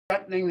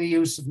threatening the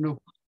use of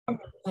nuclear.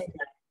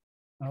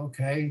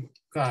 Okay,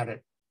 got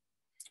it.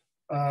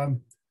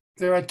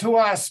 There are two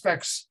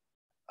aspects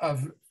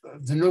of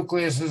the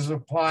nucleus as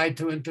applied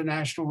to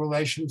international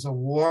relations of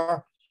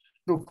war: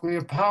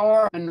 nuclear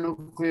power and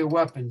nuclear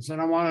weapons.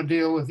 And I want to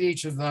deal with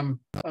each of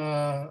them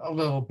a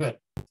little bit,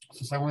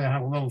 since I only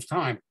have a little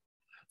time.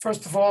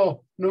 First of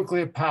all,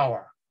 nuclear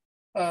power.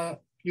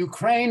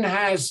 Ukraine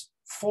has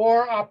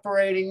 4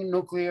 operating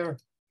nuclear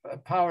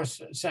power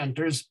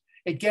centers.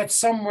 It gets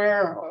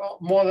somewhere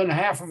more than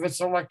half of its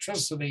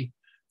electricity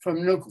from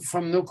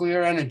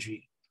nuclear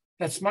energy.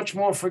 That's much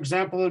more, for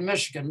example, than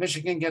Michigan.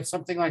 Michigan gets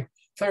something like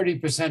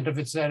 30%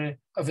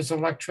 of its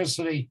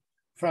electricity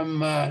from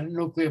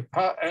nuclear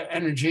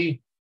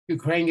energy.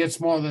 Ukraine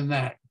gets more than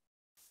that.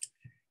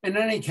 In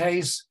any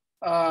case,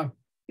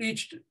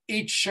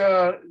 each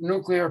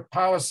nuclear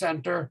power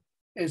center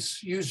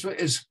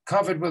is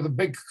covered with a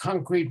big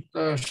concrete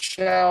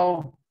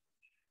shell,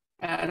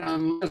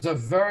 and there's a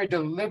very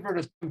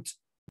deliberate attempt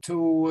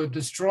to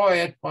destroy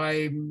it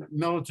by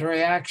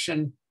military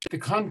action. The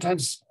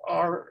contents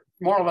are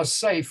more or less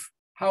safe.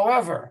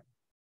 However,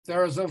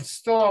 there is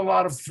still a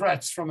lot of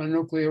threats from a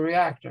nuclear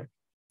reactor.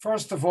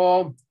 First of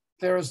all,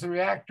 there is the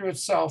reactor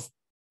itself.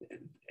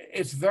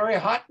 It's very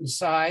hot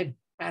inside,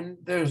 and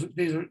there's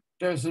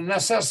a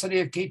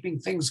necessity of keeping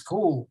things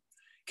cool.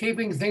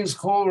 Keeping things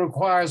cool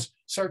requires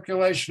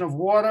circulation of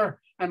water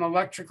and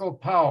electrical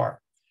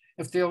power.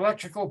 If the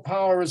electrical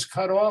power is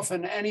cut off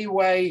in any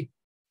way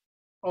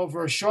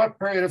over a short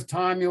period of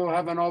time, you will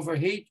have an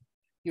overheat,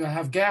 you'll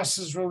have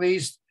gases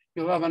released,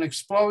 you'll have an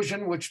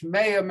explosion, which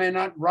may or may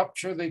not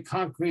rupture the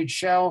concrete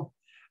shell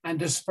and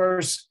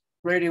disperse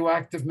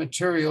radioactive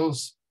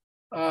materials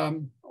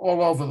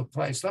all over the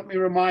place. Let me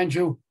remind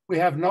you, we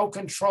have no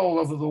control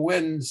over the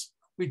winds.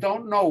 We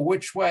don't know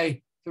which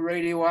way the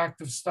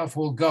radioactive stuff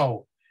will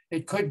go.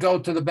 It could go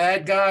to the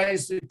bad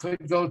guys, it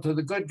could go to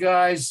the good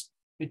guys,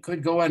 it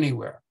could go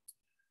anywhere.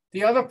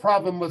 The other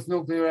problem with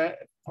nuclear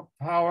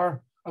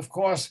power, of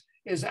course,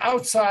 is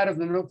outside of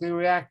the nuclear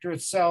reactor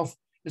itself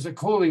is a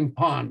cooling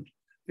pond,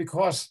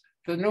 because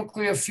the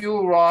nuclear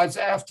fuel rods,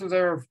 after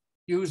they've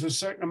used a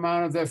certain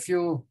amount of their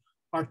fuel,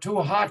 are too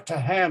hot to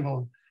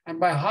handle. And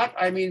by hot,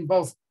 I mean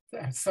both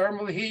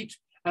thermal heat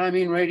and I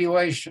mean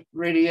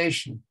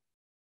radiation.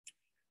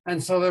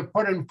 And so they're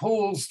put in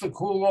pools to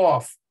cool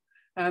off.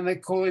 And the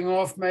cooling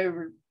off may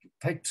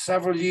take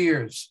several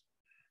years.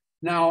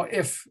 Now,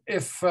 if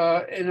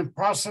in the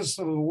process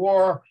of the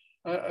war,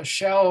 a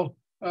shell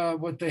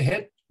were to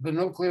hit the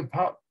nuclear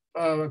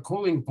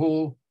cooling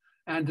pool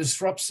and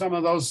disrupt some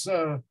of those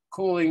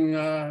cooling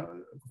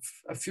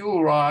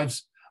fuel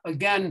rods,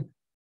 again,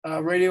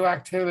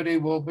 radioactivity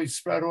will be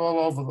spread all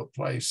over the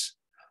place.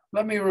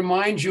 Let me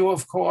remind you,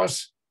 of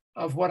course,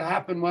 of what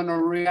happened when a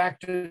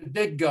reactor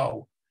did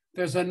go.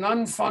 There's a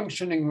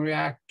non-functioning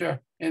reactor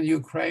in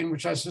Ukraine,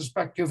 which I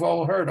suspect you've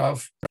all heard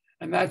of,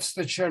 and that's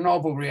the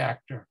Chernobyl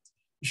reactor.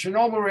 The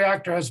Chernobyl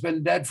reactor has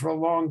been dead for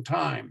a long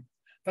time.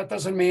 That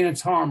doesn't mean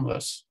it's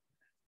harmless.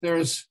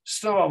 There's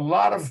still a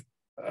lot of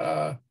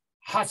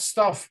hot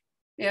stuff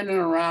in and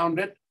around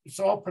it. It's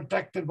all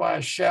protected by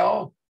a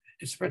shell.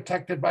 It's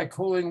protected by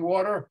cooling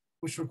water,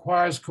 which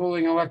requires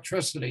cooling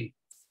electricity.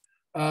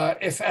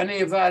 If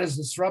any of that is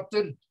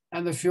disrupted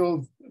and the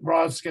fuel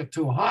rods get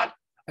too hot,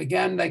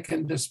 again, they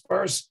can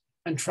disperse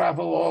and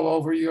travel all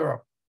over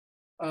Europe.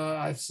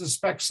 I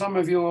suspect some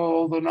of you are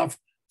old enough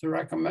to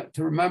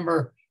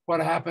remember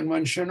what happened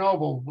when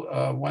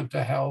Chernobyl went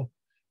to hell.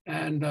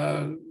 And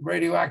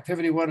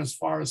radioactivity went as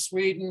far as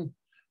Sweden,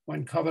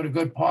 covered a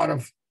good part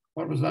of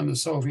what was then the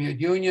Soviet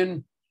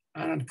Union,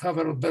 and it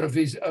covered a bit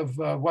of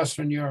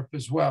Western Europe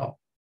as well.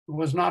 It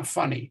was not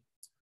funny.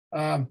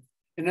 In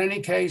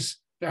any case,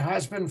 there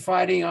has been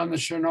fighting on the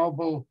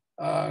Chernobyl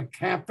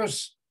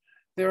campus.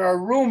 There are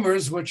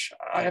rumors, which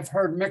I have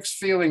heard mixed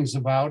feelings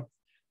about,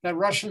 that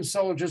Russian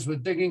soldiers were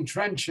digging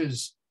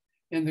trenches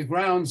in the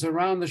grounds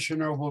around the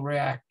Chernobyl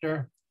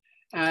reactor,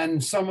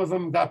 and some of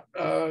them got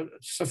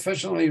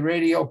sufficiently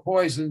radio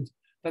poisoned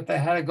that they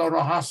had to go to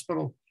a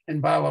hospital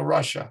in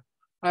Belarus.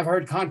 I've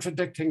heard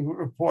contradicting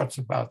reports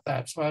about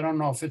that, so I don't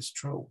know if it's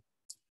true.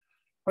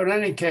 But in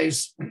any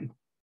case,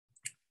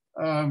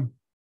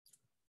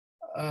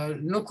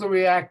 nuclear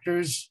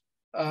reactors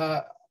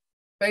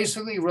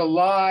basically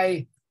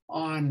rely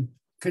on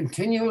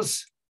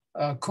continuous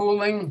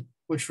cooling,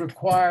 which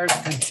requires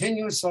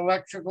continuous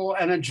electrical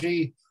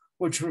energy,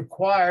 which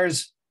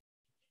requires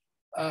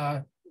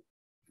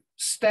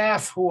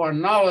staff who are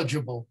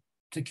knowledgeable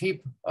to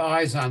keep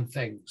eyes on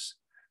things.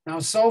 Now,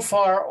 so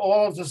far,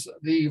 all of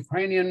the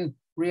Ukrainian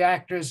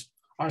reactors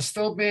are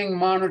still being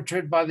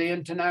monitored by the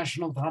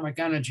International Atomic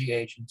Energy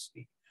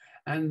Agency.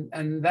 And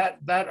that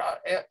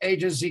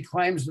agency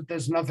claims that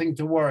there's nothing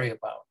to worry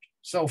about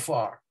so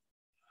far.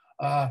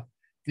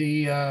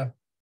 The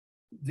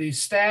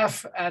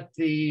staff at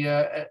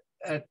the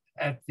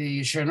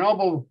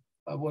Chernobyl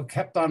were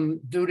kept on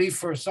duty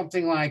for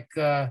something like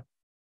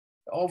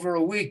over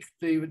a week.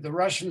 The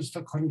Russians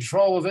took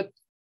control of it,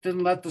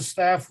 didn't let the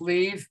staff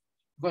leave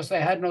because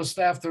they had no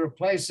staff to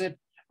replace it.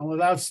 And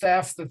without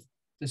staff,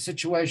 the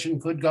situation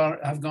could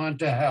have gone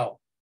to hell,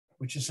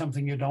 which is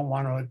something you don't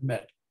want to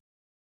admit.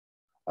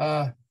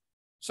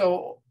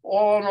 So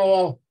all in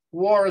all,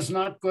 war is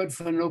not good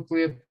for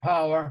nuclear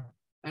power.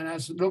 And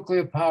as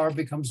nuclear power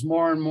becomes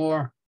more and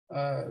more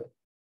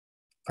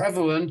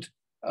prevalent,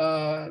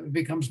 it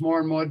becomes more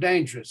and more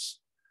dangerous.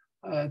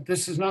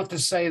 This is not to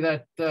say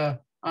that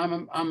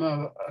I'm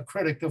a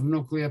critic of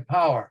nuclear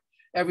power.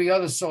 Every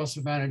other source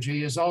of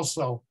energy is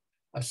also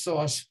a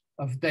source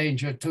of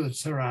danger to its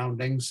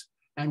surroundings,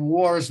 and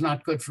war is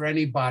not good for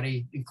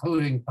anybody,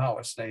 including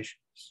power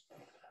stations.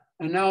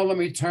 And now let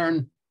me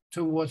turn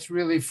to what's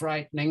really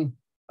frightening,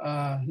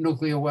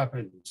 nuclear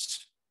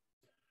weapons.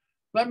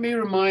 Let me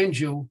remind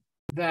you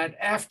that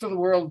after the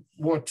World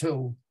War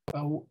II,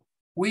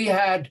 we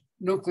had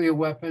nuclear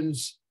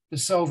weapons, the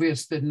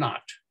Soviets did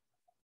not.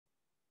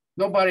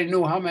 Nobody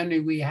knew how many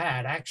we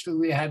had. Actually,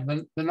 we had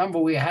the number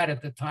we had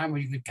at the time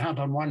where you could count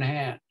on one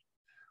hand,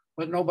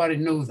 but nobody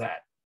knew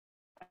that.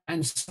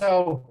 And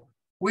so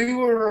we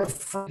were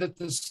afraid that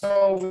the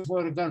Soviets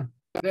were going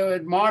to,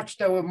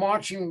 they were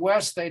marching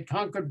west, they'd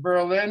conquered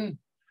Berlin.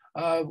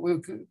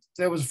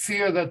 There was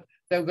fear that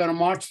they were going to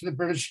march to the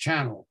British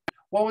Channel.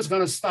 What was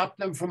going to stop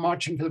them from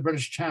marching to the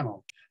British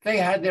Channel? They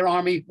had their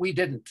army, we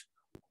didn't.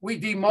 We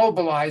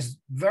demobilized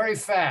very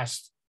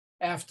fast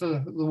after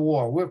the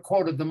war. We're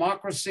quote a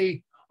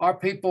democracy. Our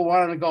people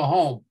wanted to go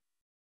home.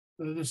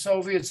 The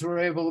Soviets were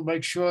able to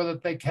make sure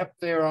that they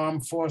kept their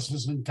armed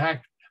forces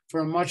intact for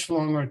a much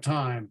longer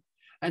time.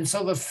 And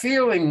so the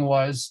feeling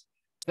was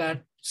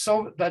that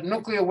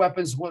nuclear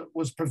weapons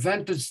was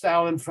prevented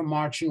Stalin from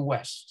marching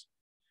west.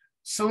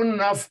 Soon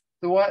enough,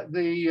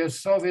 the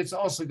Soviets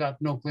also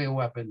got nuclear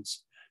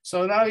weapons.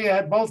 So now you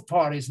had both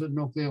parties with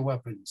nuclear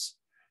weapons.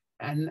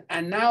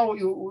 And now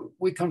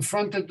we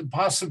confronted the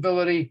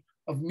possibility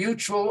of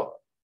mutual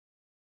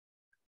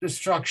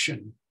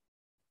destruction,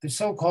 the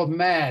so-called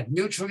MAD,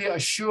 mutually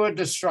assured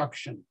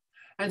destruction.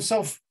 And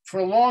so for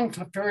a long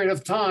period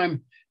of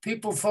time,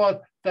 people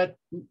thought that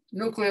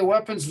nuclear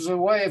weapons was a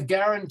way of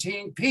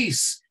guaranteeing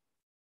peace,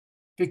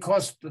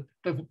 because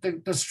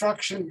the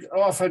destruction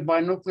offered by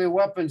nuclear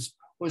weapons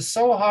was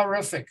so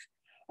horrific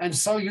and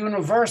so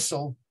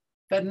universal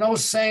that no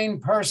sane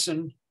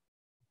person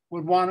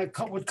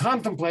would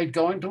contemplate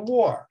going to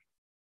war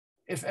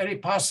if any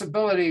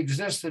possibility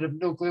existed of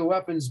nuclear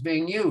weapons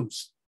being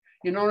used.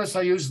 You notice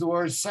I use the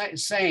word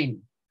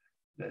sane.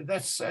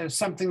 That's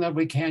something that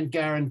we can't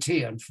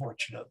guarantee,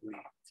 unfortunately.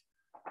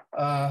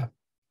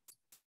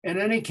 In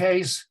any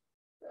case,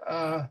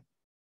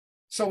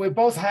 so we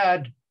both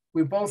had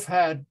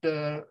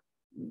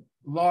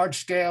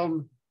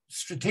large-scale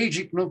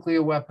strategic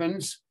nuclear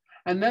weapons,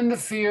 and then the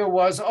fear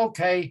was,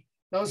 okay,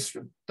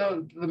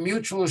 the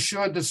mutual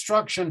assured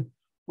destruction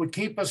would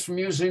keep us from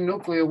using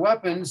nuclear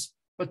weapons,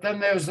 but then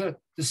there's the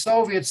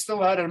Soviets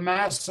still had a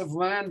massive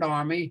land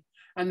army,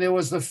 and there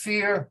was the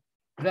fear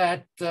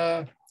that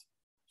the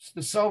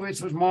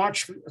Soviets would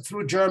march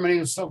through Germany,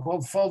 the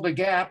so-called Fulda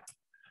Gap,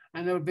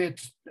 and there would be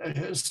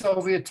a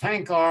Soviet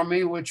tank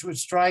army which would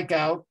strike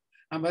out,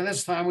 and by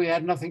this time we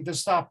had nothing to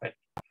stop it.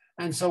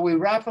 And so we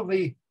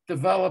rapidly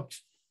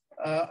developed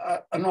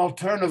an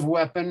alternative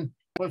weapon,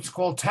 what's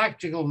called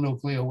tactical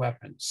nuclear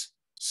weapons,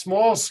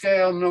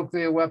 small-scale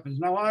nuclear weapons.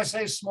 Now, when I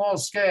say small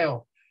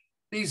scale,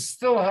 these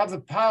still have the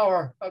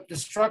power of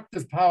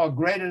destructive power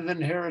greater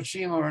than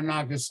Hiroshima or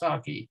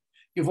Nagasaki.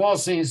 You've all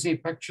seen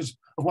pictures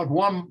of what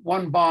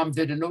one bomb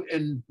did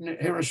in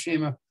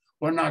Hiroshima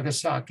or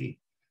Nagasaki.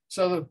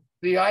 So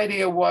the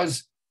idea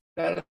was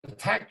that a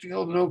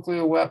tactical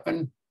nuclear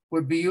weapon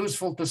would be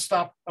useful to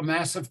stop a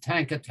massive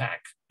tank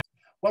attack.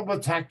 What were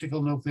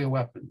tactical nuclear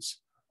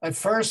weapons? At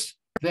first,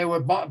 they were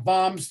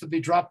bombs to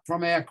be dropped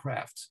from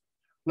aircraft.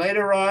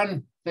 Later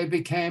on, they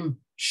became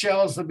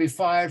shells to be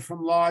fired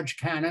from large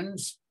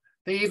cannons.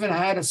 They even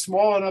had a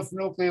small enough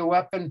nuclear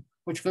weapon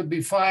which could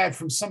be fired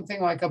from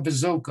something like a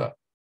bazooka,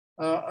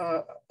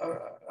 a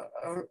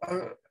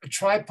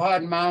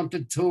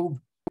tripod-mounted tube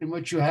in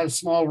which you had a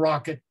small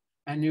rocket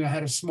and you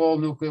had a small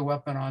nuclear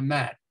weapon on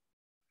that.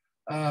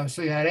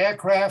 So you had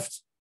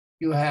aircraft,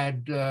 you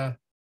had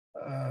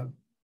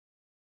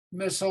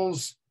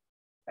missiles,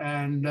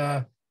 and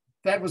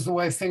that was the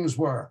way things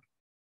were.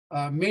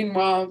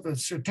 Meanwhile, the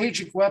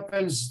strategic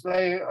weapons,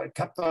 they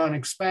kept on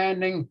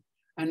expanding,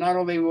 and not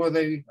only were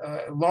they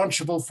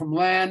launchable from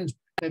land,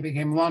 they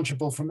became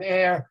launchable from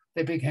air,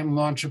 they became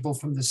launchable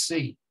from the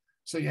sea.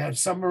 So you had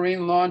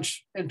submarine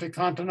launch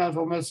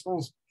intercontinental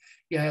missiles,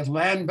 you had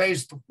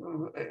land-based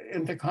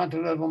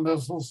intercontinental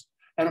missiles,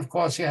 and of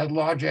course you had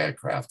large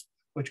aircraft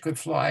which could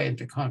fly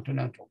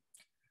intercontinental.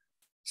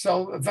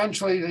 So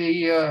eventually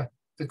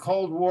the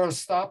Cold War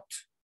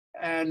stopped,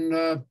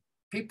 and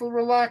people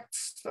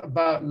relaxed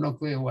about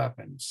nuclear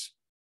weapons.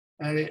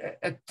 And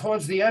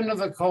towards the end of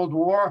the Cold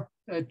War,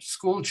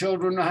 school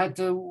children had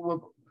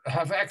to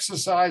have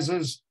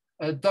exercises,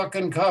 duck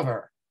and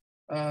cover.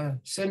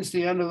 Since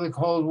the end of the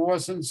Cold War,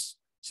 since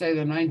say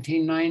the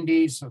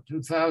 1990s or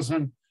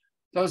 2000,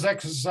 those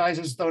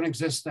exercises don't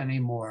exist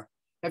anymore.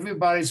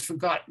 Everybody's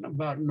forgotten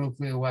about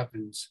nuclear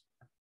weapons.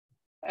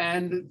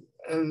 And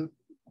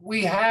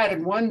we had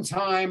at one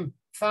time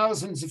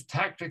thousands of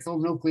tactical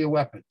nuclear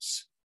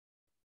weapons.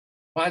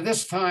 By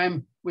this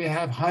time, we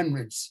have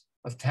hundreds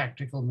of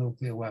tactical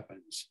nuclear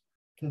weapons.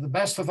 To the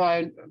best of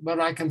what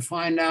I can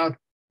find out,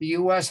 the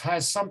US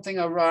has something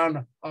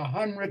around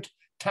 100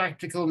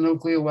 tactical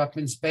nuclear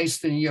weapons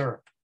based in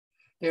Europe.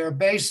 They are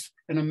based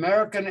in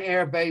American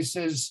air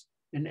bases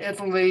in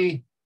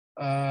Italy,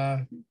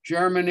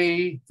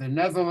 Germany, the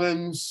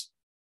Netherlands,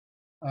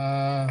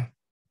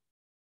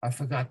 I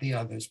forgot the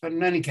others, but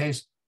in any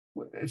case,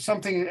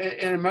 something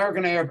in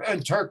American air,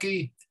 and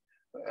Turkey.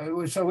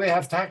 So we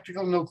have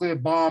tactical nuclear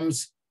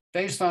bombs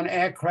based on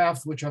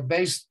aircraft which are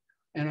based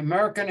in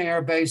American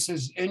air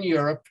bases in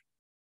Europe,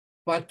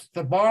 but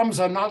the bombs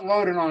are not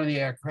loaded on the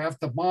aircraft.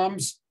 The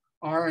bombs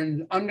are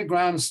in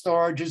underground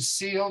storages,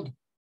 sealed,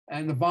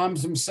 and the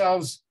bombs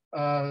themselves,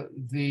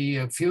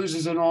 the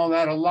fuses and all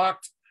that are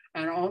locked,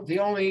 and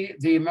only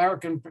the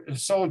American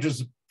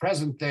soldiers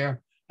present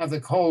there have the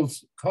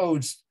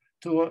codes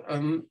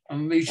to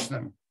unleash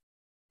them.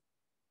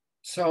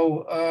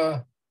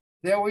 So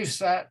there we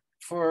sat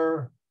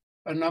for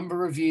a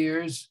number of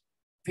years.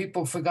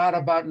 People forgot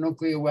about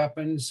nuclear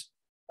weapons.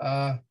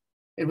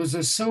 It was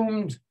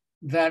assumed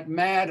that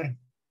MAD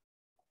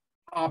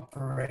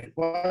operate.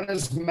 What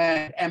is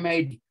MAD?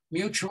 M-A-D,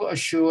 mutual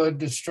assured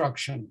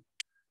destruction.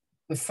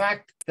 The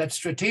fact that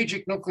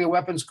strategic nuclear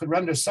weapons could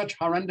render such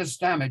horrendous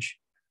damage,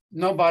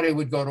 nobody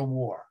would go to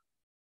war.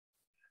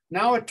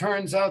 Now it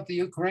turns out the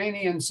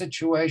Ukrainian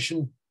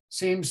situation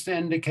seems to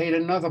indicate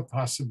another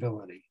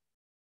possibility.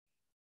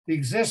 The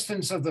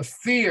existence of the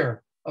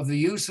fear of the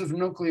use of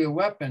nuclear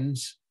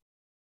weapons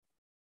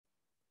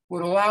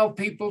would allow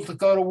people to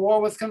go to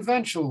war with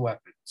conventional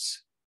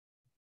weapons.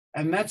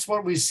 And that's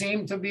what we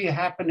seem to be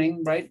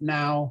happening right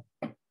now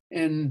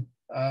in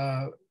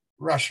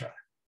Russia,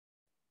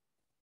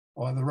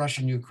 or the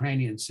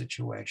Russian-Ukrainian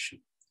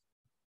situation.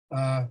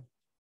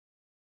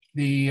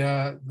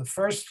 The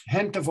first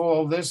hint of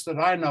all this that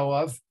I know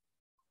of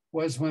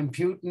was when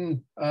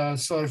Putin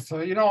sort of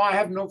thought, I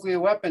have nuclear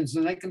weapons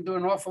and they can do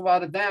an awful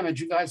lot of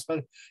damage. You guys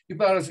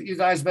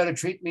better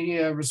treat me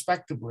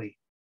respectably.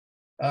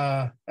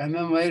 And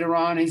then later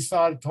on, he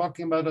started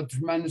talking about a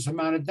tremendous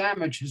amount of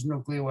damage his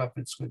nuclear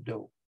weapons could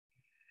do.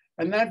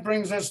 And that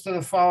brings us to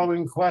the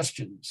following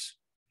questions.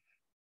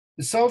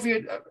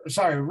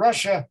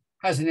 Russia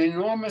has an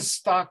enormous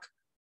stock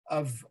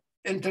of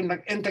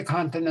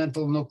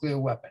intercontinental nuclear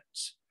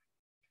weapons.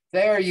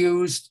 They are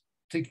used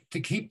to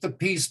keep the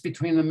peace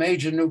between the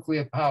major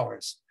nuclear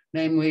powers,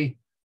 namely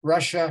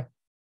Russia,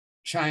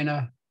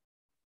 China,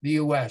 the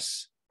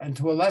US, and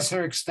to a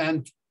lesser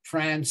extent,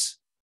 France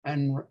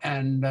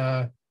and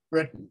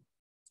Britain.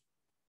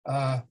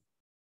 The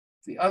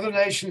other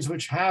nations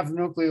which have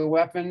nuclear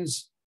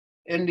weapons,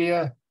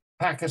 India,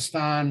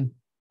 Pakistan,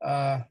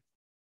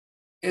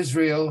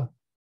 Israel,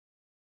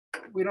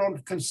 we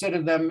don't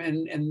consider them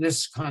in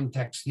this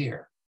context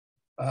here.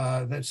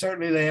 That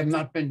certainly they have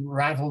not been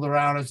rattled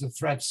around as a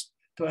threats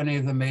to any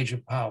of the major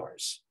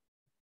powers.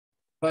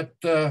 But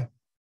the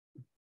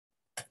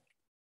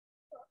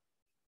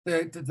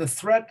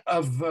threat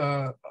of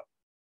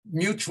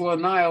mutual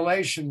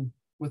annihilation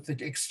with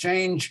the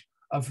exchange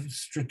of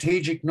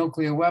strategic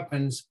nuclear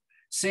weapons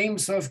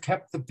seems to have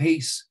kept the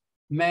peace,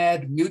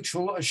 MAD,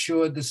 mutual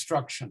assured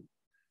destruction.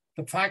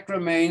 The fact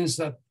remains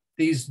that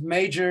these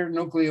major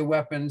nuclear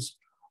weapons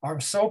are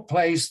so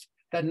placed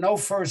that no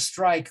first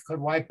strike could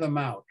wipe them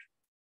out.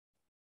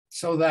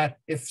 So that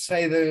if,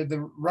 say,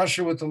 the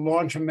Russia were to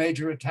launch a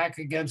major attack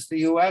against the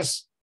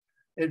US,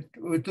 it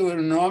would do an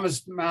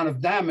enormous amount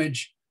of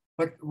damage,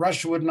 but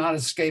Russia would not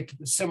escape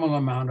a similar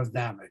amount of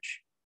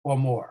damage or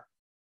more.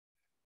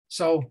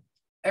 So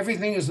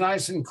everything is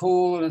nice and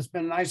cool, and it's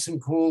been nice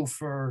and cool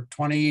for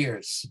 20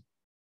 years.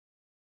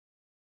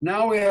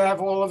 Now we have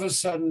all of a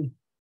sudden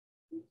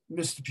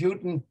Mr.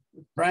 Putin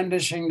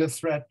brandishing the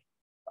threat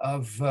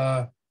of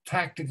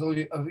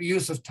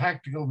use of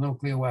tactical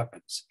nuclear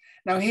weapons.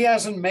 Now, he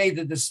hasn't made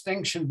the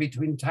distinction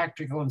between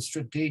tactical and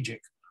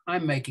strategic.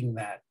 I'm making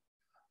that.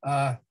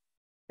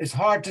 It's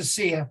hard to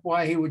see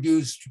why he would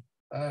use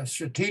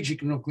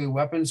strategic nuclear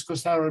weapons,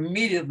 because that would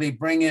immediately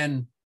bring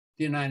in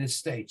the United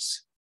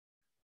States.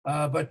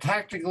 But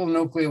tactical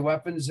nuclear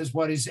weapons is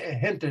what he's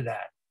hinted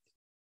at.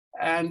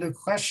 And the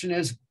question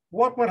is,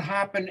 what would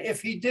happen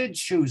if he did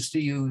choose to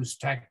use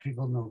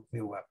tactical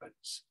nuclear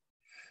weapons?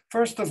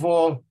 First of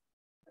all,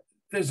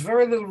 there's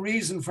very little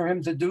reason for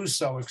him to do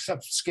so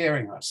except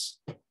scaring us.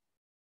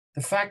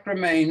 The fact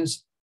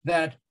remains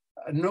that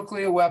a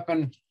nuclear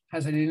weapon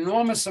has an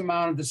enormous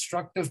amount of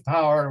destructive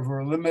power over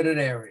a limited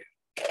area.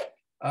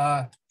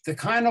 The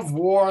kind of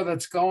war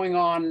that's going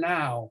on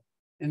now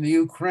in the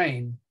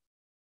Ukraine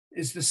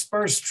is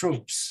dispersed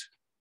troops.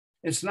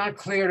 It's not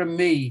clear to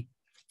me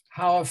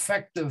how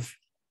effective,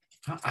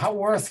 how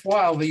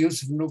worthwhile the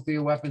use of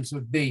nuclear weapons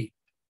would be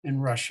in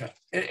Russia,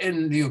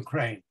 in the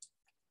Ukraine,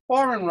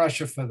 or in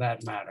Russia for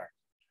that matter.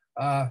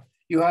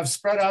 You have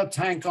spread out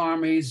tank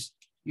armies,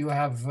 you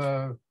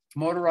have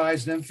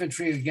motorized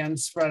infantry again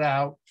spread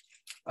out.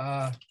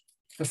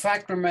 The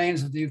fact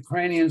remains that the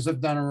Ukrainians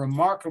have done a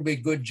remarkably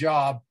good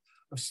job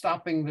of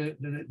stopping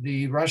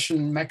the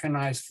Russian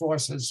mechanized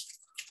forces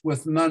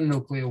with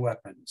non-nuclear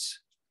weapons.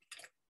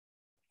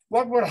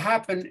 What would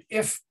happen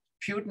if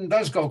Putin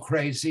does go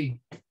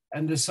crazy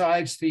and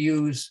decides to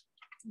use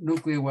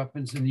nuclear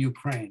weapons in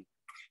Ukraine?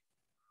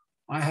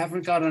 I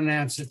haven't got an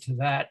answer to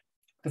that.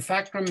 The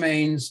fact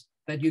remains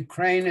that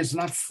Ukraine is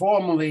not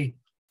formally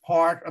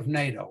part of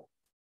NATO.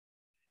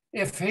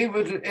 If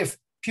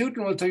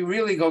Putin were to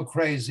really go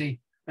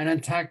crazy and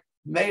attack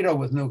NATO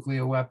with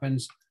nuclear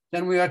weapons,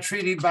 then we are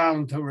treaty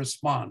bound to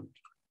respond.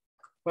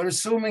 But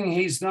assuming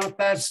he's not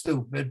that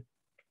stupid,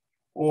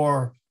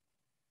 or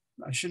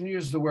I shouldn't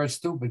use the word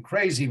stupid,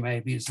 crazy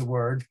maybe is the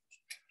word,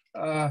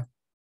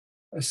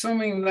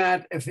 assuming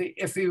that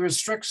if he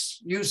restricts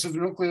use of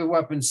nuclear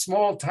weapons,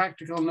 small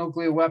tactical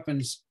nuclear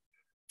weapons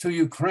to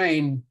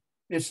Ukraine,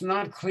 it's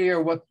not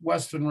clear what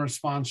Western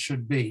response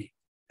should be.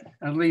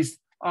 At least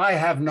I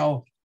have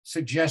no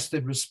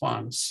suggested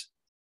response.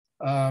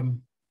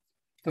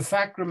 The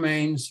fact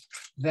remains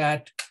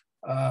that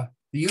the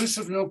use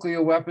of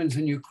nuclear weapons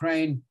in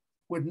Ukraine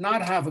would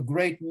not have a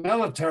great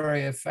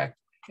military effect.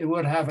 It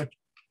would have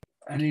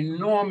an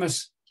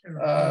enormous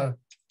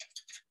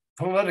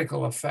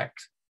political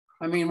effect.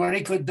 I mean, what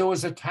he could do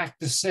is attack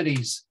the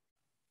cities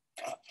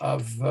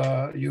of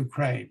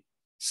Ukraine.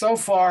 So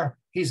far,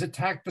 he's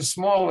attacked the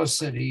smaller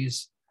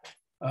cities.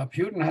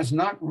 Putin has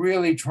not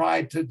really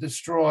tried to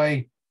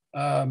destroy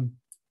the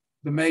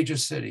major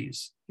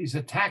cities. He's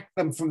attacked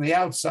them from the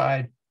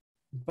outside,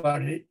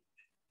 but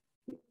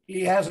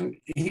he hasn't.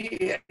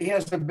 He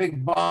has a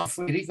big bomb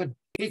fleet.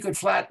 He could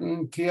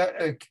flatten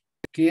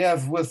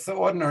Kiev with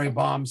ordinary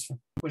bombs,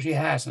 which he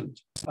hasn't.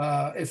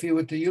 If he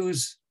were to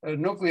use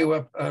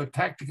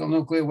tactical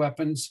nuclear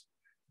weapons,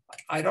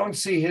 I don't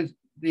see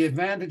the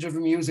advantage of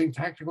him using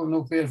tactical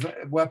nuclear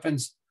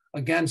weapons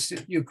against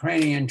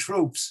Ukrainian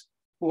troops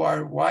who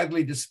are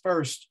widely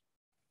dispersed.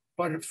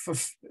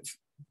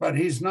 But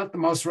he's not the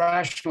most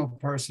rational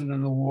person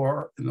in the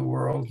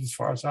world, as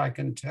far as I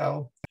can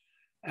tell.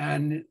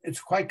 And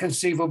it's quite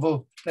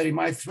conceivable that he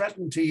might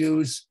threaten to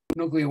use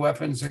nuclear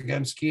weapons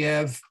against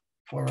Kiev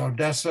or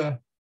Odessa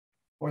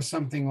or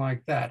something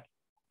like that.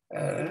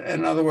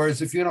 In other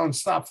words, if you don't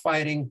stop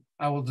fighting,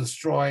 I will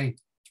destroy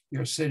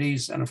your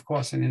cities and, of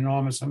course, an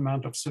enormous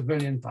amount of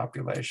civilian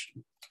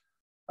population.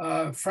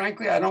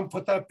 Frankly, I don't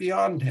put that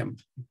beyond him.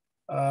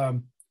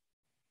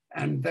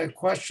 And the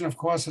question, of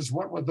course, is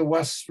what would the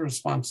West's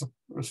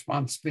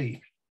response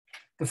be?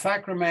 The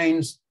fact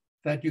remains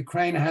that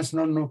Ukraine has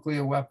no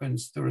nuclear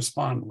weapons to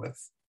respond with.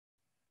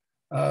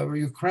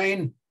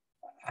 Ukraine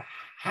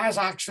has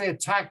actually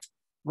attacked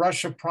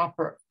Russia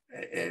proper,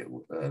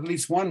 at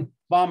least one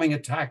bombing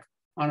attack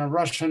on a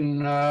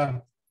Russian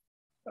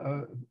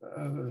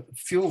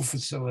fuel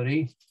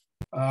facility,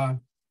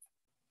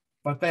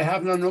 but they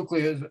have no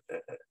nuclear.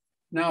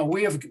 Now,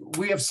 we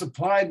have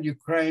supplied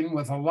Ukraine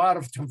with a lot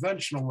of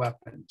conventional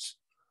weapons.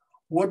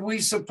 Would we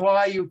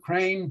supply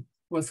Ukraine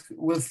with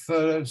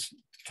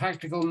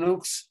tactical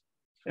nukes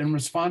in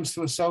response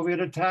to a Soviet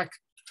attack?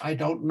 I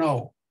don't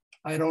know.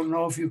 I don't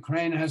know if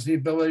Ukraine has the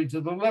ability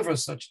to deliver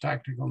such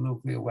tactical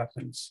nuclear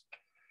weapons.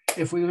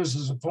 If we was to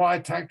supply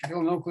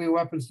tactical nuclear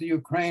weapons to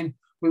Ukraine,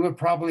 we would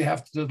probably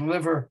have to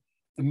deliver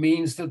the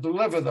means to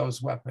deliver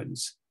those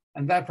weapons.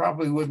 And that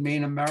probably would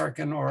mean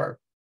American or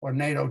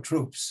NATO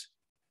troops.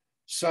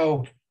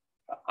 So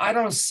I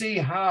don't see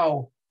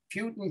how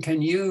Putin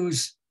can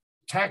use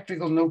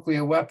tactical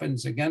nuclear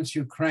weapons against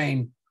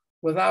Ukraine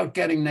without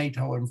getting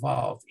NATO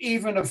involved,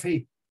 even if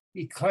he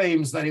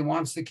claims that he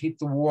wants to keep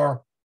the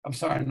war, I'm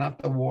sorry,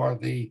 not the war,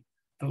 the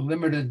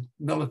limited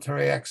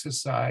military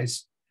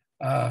exercise.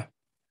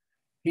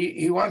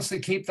 He wants to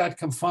keep that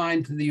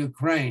confined to the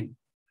Ukraine,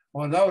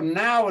 although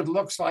now it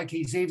looks like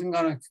he's even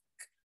going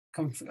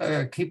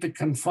to keep it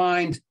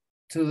confined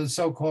to the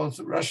so-called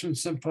Russian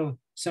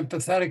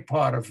sympathetic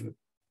part of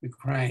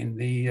Ukraine,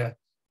 the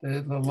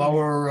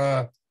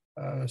lower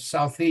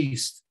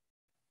southeast.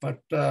 But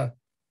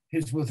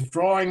his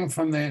withdrawing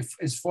from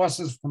his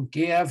forces from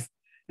Kiev,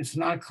 it's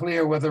not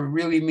clear whether it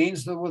really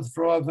means to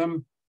withdraw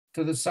them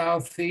to the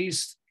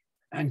southeast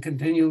and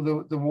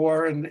continue the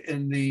war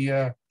in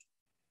the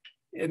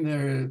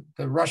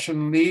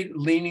Russian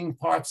leaning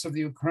parts of the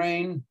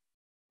Ukraine,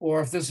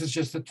 or if this is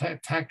just a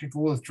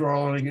tactical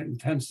withdrawal and it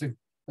intends to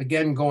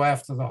again go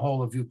after the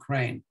whole of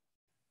Ukraine.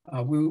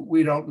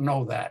 We don't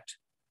know that.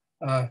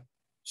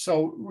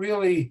 So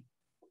really,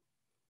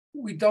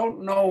 we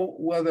don't know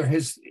whether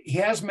he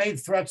has made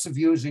threats of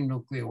using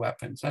nuclear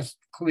weapons. That's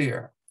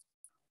clear.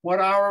 What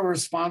our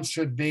response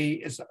should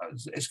be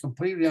is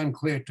completely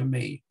unclear to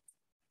me.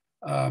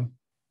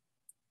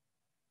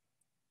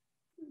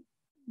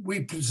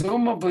 We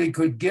presumably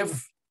could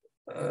give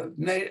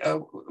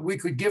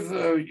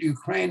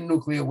Ukraine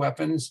nuclear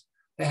weapons.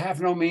 They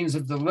have no means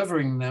of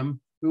delivering them.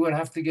 We would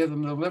have to give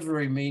them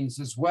delivery means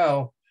as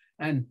well.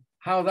 And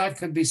how that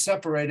could be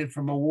separated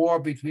from a war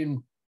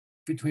between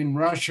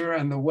Russia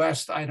and the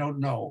West, I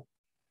don't know.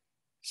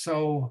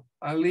 So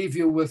I leave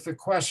you with the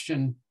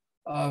question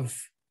of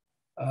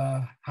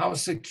how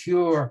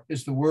secure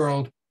is the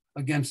world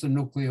against a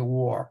nuclear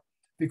war?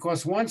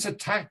 Because once a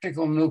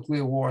tactical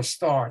nuclear war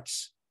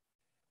starts,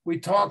 we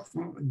talk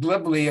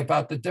glibly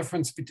about the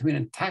difference between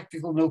a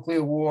tactical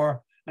nuclear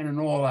war and an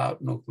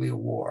all-out nuclear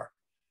war.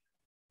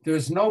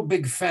 There's no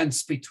big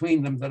fence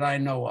between them that I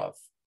know of.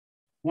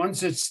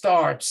 Once it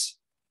starts,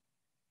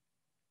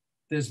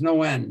 there's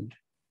no end.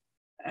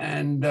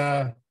 And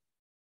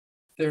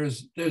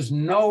there's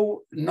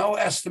no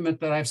estimate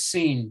that I've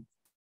seen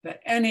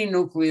that any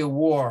nuclear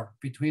war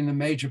between the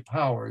major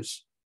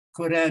powers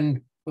could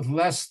end with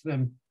less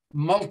than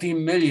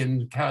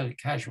multi-million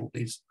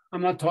casualties.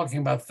 I'm not talking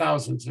about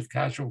thousands of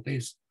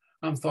casualties.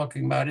 I'm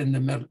talking about in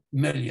the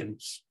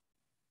millions.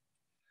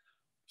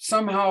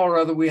 Somehow or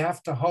other, we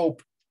have to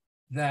hope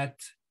that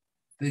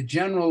the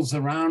generals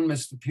around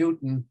Mr.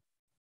 Putin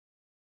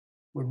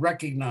would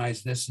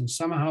recognize this and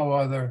somehow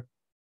or other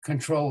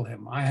control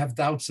him. I have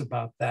doubts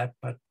about that,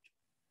 but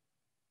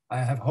I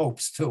have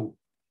hopes too.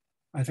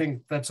 I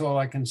think that's all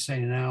I can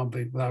say now,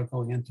 but without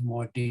going into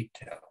more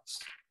details.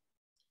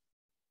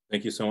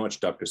 Thank you so much,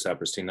 Dr.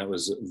 Saperstein. That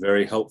was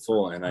very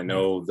helpful. And I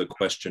know the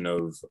question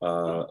of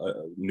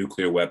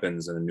nuclear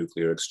weapons and a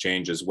nuclear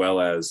exchange, as well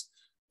as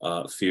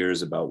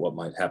fears about what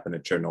might happen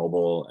at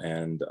Chernobyl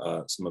and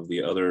some of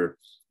the other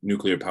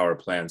nuclear power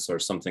plants, are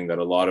something that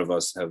a lot of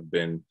us have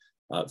been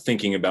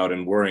thinking about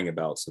and worrying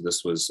about. So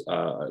this was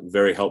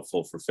very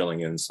helpful for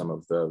filling in some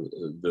of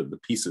the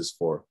pieces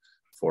for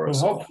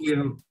us.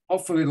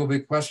 Hopefully there'll be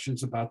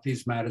questions about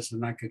these matters,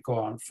 and I could go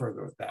on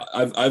further with that.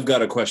 I've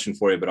got a question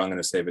for you, but I'm going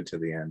to save it to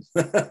the end.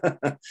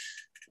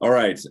 All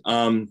right.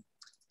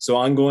 So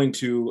I'm going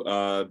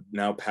to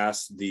now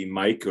pass the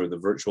mic, or the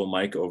virtual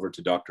mic, over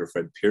to Dr.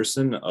 Fred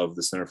Pearson of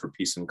the Center for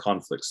Peace and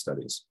Conflict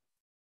Studies.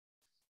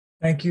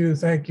 Thank you,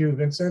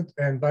 Vincent.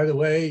 And by the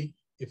way,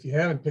 if you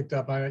haven't picked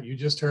up on it, you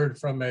just heard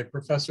from a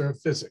professor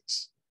of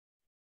physics,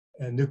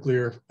 a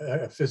nuclear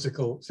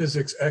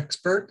physics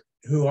expert,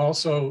 who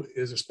also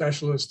is a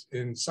specialist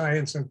in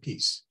science and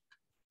peace.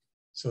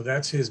 So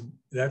that's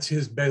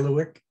his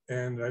bailiwick,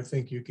 and I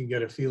think you can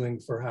get a feeling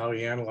for how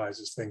he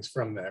analyzes things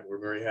from that. We're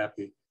very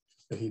happy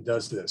that he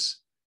does this.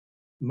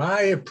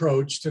 My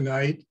approach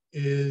tonight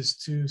is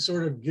to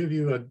sort of give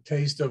you a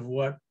taste of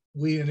what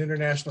we in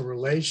international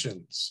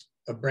relations,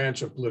 a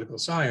branch of political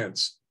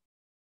science,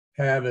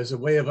 have as a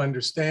way of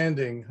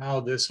understanding how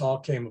this all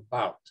came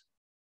about.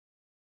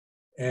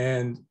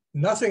 And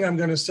nothing I'm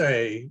going to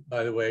say,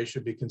 by the way,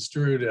 should be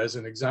construed as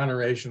an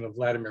exoneration of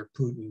Vladimir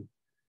Putin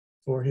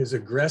for his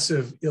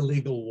aggressive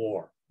illegal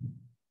war,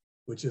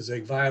 which is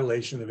a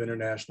violation of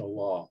international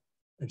law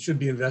and should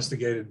be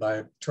investigated by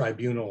a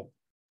tribunal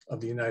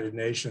of the United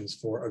Nations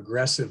for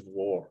aggressive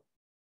war,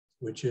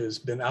 which has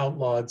been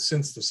outlawed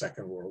since the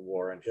Second World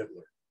War and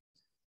Hitler.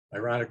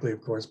 Ironically,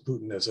 of course,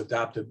 Putin has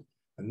adopted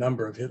a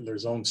number of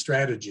Hitler's own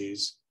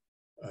strategies,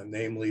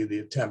 namely the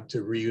attempt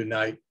to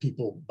reunite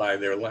people by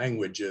their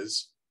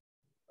languages,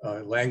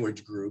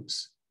 language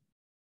groups,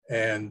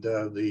 and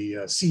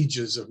the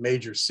sieges of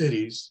major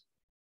cities.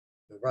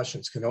 The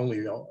Russians can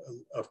only,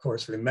 of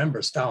course,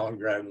 remember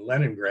Stalingrad and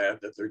Leningrad,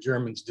 that the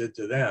Germans did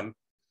to them,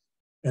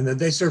 and that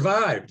they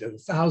survived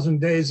 1,000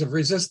 days of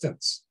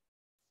resistance.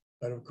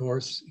 But of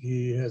course,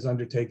 he has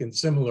undertaken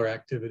similar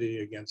activity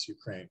against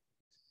Ukraine.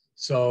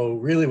 So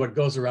really what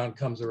goes around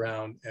comes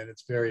around, and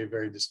it's very,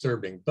 very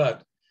disturbing.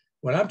 But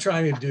what I'm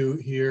trying to do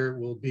here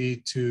will be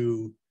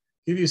to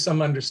give you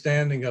some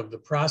understanding of the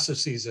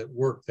processes at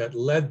work that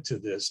led to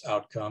this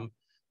outcome,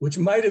 which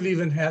might have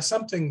even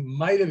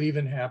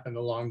happened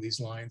along these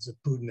lines if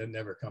Putin had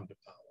never come to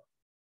power,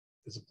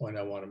 is a point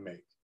I want to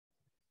make.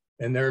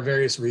 And there are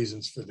various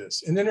reasons for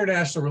this. In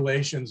international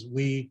relations,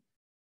 we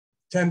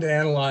tend to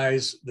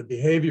analyze the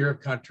behavior of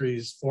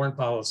countries, foreign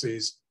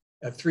policies,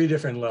 at three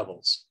different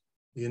levels: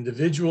 the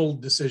individual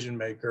decision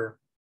maker,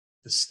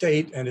 the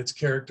state and its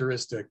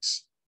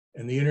characteristics,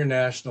 and the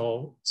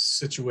international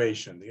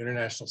situation, the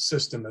international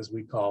system, as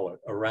we call it,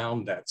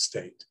 around that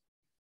state.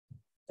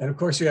 And of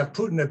course, you have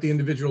Putin at the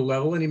individual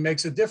level, and he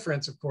makes a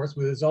difference, of course,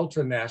 with his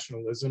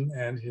ultra-nationalism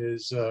and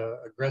his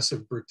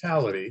aggressive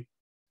brutality.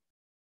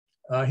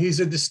 He's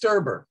a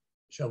disturber,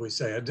 shall we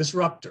say, a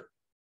disruptor.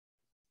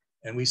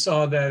 And we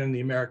saw that in the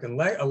American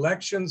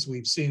elections.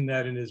 We've seen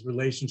that in his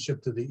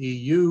relationship to the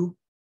EU,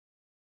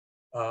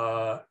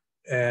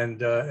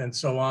 and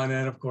so on,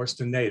 and of course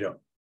to NATO.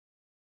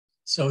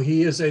 So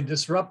he is a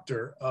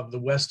disruptor of the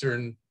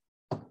Western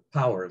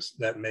powers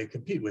that may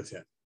compete with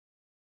him.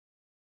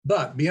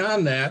 But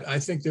beyond that, I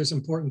think there's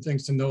important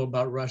things to know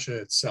about Russia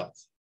itself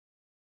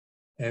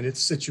and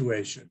its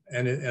situation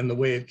and the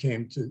way it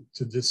came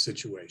to this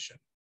situation.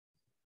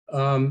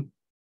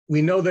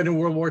 We know that in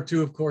World War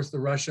II, of course, the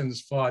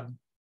Russians fought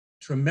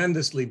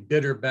tremendously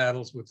bitter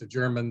battles with the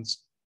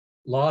Germans,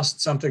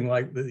 lost something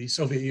like the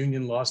Soviet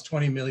Union lost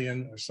 20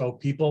 million or so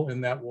people in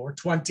that war.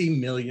 20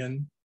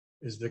 million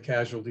is the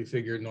casualty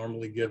figure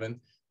normally given.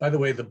 By the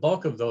way, the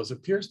bulk of those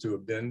appears to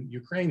have been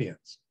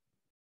Ukrainians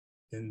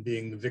in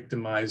being the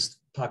victimized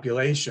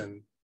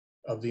population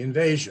of the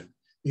invasion.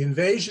 The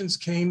invasions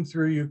came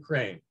through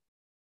Ukraine.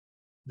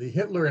 The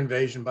Hitler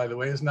invasion, by the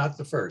way, is not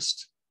the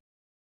first.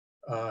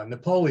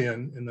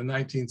 Napoleon in the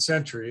 19th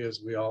century,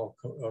 as we all,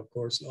 of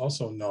course,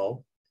 also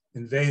know,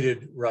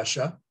 invaded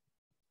Russia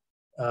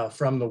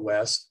from the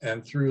West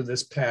and through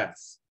this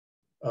path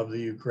of the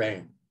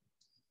Ukraine.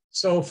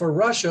 So for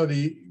Russia,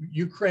 the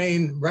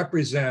Ukraine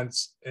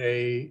represents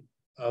an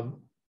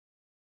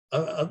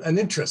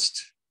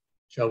interest,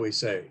 shall we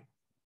say,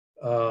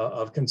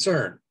 of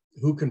concern.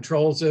 Who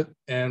controls it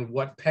and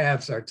what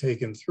paths are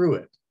taken through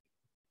it,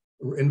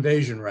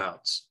 invasion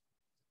routes.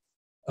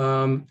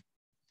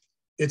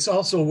 It's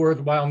also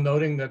worthwhile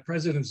noting that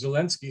President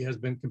Zelensky has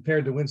been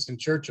compared to Winston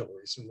Churchill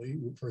recently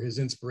for his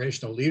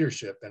inspirational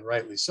leadership, and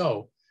rightly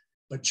so.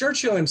 But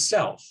Churchill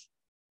himself,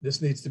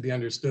 this needs to be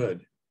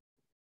understood,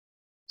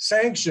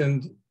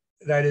 sanctioned,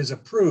 that is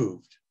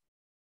approved,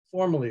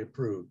 formally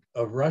approved,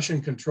 of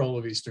Russian control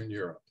of Eastern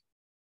Europe.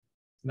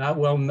 Not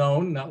well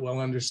known, not well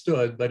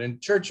understood, but in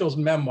Churchill's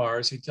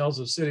memoirs, he tells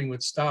of sitting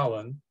with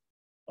Stalin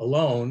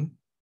alone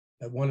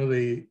at one of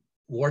the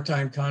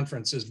wartime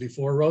conferences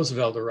before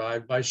Roosevelt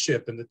arrived by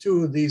ship. And the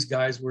two of these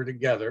guys were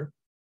together.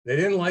 They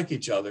didn't like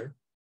each other.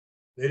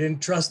 They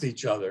didn't trust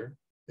each other.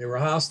 They were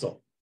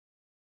hostile.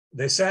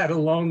 They sat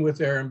alone with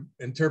their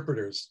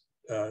interpreters,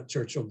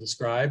 Churchill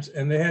describes,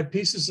 and they had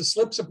pieces of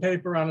slips of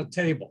paper on a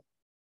table.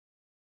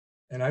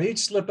 And on each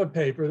slip of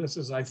paper, this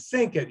is, I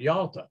think, at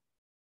Yalta,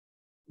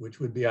 which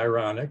would be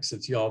ironic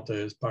since Yalta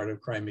is part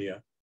of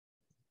Crimea.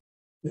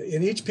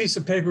 In each piece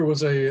of paper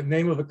was a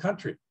name of a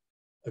country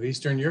of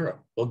Eastern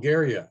Europe: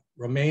 Bulgaria,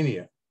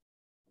 Romania,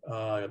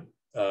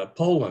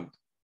 Poland.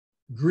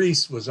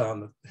 Greece was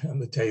on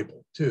the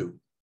table too,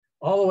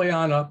 all the way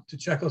on up to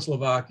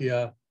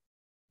Czechoslovakia,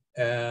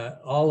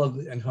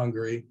 and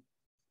Hungary.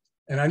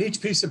 And on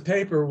each piece of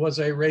paper was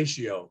a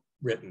ratio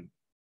written: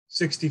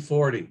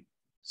 60-40,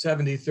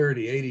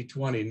 70-30,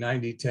 80-20,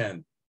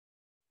 90-10.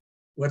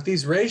 What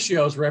these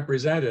ratios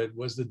represented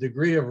was the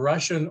degree of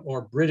Russian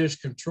or British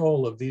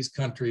control of these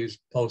countries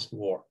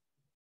post-war.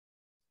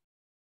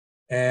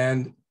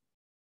 And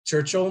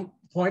Churchill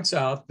points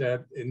out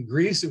that in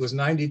Greece, it was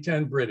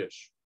 90-10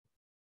 British.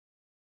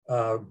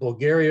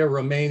 Bulgaria,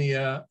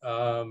 Romania,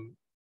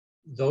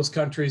 those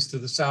countries to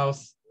the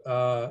south,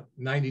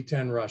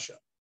 90-10 Russia.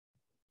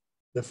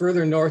 The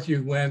further north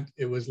you went,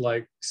 it was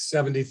like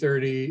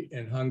 70-30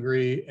 in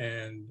Hungary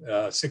and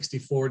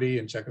 60-40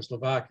 in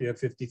Czechoslovakia,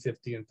 50-50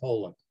 in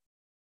Poland.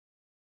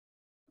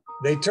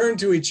 They turned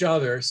to each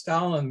other.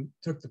 Stalin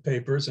took the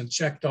papers and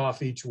checked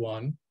off each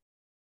one,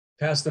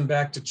 passed them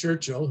back to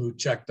Churchill, who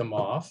checked them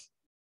off.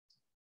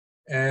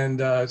 And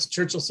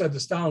Churchill said to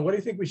Stalin, "What do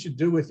you think we should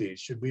do with these?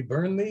 Should we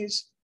burn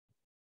these?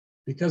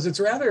 Because it's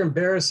rather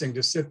embarrassing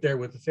to sit there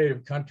with the fate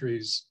of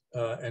countries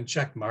and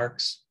check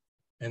marks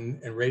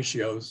and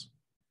ratios."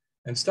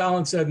 And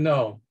Stalin said,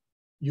 "No,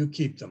 you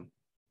keep them.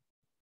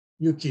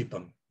 You keep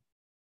them."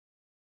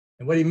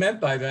 And what he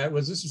meant by that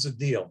was, this is a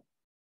deal.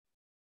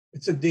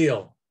 It's a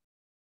deal.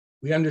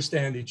 We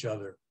understand each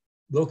other.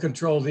 We'll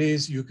control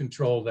these, you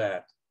control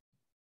that.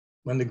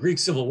 When the Greek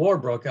Civil War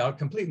broke out,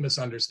 complete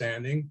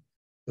misunderstanding.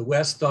 The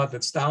West thought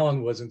that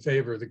Stalin was in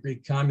favor of the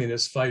Greek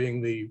communists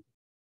fighting the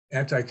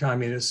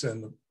anti-communists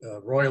and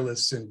the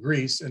royalists in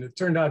Greece. And it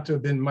turned out to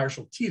have been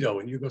Marshal Tito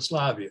in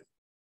Yugoslavia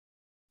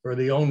for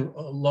the own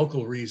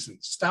local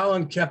reasons.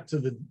 Stalin kept to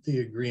the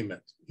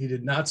agreement. He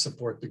did not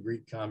support the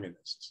Greek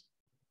communists.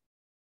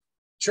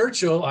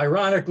 Churchill,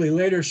 ironically,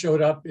 later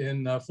showed up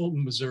in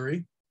Fulton,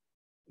 Missouri,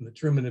 in the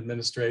Truman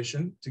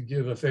administration, to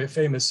give a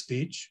famous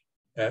speech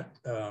at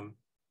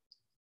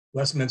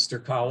Westminster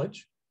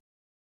College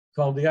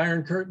called the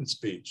Iron Curtain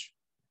Speech,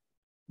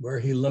 where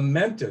he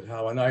lamented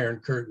how an Iron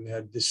Curtain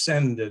had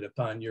descended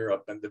upon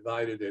Europe and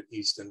divided it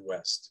east and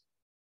west.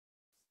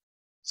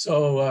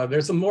 So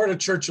there's more to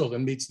Churchill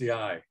than meets the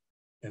eye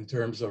in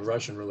terms of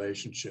Russian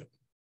relationship.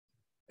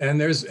 And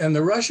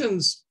the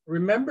Russians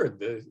remembered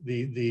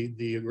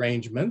the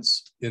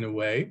arrangements in a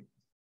way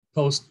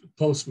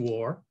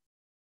post-war.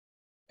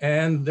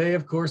 And they,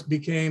 of course,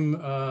 became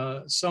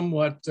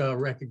somewhat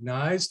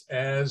recognized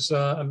as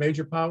a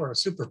major power, a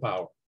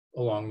superpower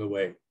along the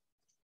way,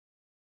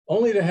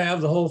 only to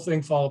have the whole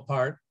thing fall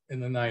apart in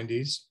the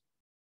 90s.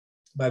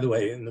 By the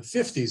way, in the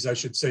 50s, I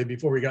should say,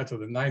 before we got to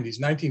the 90s,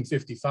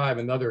 1955,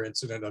 another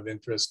incident of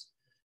interest.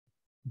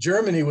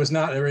 Germany was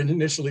not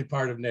initially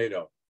part of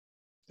NATO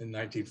in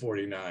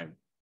 1949.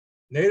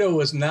 NATO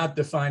was not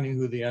defining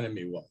who the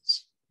enemy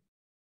was.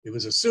 It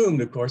was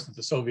assumed, of course, that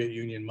the Soviet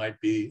Union might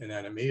be an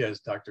enemy,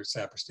 as Dr.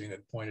 Saperstein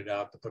had pointed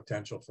out, the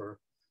potential for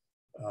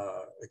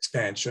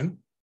expansion.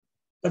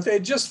 But they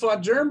had just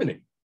fought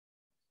Germany.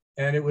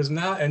 And it was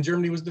not, and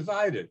Germany was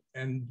divided,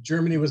 and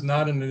Germany was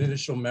not an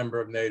initial member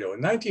of NATO. In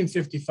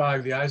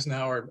 1955, the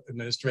Eisenhower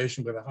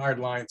administration, with a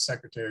hardline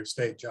Secretary of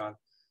State, John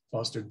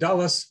Foster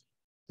Dulles,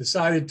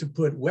 decided to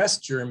put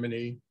West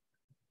Germany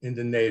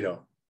into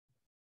NATO.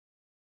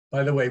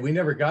 By the way, we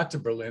never got to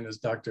Berlin, as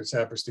Dr.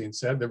 Saperstein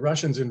said. The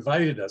Russians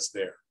invited us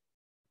there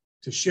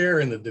to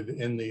share in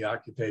the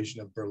occupation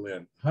of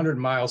Berlin, 100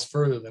 miles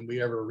further than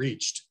we ever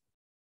reached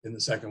in the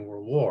Second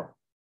World War.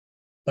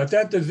 But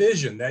that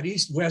division, that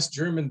East-West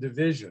German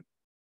division,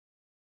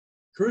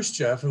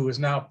 Khrushchev, who is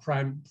now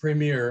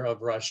premier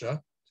of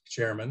Russia,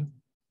 chairman,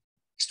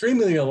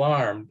 extremely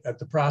alarmed at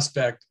the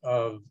prospect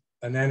of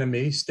an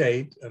enemy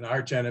state, an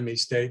arch enemy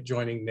state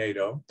joining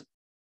NATO.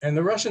 And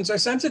the Russians are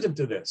sensitive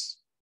to this.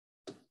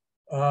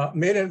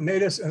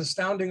 Made us an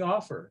astounding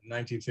offer in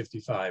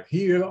 1955.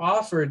 He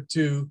offered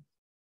to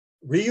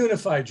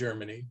reunify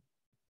Germany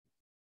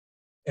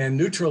and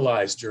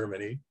neutralize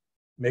Germany,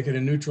 make it a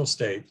neutral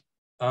state,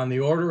 on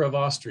the order of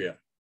Austria.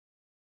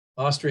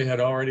 Austria had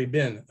already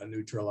been a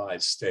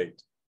neutralized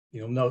state.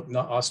 You'll note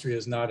Austria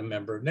is not a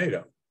member of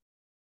NATO.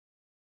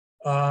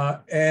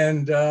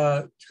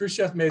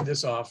 Khrushchev made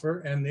this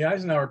offer, and the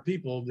Eisenhower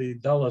people, the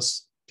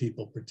Dulles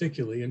people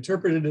particularly,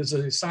 interpreted it as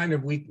a sign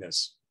of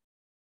weakness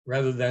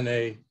rather than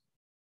a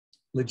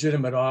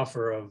legitimate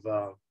offer of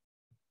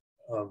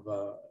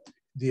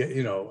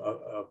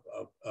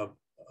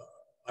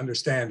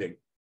understanding.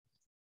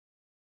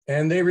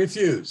 And they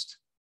refused,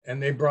 and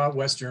they brought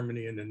West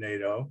Germany into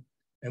NATO.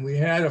 And we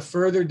had a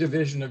further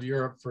division of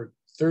Europe for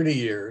 30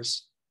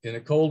 years in a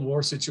Cold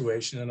War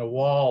situation, and a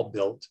wall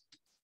built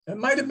that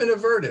might have been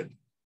averted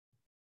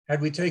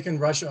had we taken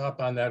Russia up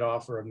on that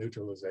offer of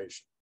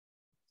neutralization.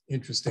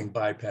 Interesting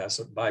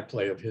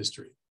byplay of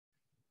history.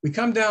 We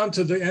come down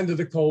to the end of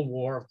the Cold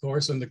War, of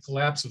course, and the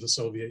collapse of the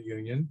Soviet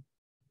Union.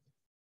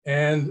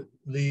 And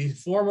the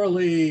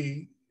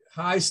formerly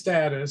high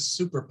status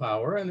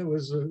superpower, and it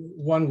was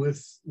one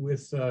with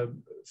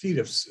feet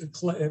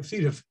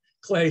of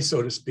clay,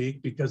 so to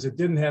speak, because it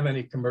didn't have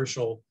any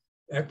commercial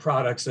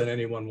products that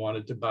anyone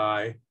wanted to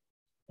buy,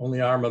 only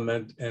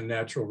armament and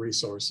natural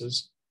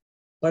resources.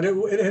 But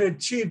it had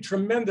achieved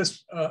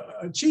tremendous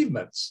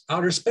achievements.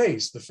 Outer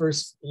space, the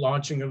first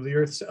launching of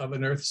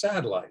an Earth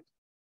satellite.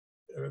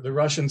 The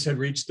Russians had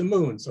reached the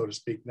moon, so to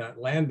speak, not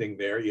landing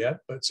there yet,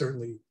 but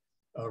certainly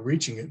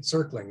reaching it,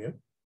 circling it.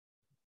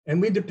 And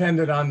we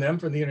depended on them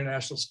for the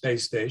International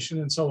Space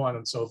Station and so on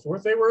and so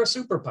forth. They were a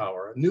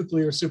superpower, a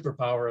nuclear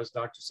superpower, as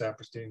Dr.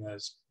 Saperstein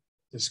has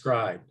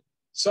described.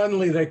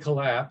 Suddenly they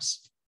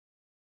collapse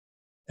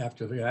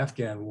after the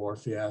Afghan war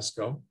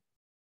fiasco,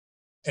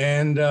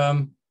 and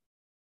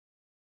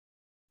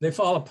they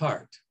fall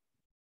apart.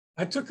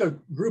 I took a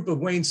group of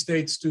Wayne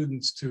State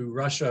students to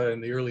Russia in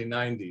the early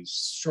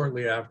 90s,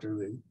 shortly after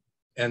the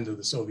end of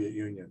the Soviet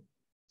Union,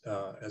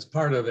 as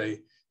part of an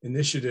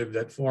initiative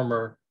that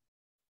former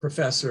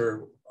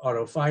Professor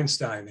Otto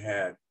Feinstein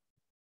had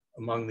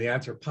among the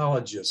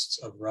anthropologists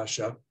of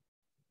Russia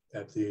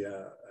at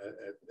the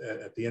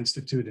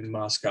Institute in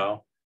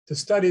Moscow to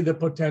study the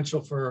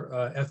potential for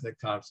ethnic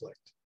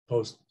conflict,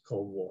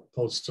 post-Cold War,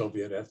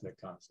 post-Soviet ethnic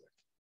conflict.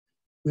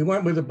 We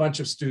went with a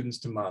bunch of students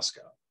to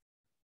Moscow.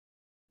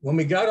 When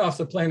we got off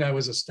the plane, I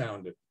was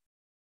astounded.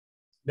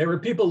 There were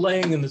people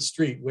laying in the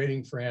street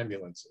waiting for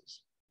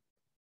ambulances.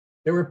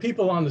 There were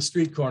people on the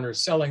street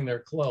corners selling their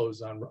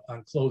clothes on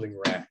clothing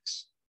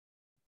racks.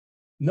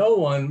 No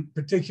one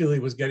particularly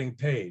was getting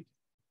paid.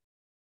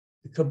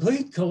 The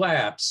complete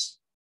collapse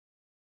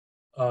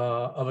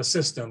of a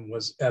system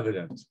was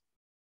evident.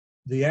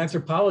 The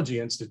Anthropology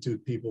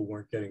Institute people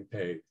weren't getting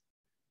paid.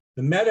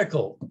 The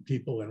medical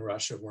people in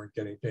Russia weren't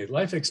getting paid.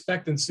 Life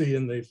expectancy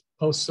in the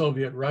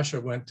post-Soviet Russia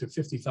went to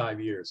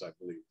 55 years, I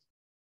believe,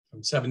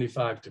 from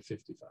 75 to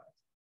 55,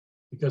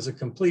 because of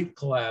complete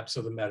collapse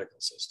of the medical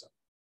system,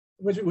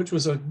 which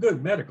was a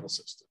good medical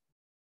system.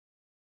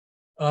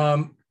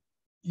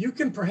 You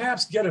can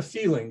perhaps get a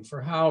feeling for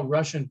how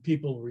Russian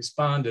people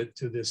responded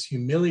to this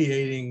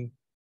humiliating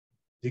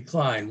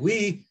decline.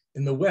 We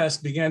in the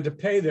West began to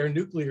pay their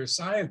nuclear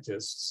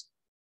scientists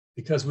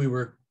because we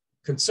were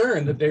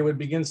concerned that they would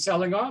begin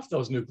selling off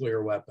those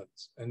nuclear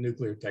weapons and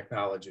nuclear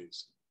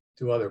technologies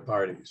to other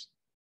parties.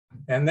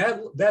 And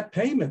that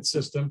payment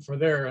system for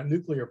their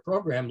nuclear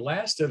program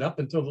lasted up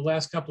until the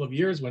last couple of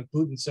years when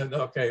Putin said,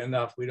 okay,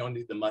 enough, we don't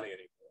need the money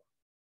anymore.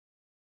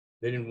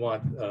 They didn't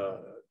want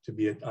to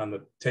be on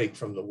the take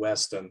from the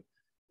West and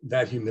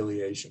that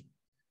humiliation.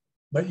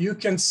 But you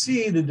can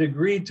see the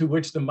degree to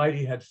which the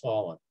mighty had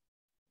fallen.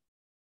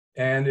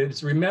 And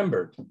it's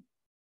remembered.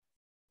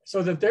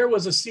 So that there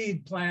was a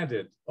seed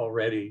planted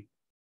already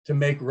to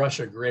make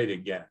Russia great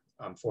again.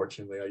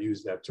 Unfortunately, I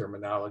use that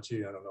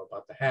terminology. I don't know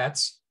about the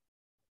hats.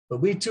 But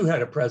we too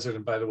had a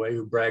president, by the way,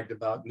 who bragged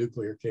about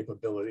nuclear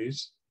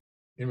capabilities.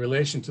 In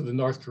relation to the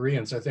North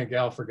Koreans, I think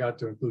Al forgot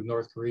to include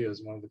North Korea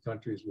as one of the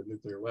countries with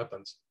nuclear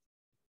weapons.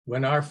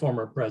 When our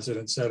former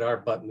president said, our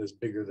button is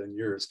bigger than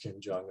yours,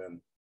 Kim Jong-un.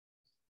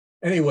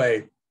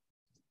 Anyway,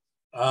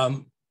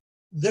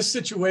 this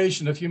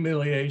situation of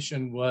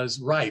humiliation was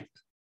ripe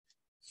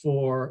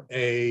for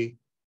an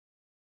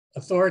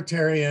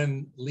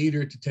authoritarian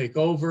leader to take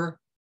over.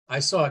 I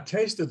saw a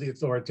taste of the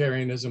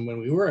authoritarianism when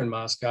we were in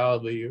Moscow.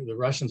 The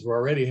Russians were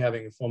already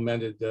having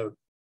fomented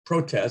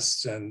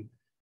protests and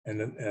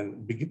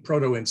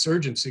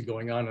proto-insurgency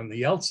going on in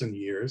the Yeltsin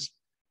years.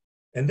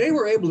 And they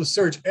were able to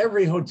search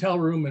every hotel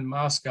room in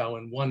Moscow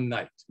in one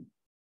night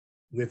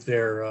with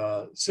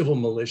their civil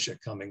militia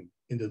coming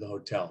into the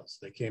hotels.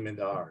 They came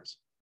into ours.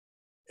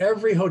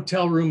 every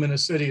hotel room in a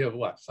city of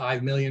what,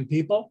 5 million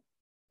people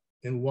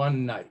in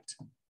one night.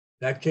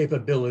 That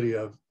capability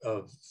of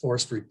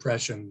forced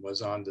repression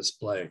was on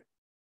display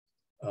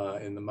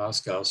in the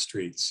Moscow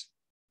streets.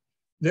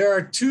 There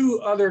are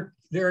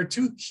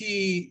two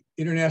key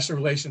international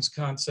relations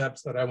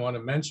concepts that I want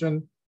to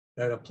mention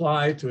that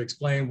apply to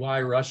explain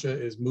why Russia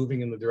is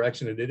moving in the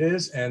direction that it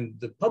is. And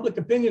the public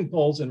opinion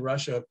polls in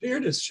Russia appear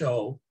to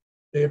show,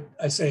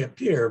 I say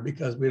appear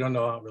because we don't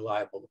know how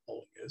reliable the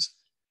polling is,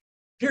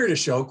 appear to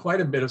show quite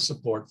a bit of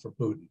support for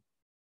Putin,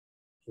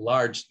 a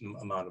large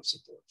amount of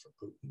support for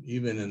Putin,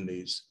 even in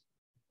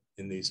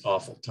these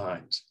awful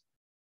times.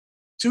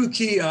 Two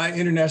key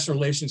international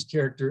relations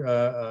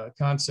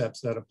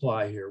concepts that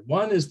apply here.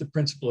 One is the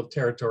principle of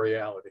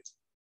territoriality.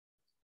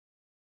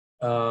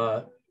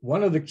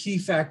 One of the key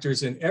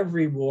factors in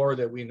every war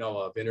that we know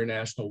of,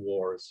 international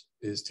wars,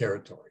 is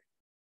territory.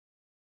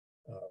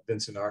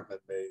 Vincent Artman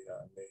may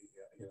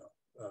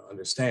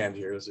understand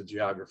here as a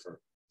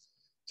geographer.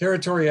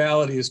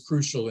 Territoriality is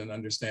crucial in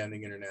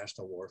understanding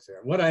international warfare.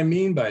 What I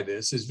mean by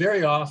this is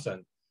very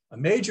often a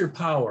major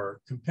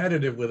power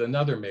competitive with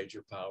another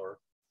major power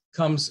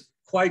comes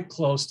quite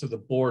close to the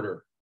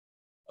border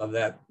of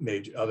that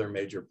other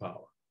major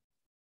power.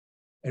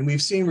 And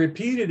we've seen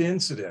repeated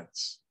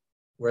incidents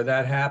where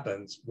that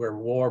happens, where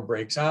war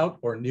breaks out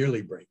or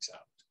nearly breaks out,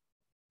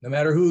 no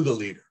matter who the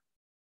leader.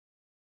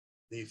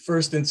 The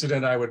first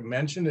incident I would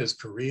mention is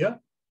Korea,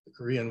 the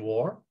Korean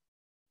War,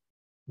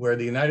 where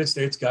the United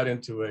States got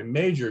into a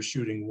major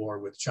shooting war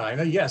with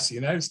China. Yes, the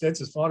United States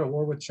has fought a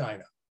war with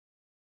China,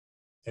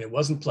 and it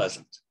wasn't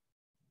pleasant.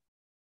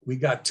 We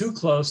got too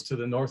close to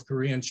the North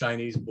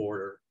Korean-Chinese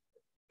border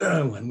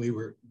when we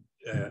were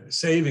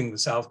saving the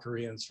South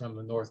Koreans from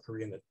the North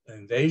Korean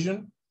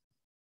invasion,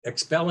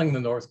 expelling the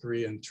North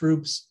Korean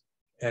troops,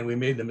 and we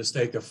made the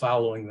mistake of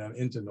following them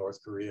into North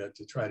Korea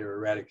to try to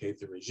eradicate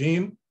the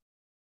regime.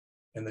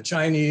 And the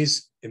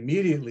Chinese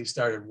immediately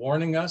started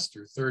warning us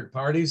through third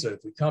parties that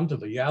if we come to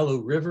the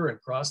Yalu River and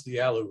cross the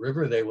Yalu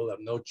River, they will have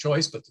no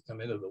choice but to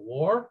come into the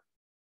war.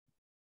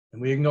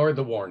 And we ignored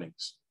the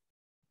warnings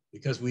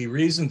because we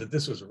reasoned that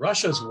this was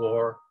Russia's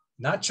war,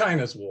 not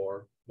China's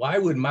war. Why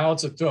would Mao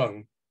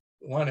Zedong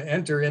want to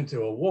enter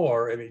into a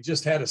war? I mean, he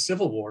just had a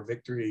civil war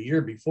victory a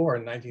year before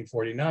in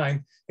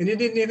 1949, and he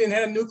didn't even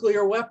have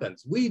nuclear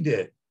weapons. We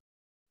did.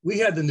 We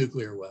had the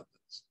nuclear weapons.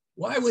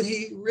 Why would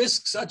he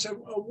risk such a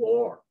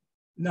war?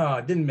 No,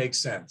 it didn't make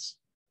sense.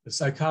 The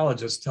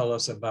psychologists tell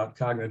us about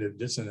cognitive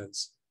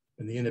dissonance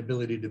and the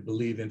inability to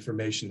believe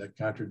information that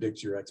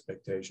contradicts your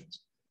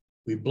expectations.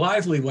 We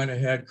blithely went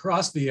ahead,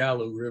 crossed the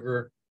Yalu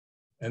River,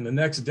 and the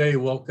next day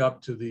woke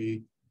up to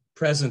the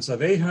presence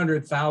of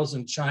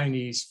 800,000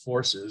 Chinese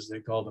forces, they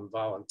call them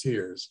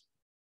volunteers,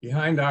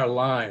 behind our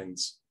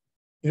lines,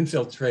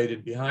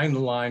 infiltrated behind the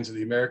lines of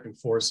the American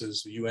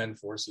forces, the UN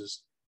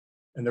forces.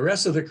 And the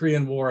rest of the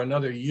Korean War,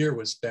 another year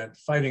was spent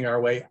fighting our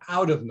way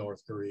out of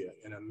North Korea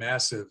in a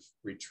massive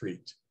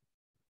retreat.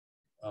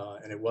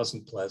 And it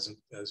wasn't pleasant,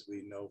 as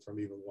we know from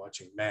even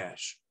watching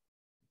MASH.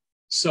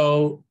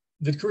 So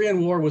the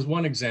Korean War was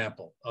one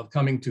example of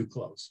coming too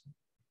close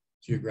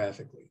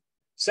geographically.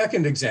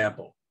 Second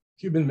example,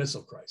 Cuban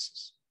Missile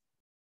Crisis,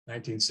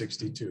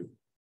 1962.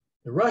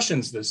 The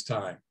Russians this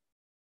time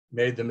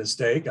made the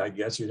mistake, I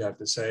guess you'd have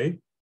to say,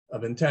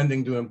 of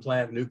intending to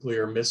implant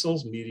nuclear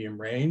missiles, medium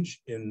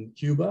range, in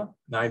Cuba,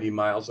 90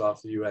 miles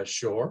off the US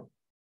shore,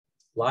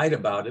 lied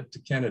about it to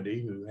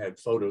Kennedy, who had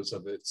photos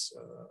of its,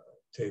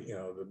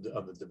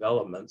 of the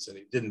developments, and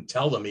he didn't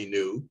tell them he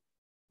knew.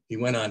 He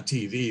went on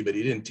TV, but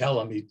he didn't tell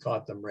them he'd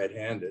caught them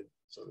red-handed,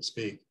 so to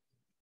speak.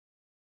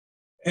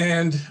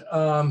 And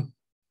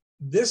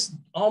this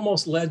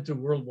almost led to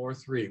World War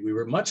III. We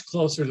were much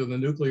closer to the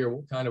nuclear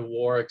kind of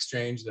war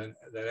exchange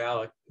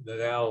that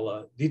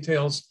Al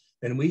details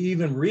than we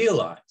even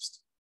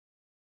realized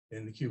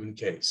in the Cuban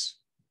case.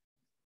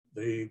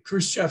 The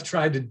Khrushchev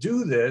tried to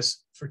do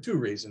this for two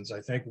reasons,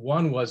 I think.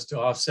 One was to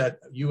offset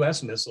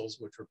US missiles,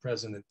 which were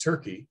present in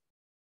Turkey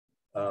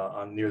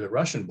near the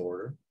Russian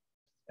border.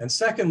 And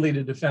secondly,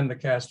 to defend the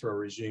Castro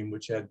regime,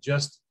 which had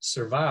just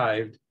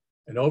survived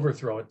an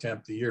overthrow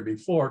attempt the year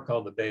before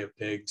called the Bay of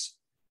Pigs,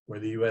 where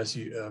the US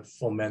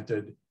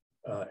fomented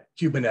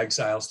Cuban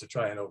exiles to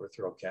try and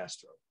overthrow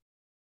Castro.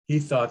 He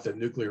thought that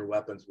nuclear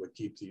weapons would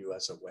keep the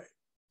US away.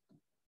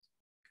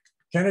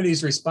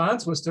 Kennedy's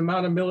response was to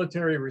mount a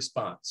military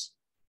response,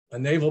 a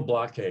naval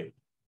blockade,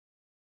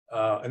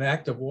 an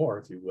act of war,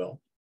 if you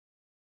will.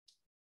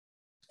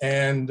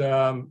 And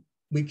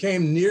we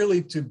came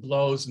nearly to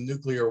blows in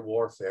nuclear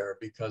warfare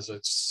because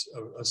it's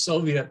a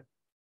Soviet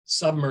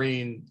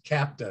submarine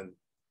captain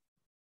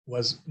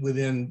was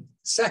within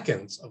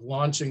seconds of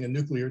launching a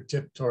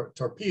nuclear-tipped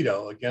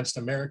torpedo against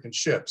American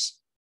ships,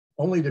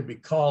 only to be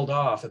called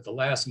off at the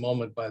last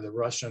moment by the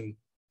Russian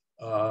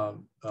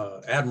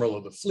admiral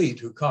of the fleet,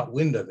 who caught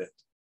wind of it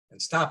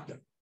and stopped him.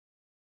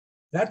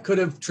 That could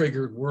have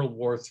triggered World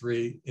War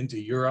III into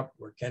Europe,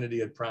 where Kennedy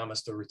had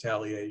promised a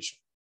retaliation.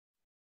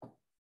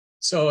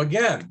 So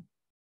again,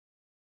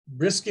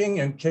 risking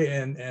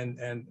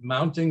and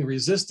mounting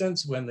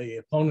resistance when the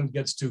opponent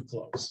gets too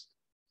close.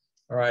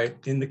 All right,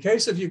 in the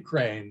case of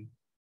Ukraine,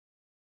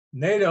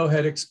 NATO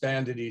had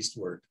expanded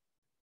eastward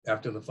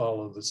after the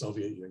fall of the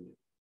Soviet Union.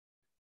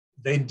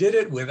 They did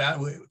it without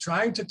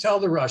trying to tell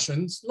the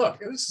Russians, look,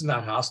 this is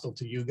not hostile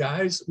to you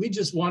guys. We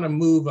just want to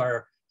move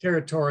our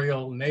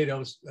territorial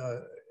NATO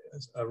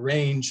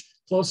range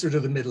closer to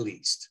the Middle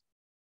East.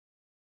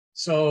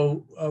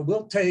 So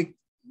we'll take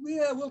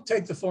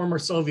the former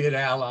Soviet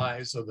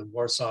allies of the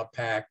Warsaw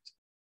Pact,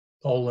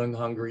 Poland,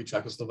 Hungary,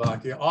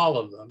 Czechoslovakia, all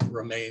of them,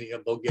 Romania,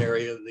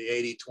 Bulgaria,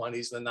 the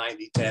 80-20s, the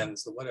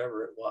 90-10s, the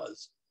whatever it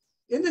was,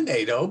 into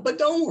NATO. But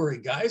don't worry,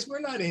 guys, we're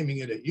not aiming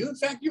it at you. In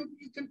fact, you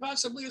can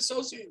possibly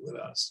associate with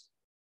us.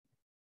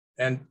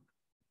 And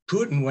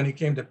Putin, when he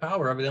came to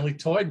power, evidently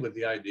toyed with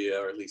the idea,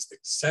 or at least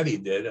said he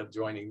did, of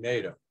joining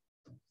NATO.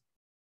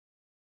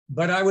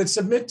 But I would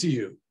submit to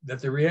you that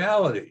the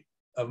reality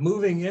of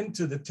moving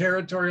into the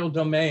territorial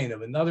domain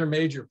of another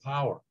major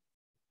power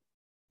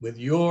with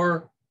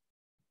your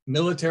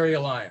military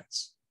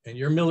alliance and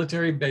your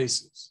military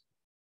bases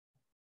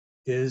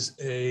is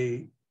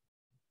a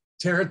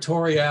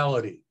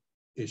territoriality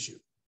issue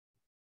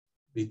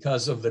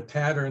because of the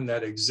pattern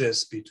that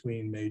exists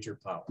between major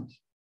powers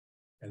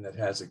and that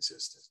has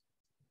existed.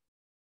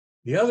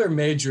 The other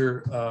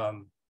major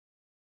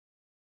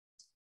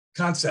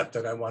concept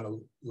that I want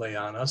to lay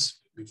on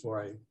us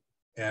before I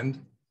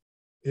end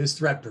is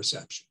threat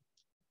perception,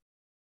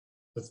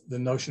 the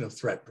notion of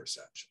threat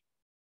perception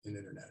in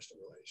international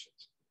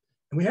relations.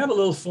 And we have a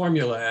little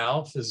formula,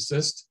 Al,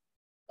 physicist,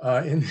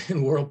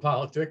 in world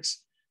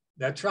politics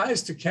that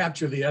tries to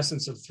capture the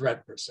essence of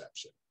threat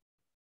perception.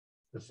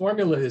 The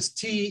formula is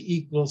T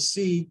equals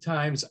C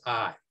times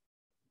I.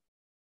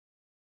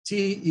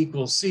 T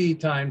equals C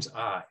times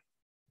I.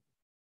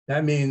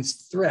 That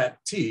means threat,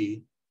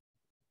 T,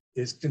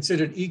 is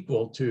considered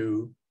equal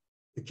to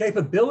the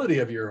capability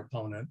of your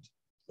opponent,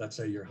 let's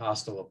say your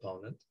hostile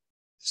opponent,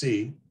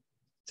 C,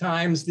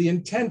 times the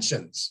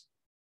intentions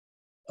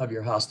of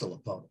your hostile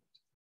opponent.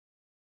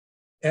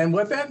 And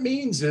what that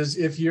means is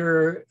if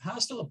your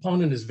hostile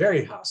opponent is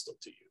very hostile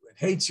to you and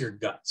hates your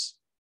guts,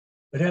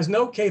 but has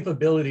no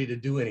capability to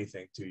do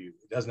anything to you,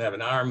 doesn't have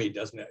an army,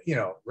 doesn't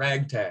have,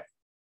 ragtag,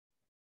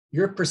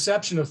 your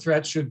perception of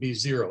threat should be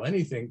zero.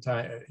 Anything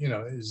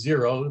is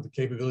zero, the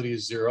capability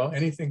is zero.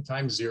 Anything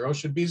times zero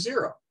should be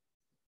zero.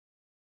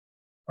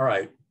 All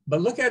right,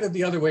 but look at it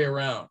the other way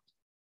around.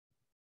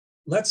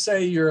 Let's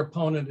say your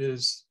opponent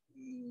is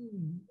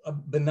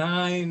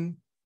benign,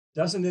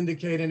 doesn't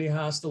indicate any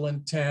hostile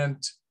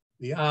intent.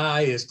 The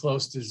I is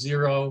close to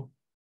zero,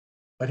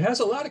 but has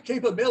a lot of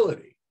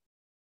capability,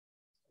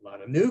 a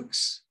lot of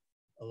nukes,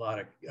 a lot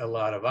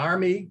of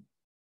army,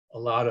 a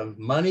lot of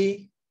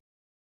money,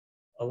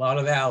 a lot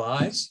of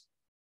allies,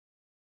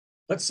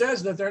 but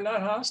says that they're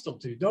not hostile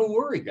to you. Don't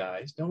worry,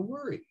 guys, don't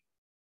worry.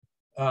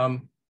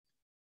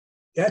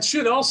 That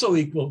should also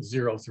equal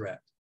zero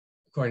threat,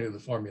 according to the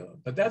formula,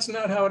 but that's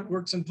not how it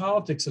works in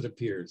politics, it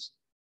appears.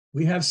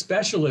 We have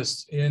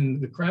specialists in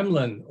the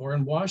Kremlin or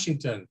in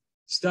Washington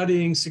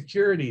studying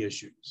security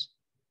issues,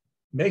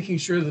 making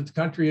sure that the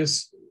country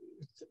is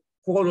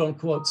quote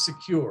unquote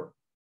secure.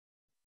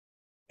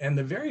 And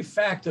the very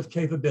fact of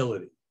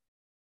capability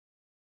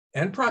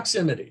and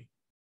proximity,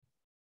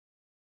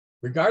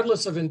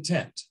 regardless of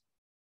intent,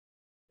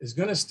 is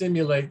going to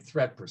stimulate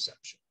threat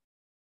perception.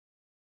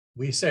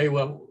 We say,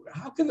 well,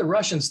 how can the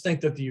Russians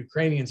think that the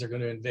Ukrainians are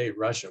going to invade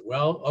Russia?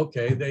 Well,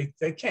 okay,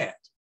 they can't.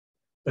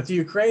 But the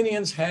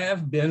Ukrainians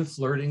have been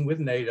flirting with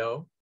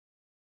NATO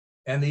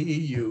and the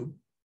EU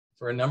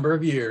for a number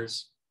of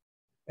years.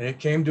 And it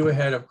came to a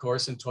head, of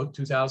course, in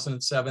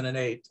 2007 and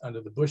 2008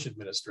 under the Bush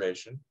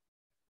administration.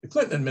 The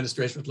Clinton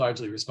administration was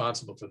largely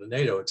responsible for the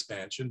NATO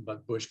expansion,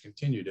 but Bush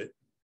continued it.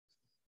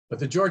 But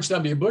the George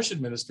W. Bush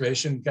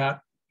administration got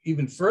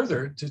even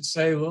further to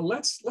say, well,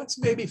 let's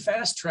maybe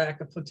fast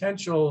track a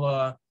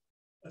potential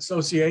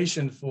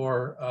association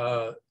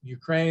for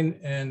Ukraine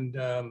and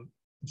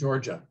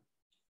Georgia.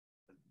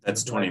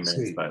 That's 20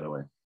 minutes, by the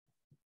way.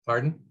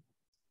 Pardon?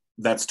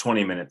 That's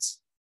 20 minutes.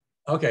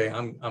 Okay,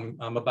 I'm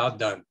about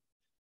done.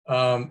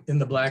 In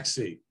the Black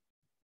Sea.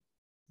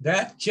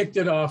 That kicked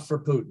it off for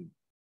Putin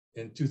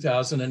in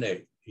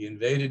 2008. He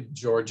invaded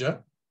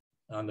Georgia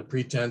on the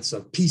pretense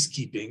of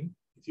peacekeeping,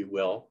 if you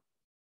will,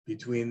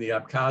 between the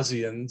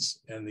Abkhazians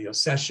and the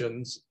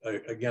Ossetians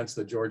against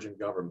the Georgian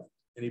government.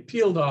 And he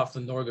peeled off the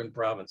northern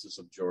provinces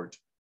of Georgia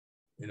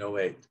in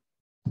 2008.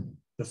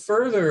 The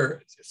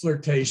further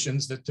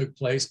flirtations that took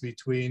place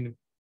between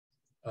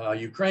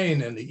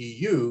Ukraine and the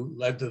EU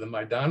led to the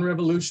Maidan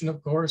Revolution,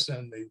 of course,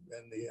 and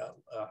the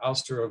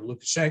ouster of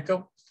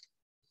Lukashenko,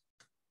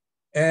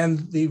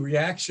 and the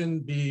reaction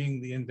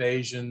being the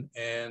invasion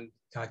and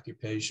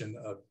occupation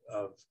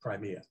of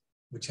Crimea,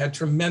 which had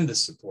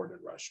tremendous support in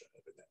Russia,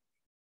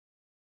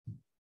 evidently.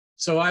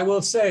 So I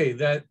will say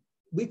that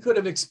we could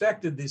have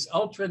expected these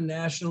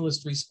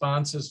ultra-nationalist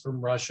responses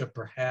from Russia,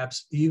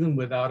 perhaps even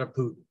without a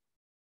Putin,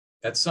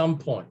 at some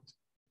point,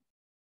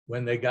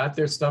 when they got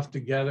their stuff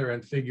together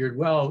and figured,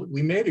 well,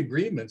 we made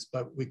agreements,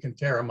 but we can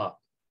tear them up,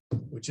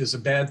 which is a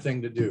bad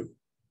thing to do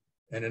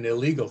and an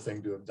illegal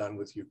thing to have done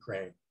with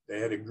Ukraine. They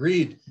had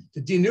agreed to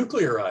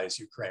denuclearize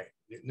Ukraine.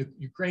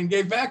 Ukraine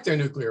gave back their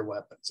nuclear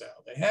weapons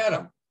out. They had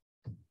them,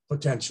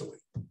 potentially.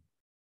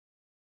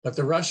 But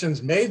the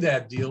Russians made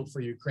that deal for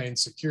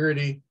Ukraine's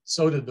security.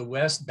 So did the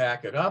West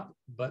back it up,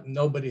 but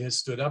nobody has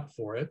stood up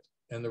for it.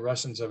 And the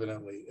Russians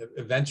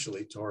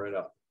eventually tore it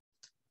up.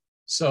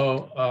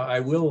 So I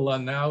will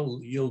now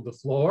yield the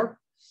floor,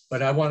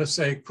 but I want to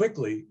say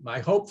quickly, my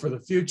hope for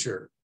the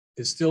future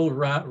is still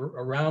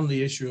around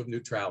the issue of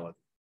neutrality,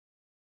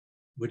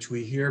 which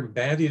we hear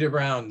bandied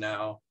around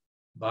now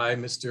by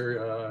Mr.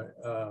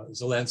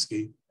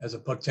 Zelensky as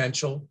a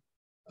potential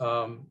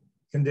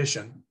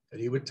condition that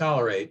he would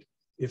tolerate.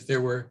 If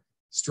there were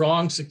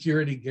strong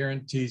security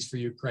guarantees for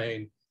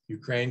Ukraine,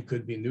 Ukraine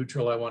could be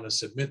neutral. I want to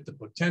submit the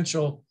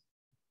potential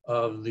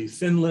of the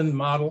Finland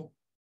model.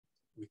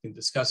 We can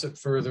discuss it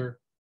further.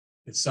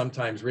 It's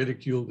sometimes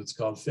ridiculed. It's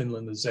called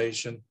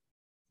Finlandization.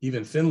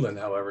 Even Finland,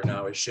 however,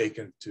 now is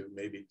shaken to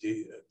maybe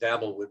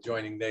dabble with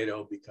joining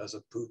NATO because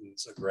of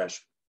Putin's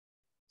aggression.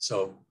 So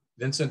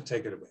Vincent,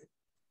 take it away.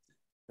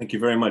 Thank you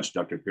very much,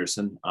 Dr.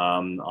 Pearson.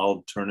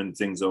 I'll turn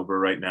things over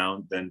right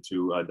now then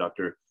to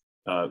Dr.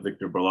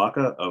 Victor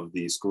Berlacca of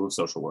the School of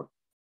Social Work.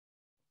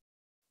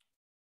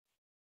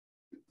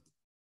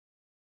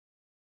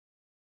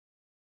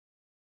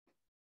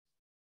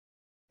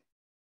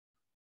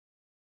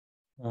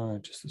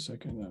 Just a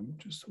second, I'm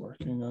just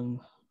working on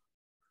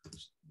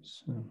this.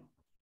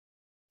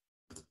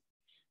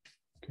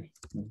 Okay,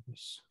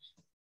 this.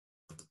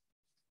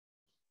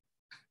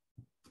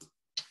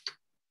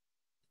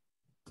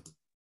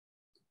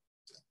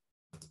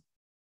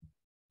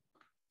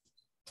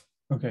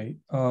 Okay,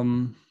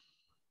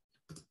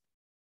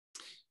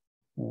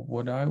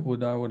 what I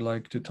would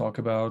like to talk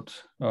about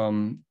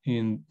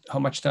in how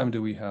much time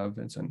do we have,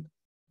 Vincent?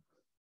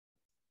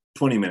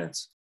 20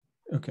 minutes.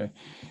 Okay,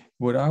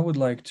 what I would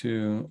like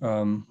to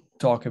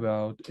talk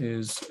about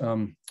is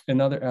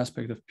another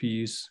aspect of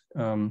peace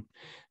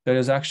that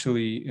is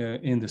actually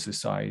in the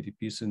society,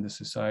 peace in the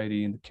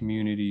society, in the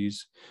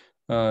communities,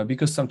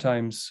 because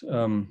sometimes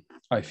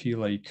I feel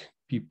like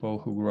people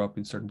who grew up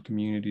in certain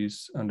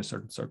communities under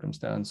certain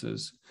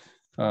circumstances,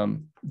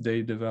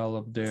 they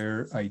develop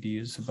their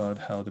ideas about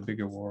how the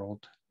bigger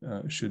world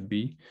should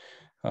be.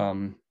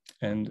 And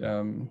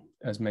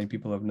as many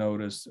people have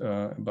noticed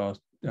about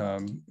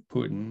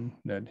Putin,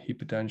 that he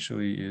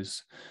potentially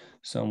is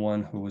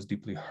someone who was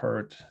deeply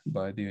hurt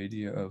by the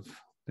idea of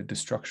the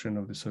destruction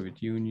of the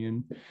Soviet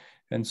Union.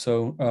 And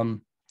so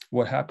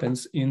what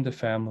happens in the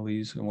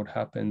families and what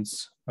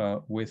happens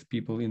with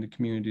people in the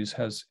communities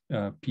has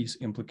peace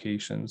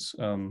implications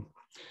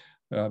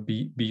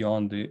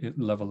beyond the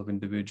level of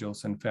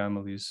individuals and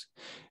families.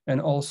 And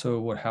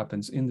also what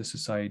happens in the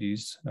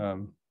societies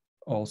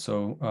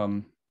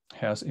also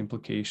has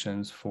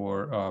implications for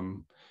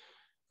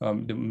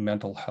the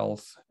mental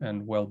health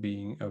and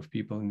well-being of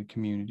people in the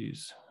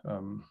communities.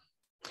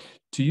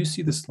 Do you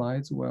see the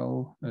slides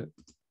well?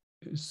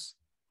 Is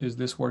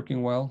this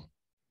working well?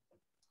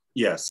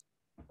 Yes.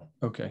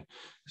 Okay,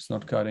 it's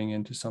not cutting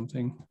into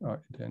something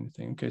or into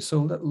anything. Okay, so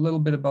a little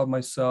bit about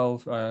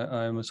myself.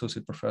 I'm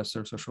associate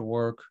professor of social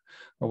work.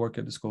 I work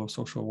at the School of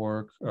Social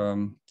Work,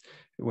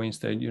 Wayne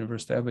State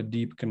University. I have a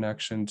deep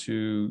connection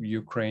to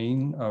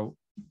Ukraine. I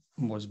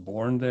was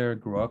born there,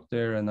 grew up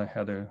there, and I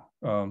had a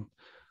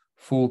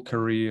full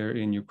career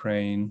in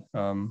Ukraine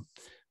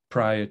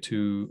prior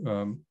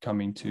to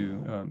coming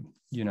to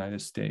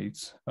United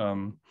States.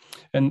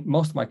 And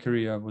most of my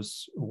career I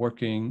was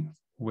working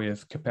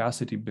with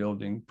capacity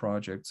building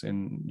projects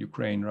in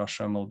Ukraine,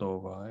 Russia,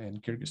 Moldova,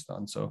 and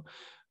Kyrgyzstan. So,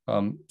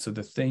 so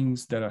the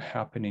things that are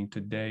happening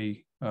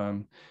today,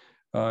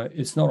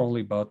 it's not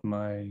only about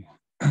my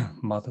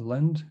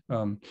motherland,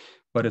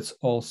 but it's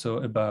also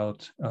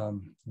about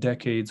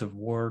decades of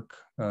work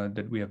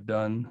that we have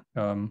done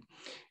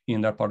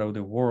in that part of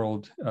the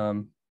world,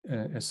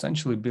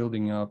 essentially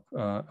building up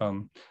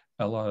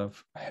a lot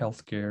of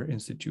healthcare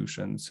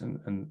institutions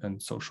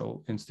and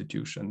social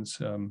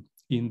institutions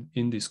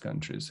in these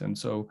countries. And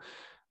so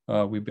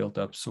we built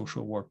up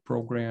social work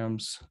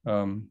programs,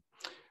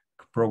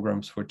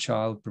 programs for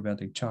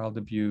preventing child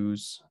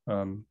abuse,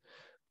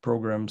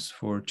 programs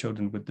for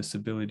children with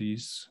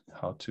disabilities,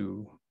 how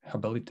to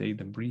habilitate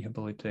them,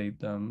 rehabilitate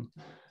them.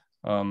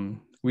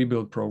 We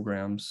build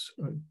programs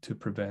to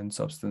prevent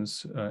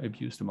substance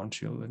abuse among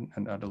children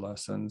and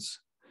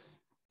adolescents.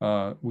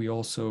 We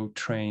also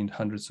trained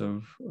hundreds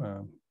of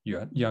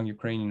young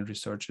Ukrainian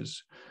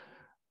researchers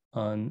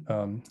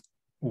on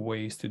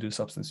ways to do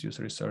substance use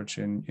research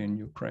in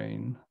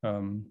Ukraine.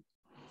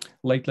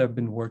 Lately, I've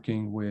been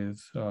working with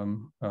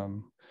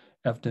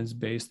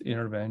evidence-based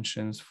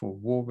interventions for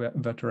war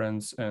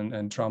veterans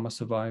and trauma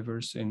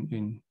survivors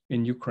in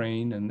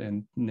Ukraine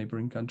and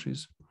neighboring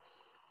countries.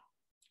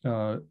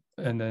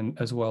 And then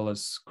as well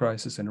as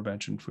crisis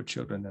intervention for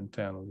children and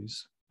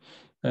families.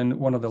 And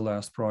one of the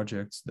last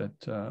projects that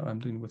I'm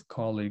doing with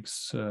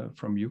colleagues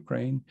from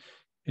Ukraine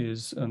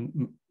is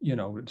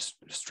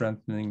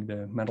strengthening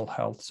the mental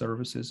health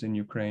services in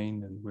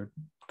Ukraine, and we're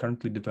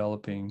currently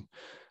developing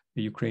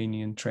a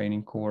Ukrainian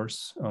training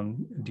course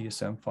on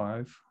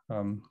DSM-5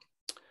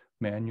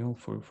 manual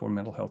for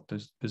mental health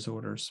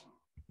disorders.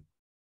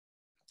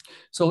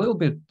 So a little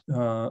bit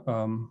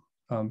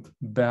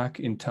back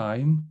in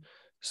time.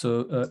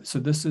 So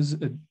this is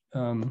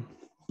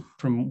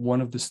from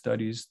one of the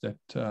studies that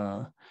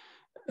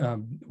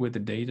with the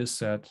data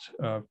set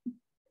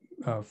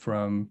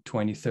from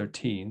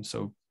 2013.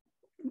 So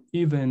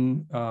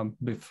even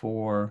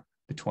before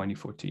the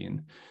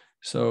 2014.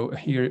 So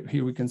here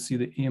we can see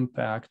the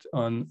impact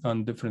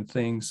on different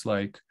things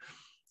like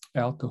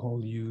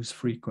alcohol use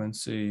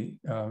frequency,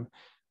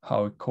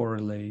 how it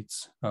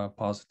correlates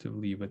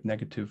positively with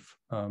negative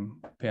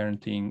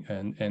parenting,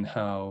 and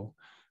how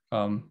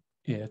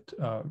it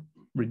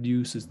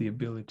reduces the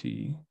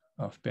ability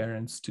of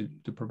parents to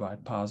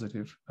provide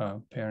positive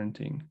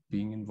parenting,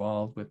 being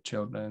involved with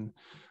children.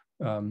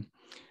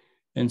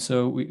 And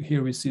so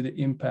here we see the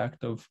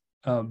impact of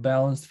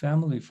balanced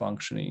family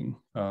functioning,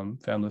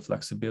 family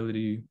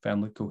flexibility,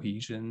 family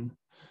cohesion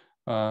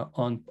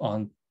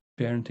on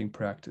parenting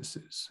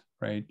practices,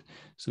 right?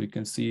 So you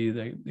can see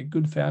that the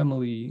good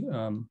family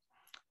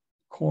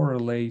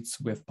correlates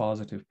with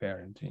positive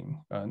parenting,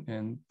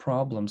 and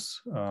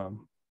problems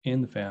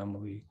in the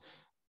family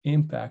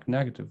impact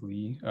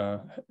negatively,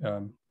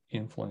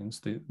 influence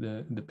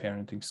the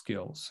parenting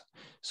skills.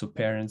 So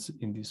parents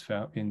in these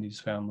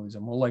families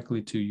are more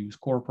likely to use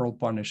corporal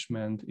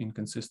punishment,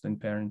 inconsistent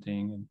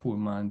parenting, and poor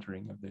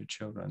monitoring of their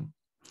children.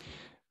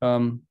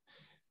 And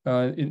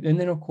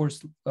then, of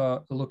course,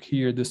 look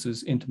here. This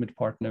is intimate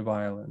partner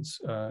violence.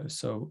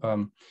 So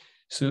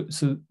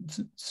the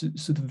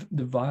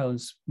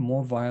violence,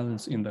 more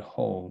violence in the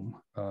home,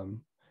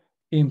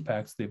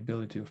 impacts the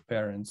ability of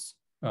parents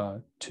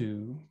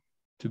to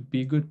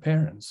be good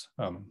parents.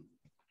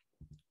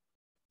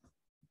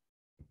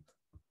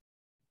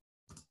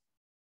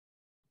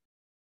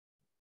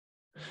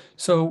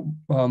 So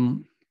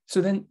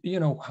then,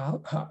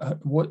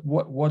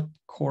 what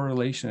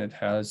correlation it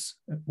has,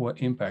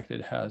 what impact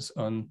it has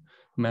on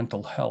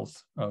mental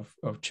health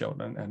of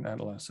children and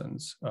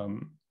adolescents.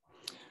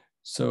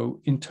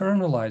 So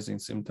internalizing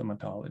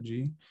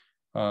symptomatology,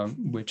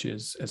 which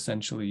is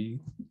essentially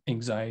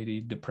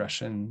anxiety,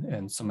 depression,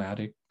 and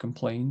somatic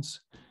complaints,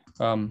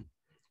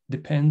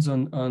 depends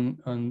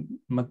on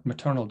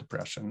maternal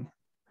depression.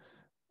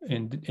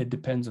 And it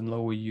depends on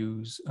lower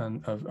use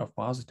of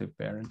positive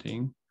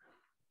parenting,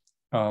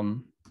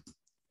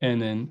 and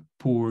then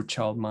poor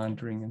child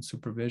monitoring and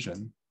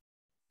supervision.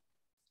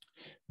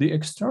 The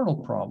external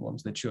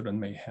problems that children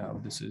may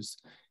have, this is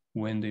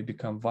when they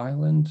become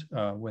violent,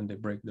 when they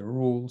break the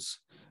rules,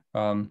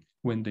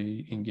 when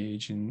they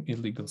engage in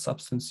illegal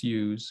substance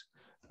use,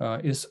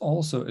 is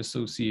also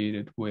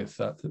associated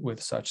with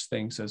such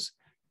things as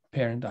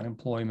parent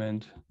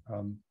unemployment,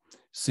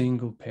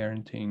 single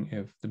parenting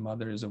if the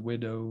mother is a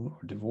widow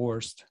or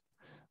divorced,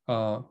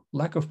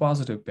 lack of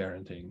positive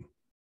parenting,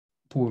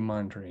 poor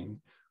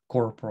monitoring,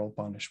 corporal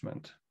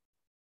punishment.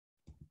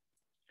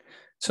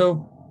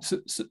 So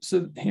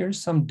here's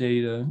some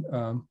data,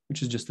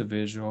 which is just a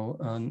visual.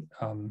 And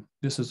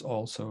this is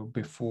also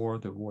before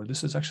the war.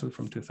 This is actually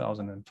from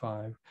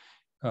 2005.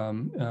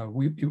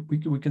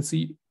 We can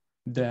see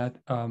that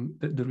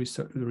the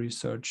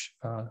research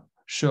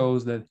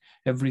shows that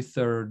every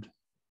third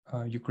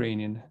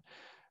Ukrainian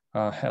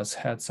has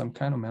had some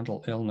kind of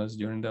mental illness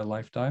during their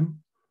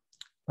lifetime,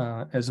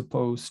 as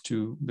opposed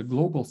to the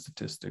global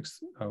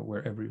statistics,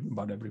 where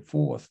about every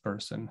fourth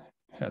person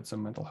had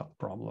some mental health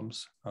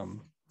problems.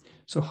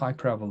 So high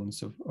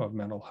prevalence of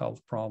mental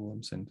health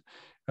problems. And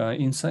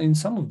in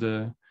some of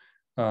the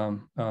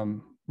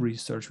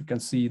research, we can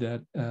see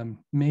that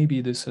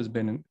maybe this has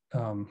been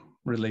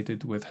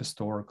related with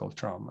historical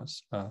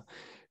traumas,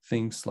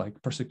 things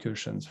like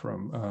persecutions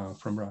from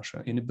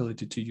Russia,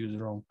 inability to use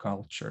your own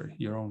culture,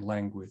 your own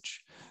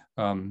language,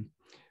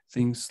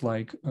 things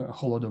like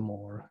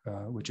Holodomor,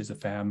 which is a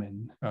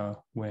famine,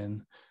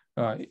 when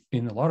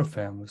in a lot of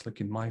families,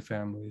 like in my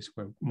families,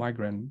 where my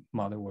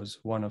grandmother was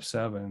one of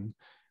 7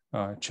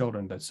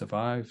 children that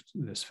survived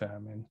this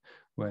famine,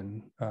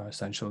 when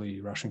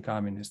essentially Russian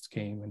communists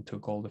came and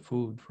took all the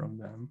food from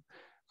them.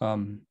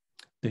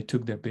 They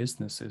took their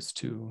businesses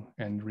too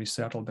and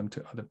resettled them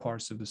to other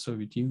parts of the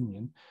Soviet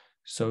Union.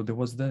 So there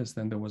was this,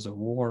 then there was a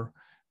war,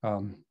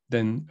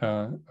 then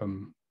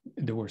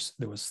there was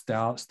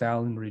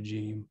Stalin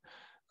regime,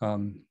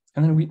 and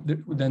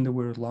then there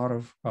were a lot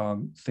of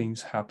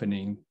things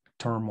happening,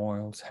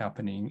 turmoils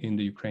happening in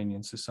the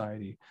Ukrainian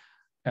society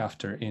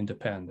after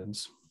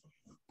independence.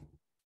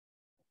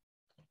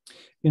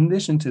 In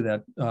addition to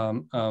that,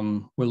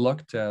 we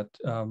looked at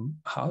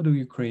how do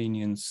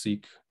Ukrainians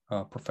seek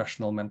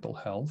professional mental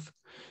health,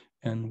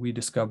 and we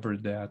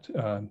discovered that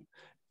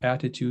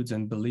attitudes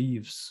and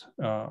beliefs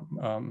are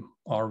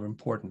of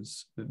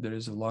importance. There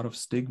is a lot of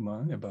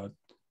stigma about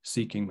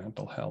seeking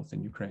mental health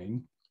in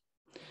Ukraine,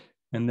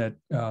 and that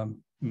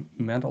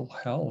mental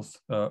health,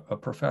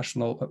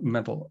 professional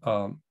mental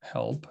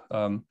help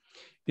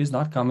is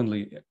not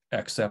commonly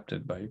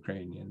accepted by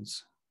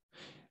Ukrainians.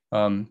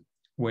 When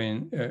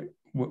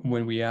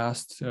we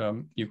asked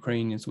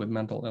Ukrainians with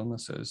mental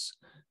illnesses,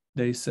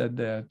 they said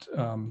that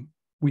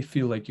we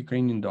feel like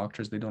Ukrainian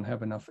doctors, they don't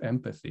have enough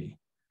empathy.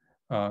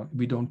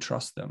 We don't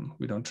trust them.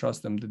 We don't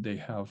trust them that they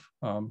have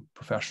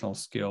professional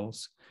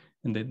skills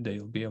and that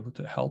they'll be able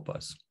to help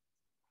us.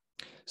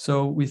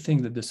 So we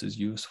think that this is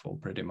useful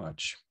pretty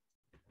much.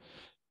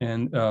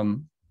 And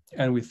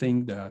we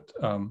think that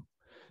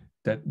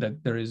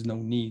that there is no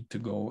need to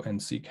go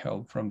and seek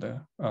help from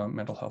the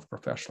mental health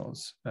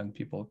professionals. And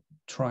people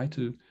try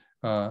to,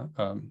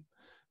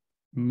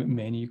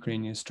 many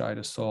Ukrainians try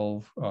to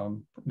solve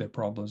their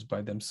problems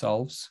by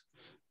themselves,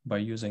 by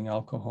using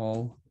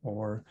alcohol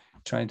or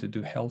trying to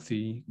do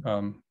healthy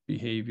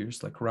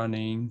behaviors like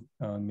running,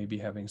 maybe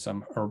having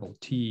some herbal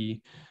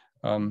tea,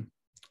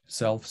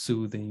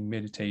 self-soothing,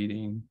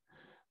 meditating.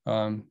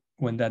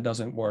 When that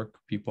doesn't work,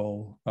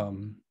 people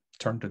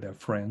turn to their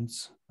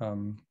friends.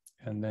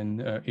 And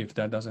then if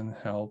that doesn't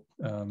help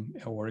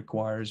or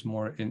requires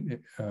more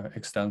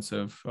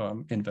extensive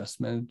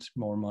investment,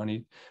 more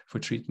money for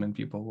treatment,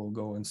 people will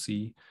go and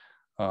see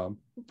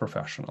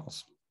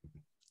professionals.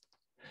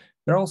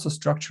 There are also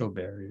structural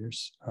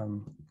barriers.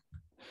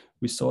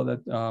 We saw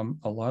that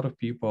a lot of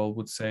people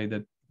would say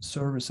that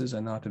services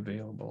are not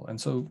available.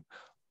 And so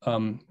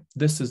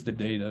this is the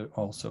data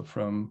also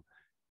from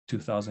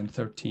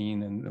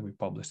 2013, and we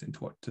published in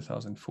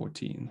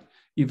 2014.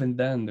 Even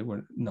then, there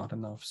were not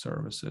enough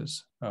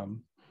services,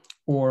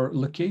 or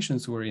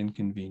locations were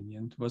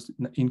inconvenient. It was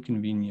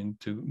inconvenient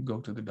to go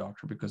to the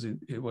doctor because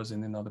it was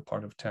in another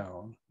part of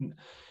town.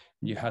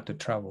 You had to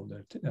travel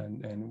there,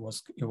 and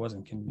it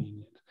wasn't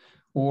convenient.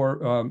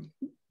 Or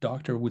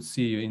doctor would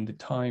see you in the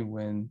time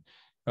when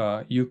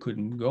you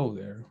couldn't go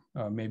there.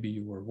 Maybe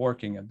you were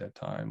working at that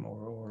time,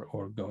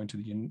 or going to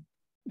the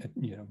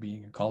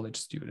being a college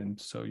student,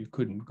 so you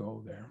couldn't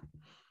go there.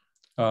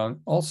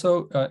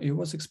 Also, it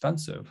was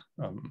expensive,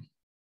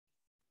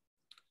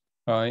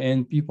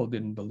 and people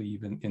didn't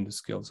believe in the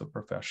skills of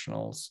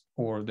professionals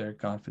or their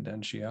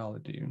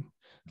confidentiality.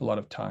 A lot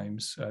of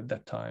times at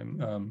that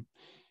time,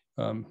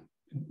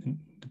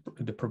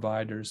 the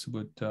providers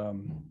would,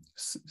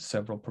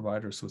 several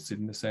providers would sit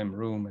in the same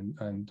room,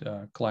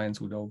 and clients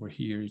would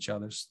overhear each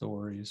other's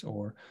stories,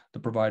 or the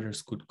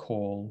providers could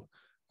call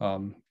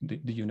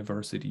the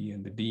university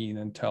and the dean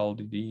and tell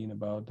the dean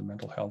about the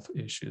mental health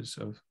issues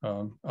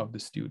of the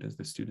students.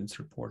 The students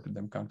reported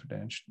them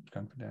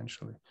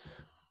confidentially.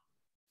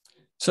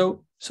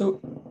 So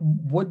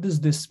what does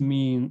this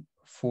mean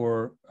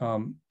for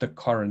the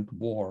current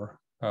war?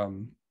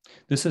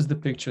 This is the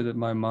picture that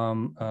my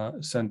mom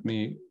sent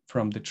me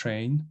from the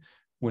train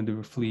when they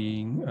were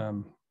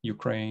fleeing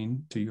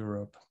Ukraine to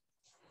Europe.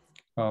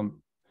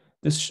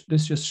 This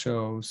just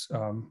shows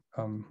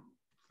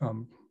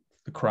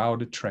the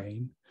crowded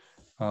train,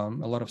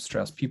 a lot of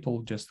stress.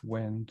 People just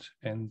went,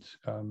 and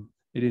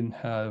they didn't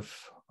have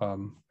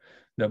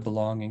their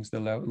belongings. They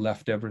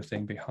left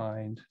everything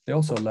behind. They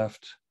also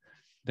left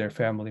their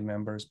family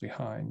members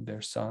behind,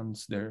 their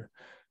sons, their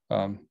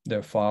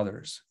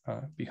fathers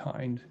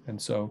behind. And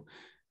so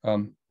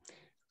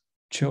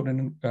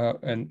children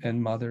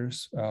and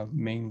mothers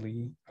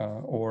mainly,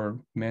 or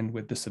men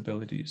with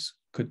disabilities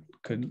could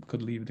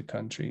leave the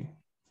country.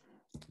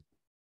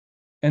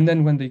 And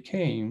then when they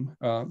came,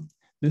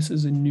 this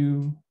is a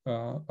new,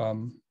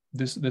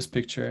 this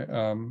picture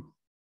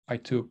I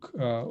took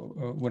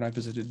when I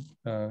visited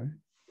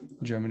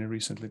Germany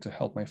recently to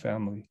help my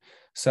family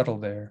settle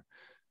there.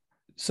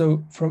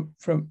 So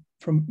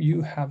from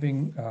you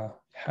having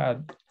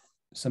had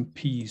some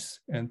peace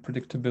and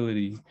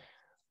predictability,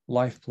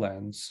 life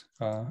plans,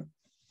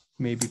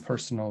 maybe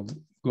personal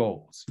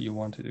goals, you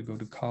wanted to go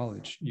to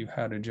college, you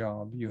had a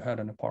job, you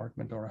had an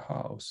apartment or a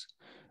house,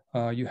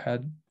 you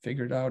had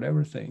figured out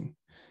everything.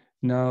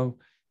 Now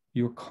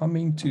you're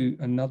coming to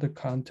another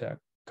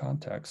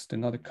context,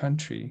 another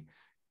country.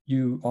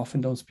 You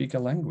often don't speak a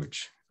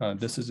language.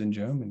 This is in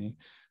Germany.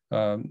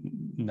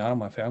 None of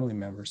my family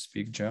members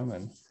speak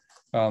German.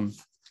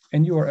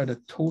 And you are at a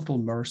total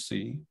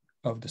mercy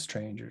of the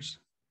strangers,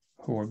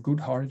 who are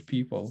good-hearted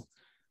people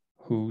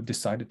who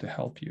decided to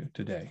help you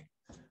today.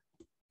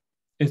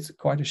 It's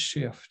quite a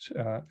shift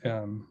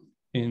in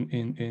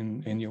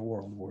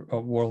your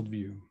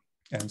worldview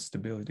and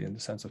stability and the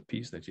sense of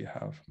peace that you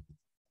have.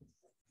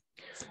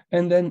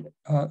 And then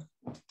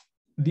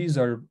these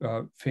are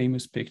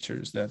famous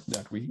pictures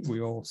that we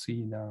all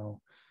see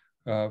now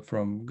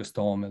from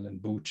Gostomel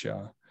and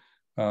Bucha.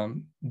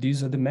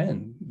 These are the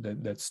men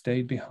that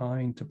stayed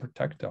behind to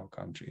protect our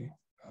country.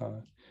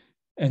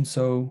 And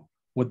so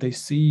what they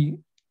see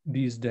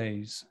these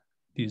days,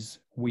 these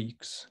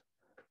weeks,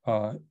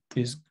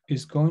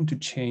 is going to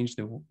change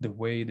the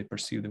way they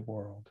perceive the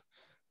world,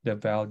 their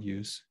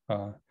values,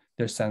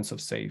 their sense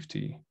of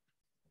safety.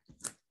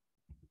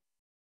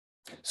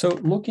 So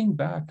looking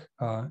back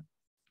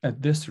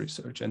at this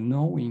research and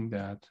knowing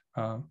that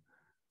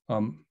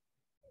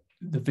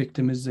the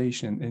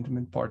victimization,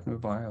 intimate partner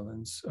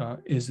violence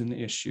is an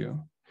issue,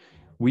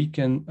 we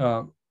can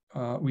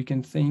we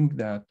can think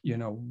that,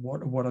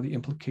 what are the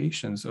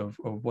implications of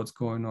what's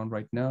going on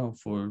right now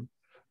for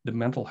the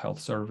mental health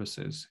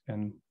services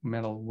and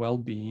mental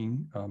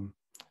well-being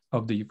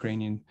of the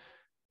Ukrainian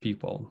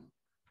people.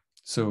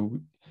 So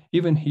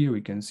even here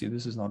we can see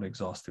this is not an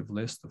exhaustive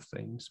list of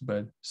things,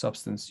 but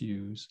substance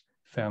use,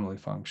 family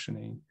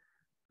functioning,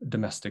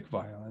 domestic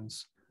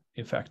violence,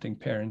 affecting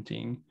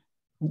parenting,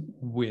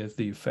 with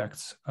the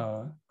effects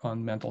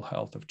on mental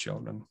health of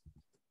children.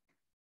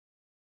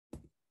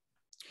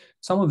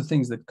 Some of the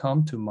things that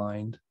come to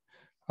mind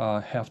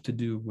have to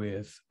do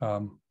with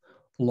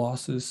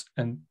losses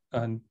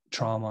and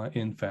trauma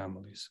in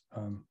families.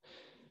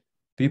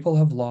 People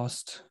have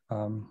lost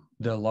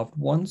their loved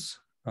ones.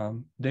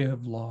 They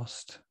have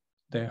lost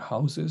their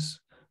houses,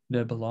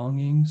 their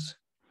belongings.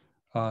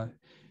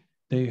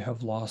 They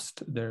have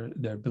lost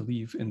their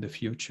belief in the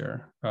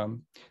future.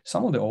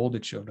 Some of the older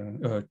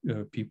children,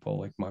 people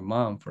like my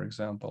mom, for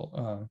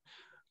example,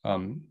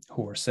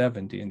 who are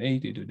 70 and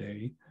 80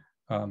 today,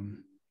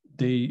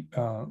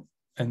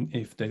 and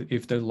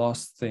if they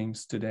lost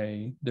things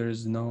today, there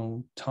is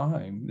no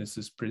time. This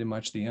is pretty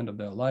much the end of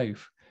their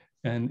life,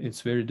 and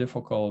it's very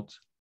difficult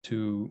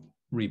to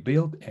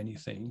rebuild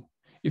anything.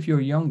 If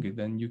you're younger,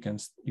 then you can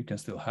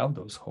still have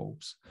those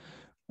hopes,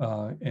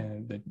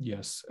 and that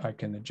yes, I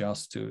can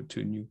adjust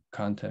to new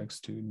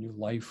context, to new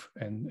life,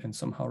 and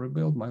somehow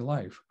rebuild my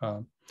life.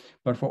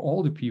 But for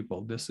older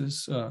people, this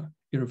is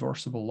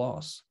irreversible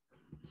loss.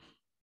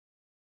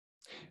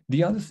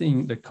 The other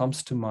thing that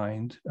comes to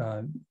mind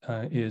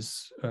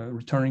is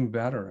returning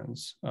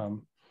veterans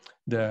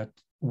that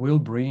will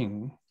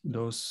bring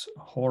those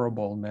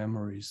horrible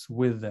memories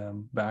with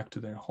them back to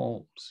their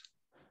homes.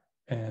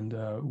 And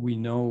we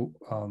know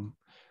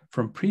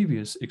from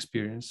previous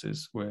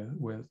experiences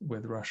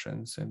with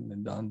Russians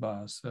in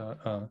Donbass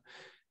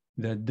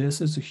that this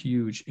is a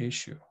huge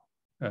issue,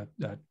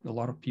 that a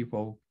lot of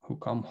people who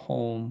come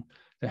home,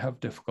 they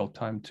have difficult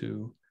time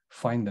to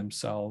find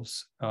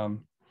themselves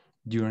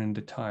during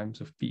the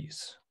times of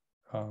peace.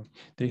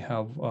 They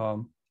have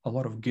a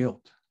lot of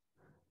guilt.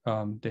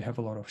 They have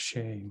a lot of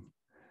shame.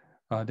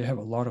 They have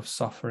a lot of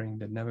suffering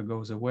that never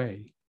goes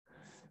away.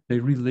 They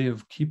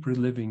keep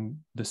reliving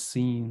the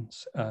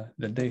scenes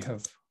that they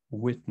have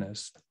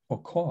witnessed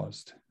or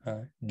caused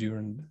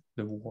during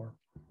the war.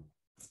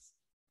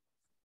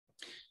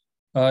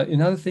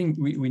 Another thing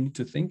we need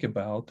to think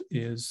about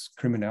is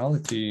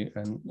criminality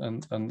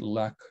and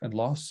lack and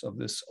loss of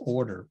this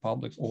order,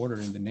 public order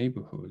in the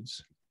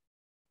neighborhoods.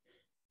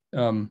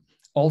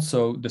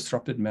 Also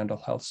disrupted mental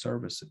health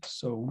services.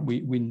 So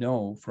we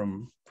know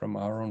from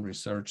our own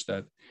research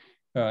that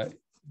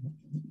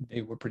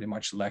they were pretty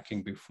much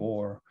lacking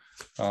before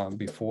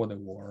the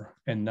war,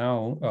 and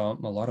now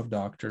a lot of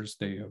doctors,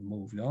 they have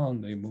moved on.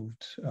 They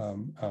moved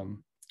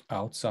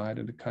outside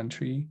of the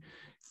country.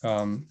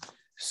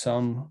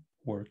 Some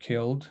were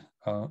killed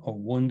or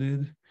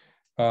wounded.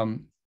 A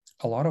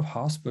lot of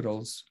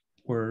hospitals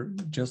were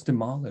just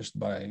demolished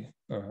by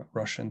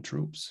Russian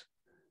troops.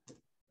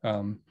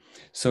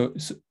 So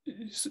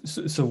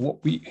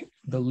what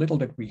the little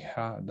that we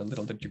had, the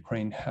little that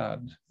Ukraine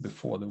had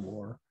before the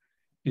war,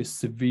 is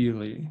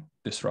severely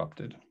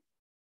disrupted.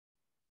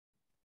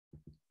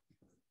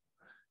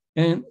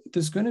 And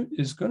there's going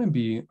to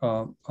be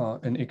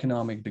an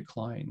economic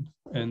decline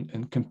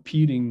and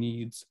competing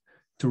needs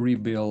to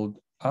rebuild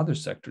other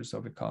sectors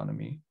of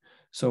economy.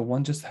 So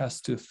one just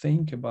has to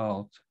think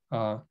about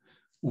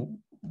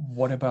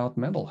what about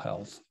mental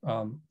health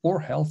or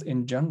health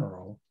in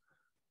general?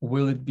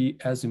 Will it be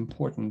as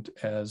important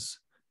as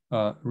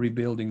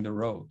rebuilding the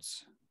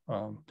roads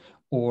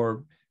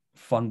or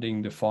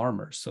funding the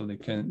farmers so they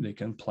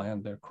can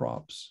plant their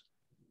crops?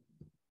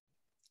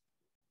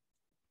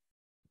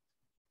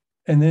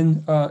 And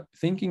then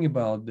thinking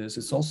about this,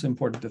 it's also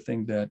important to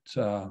think that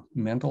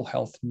mental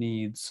health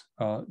needs,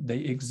 they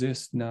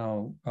exist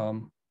now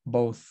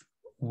both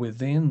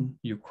within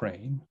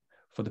Ukraine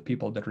for the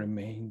people that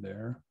remain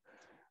there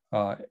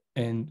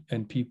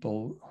and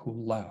people who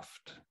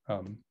left.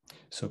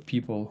 So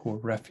people who are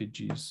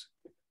refugees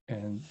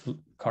and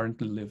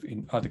currently live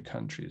in other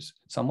countries.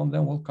 Some of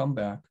them will come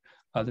back,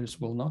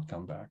 others will not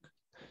come back.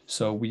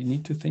 So we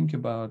need to think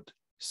about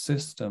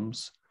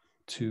systems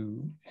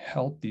to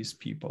help these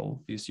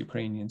people, these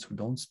Ukrainians who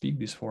don't speak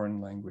these foreign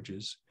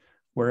languages,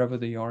 wherever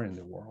they are in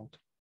the world.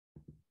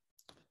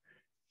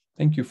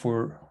 Thank you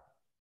for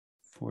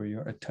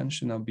your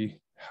attention. I'll be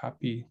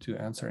happy to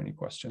answer any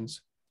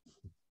questions.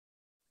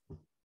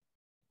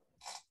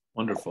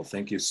 Wonderful,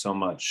 thank you so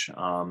much.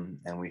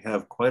 And we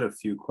have quite a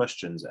few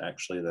questions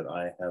actually that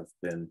I have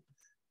been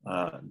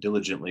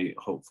diligently,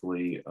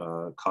 hopefully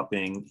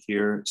copying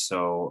here.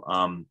 So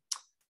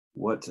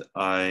what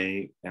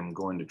I am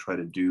going to try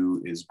to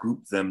do is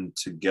group them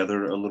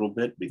together a little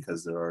bit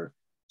because there are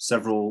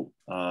several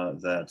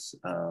that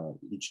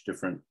each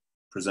different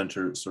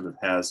presenter sort of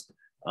has.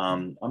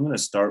 I'm going to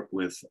start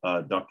with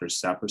Dr.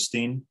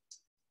 Saperstein.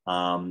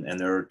 And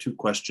there are two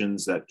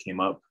questions that came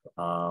up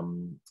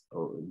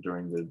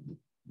during the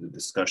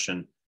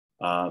discussion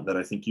that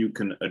I think you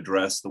can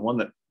address. The one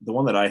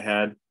that I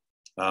had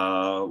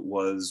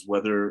was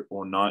whether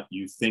or not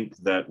you think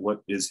that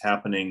what is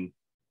happening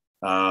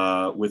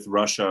with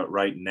Russia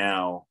right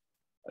now,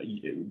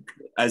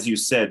 as you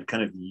said,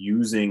 kind of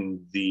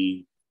using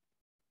the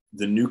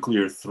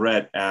nuclear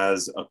threat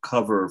as a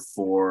cover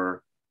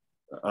for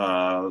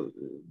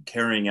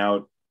carrying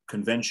out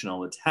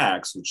conventional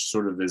attacks, which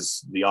sort of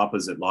is the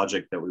opposite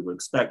logic that we would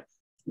expect.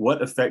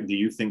 What effect do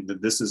you think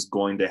that this is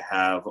going to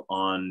have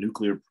on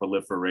nuclear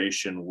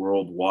proliferation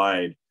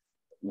worldwide?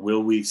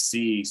 Will we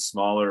see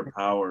smaller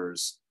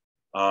powers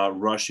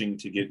rushing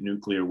to get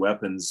nuclear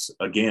weapons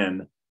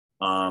again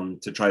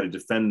to try to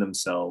defend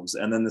themselves?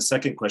 And then the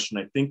second question,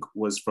 I think,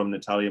 was from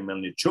Natalia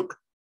Melnichuk.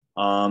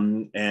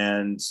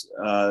 And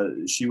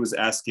she was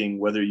asking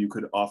whether you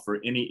could offer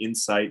any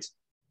insight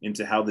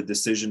into how the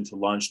decision to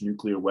launch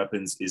nuclear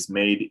weapons is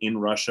made in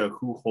Russia,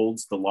 who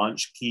holds the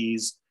launch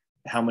keys,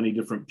 how many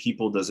different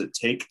people does it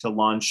take to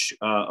launch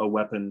a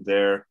weapon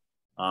there,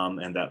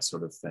 and that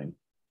sort of thing.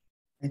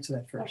 Answer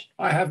that first.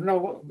 I have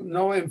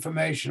no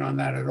information on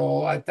that at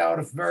all. I doubt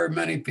if very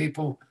many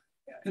people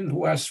in the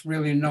West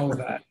really know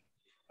that.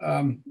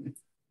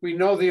 We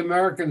know the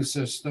American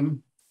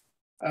system,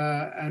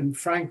 and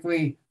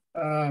frankly,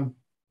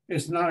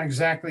 it's not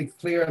exactly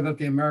clear that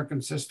the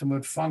American system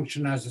would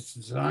function as it's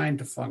designed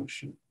to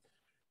function.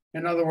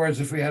 In other words,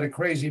 if we had a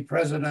crazy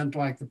president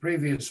like the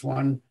previous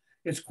one,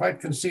 it's quite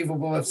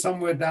conceivable that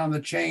somewhere down the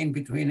chain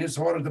between his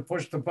order to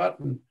push the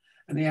button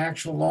and the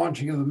actual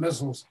launching of the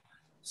missiles,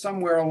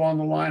 somewhere along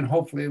the line,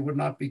 hopefully it would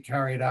not be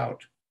carried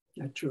out.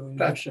 Not true in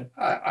That, Russia.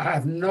 I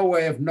have no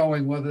way of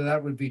knowing whether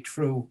that would be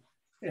true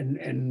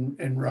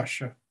in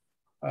Russia.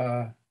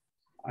 I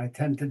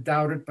tend to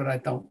doubt it, but I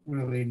don't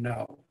really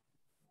know.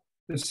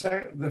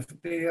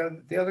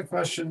 The other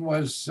question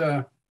was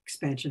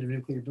Expansion of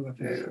nuclear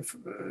weapons.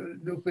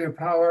 nuclear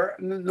power,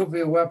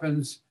 nuclear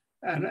weapons,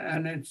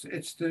 and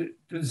it's the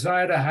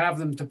desire to have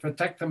them to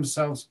protect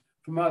themselves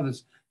from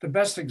others. The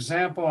best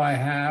example I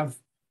have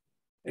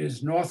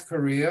is North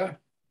Korea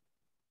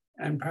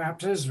and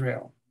perhaps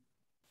Israel.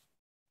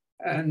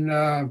 And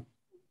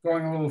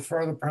going a little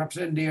further, perhaps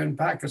India and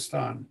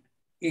Pakistan,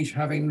 each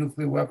having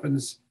nuclear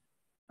weapons.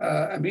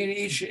 I mean,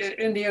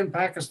 India and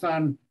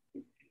Pakistan,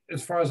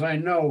 as far as I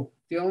know,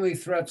 the only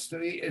threats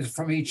is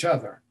from each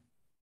other.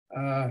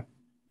 I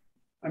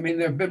mean,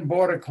 there have been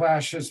border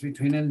clashes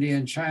between India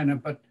and China,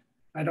 but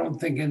I don't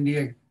think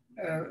India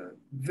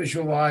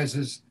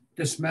visualizes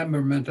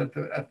dismemberment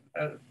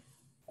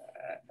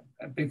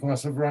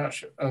because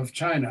of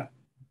China.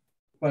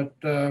 But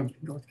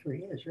North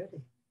Korea is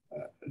ready.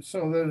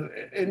 so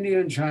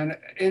India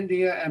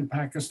and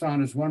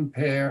Pakistan is one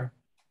pair,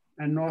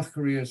 and North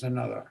Korea is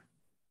another.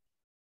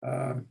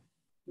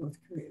 North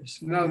Korea is.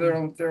 Now,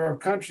 there are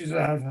countries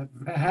that have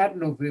had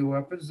nuclear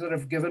weapons that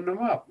have given them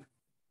up.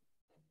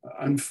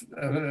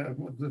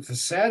 The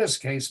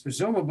saddest case,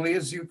 presumably,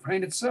 is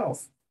Ukraine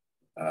itself.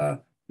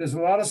 There's a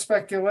lot of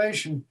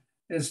speculation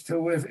as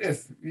to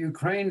if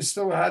Ukraine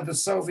still had the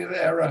Soviet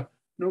era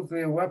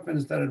nuclear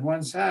weapons that it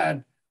once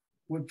had,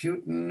 would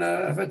Putin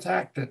have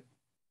attacked it?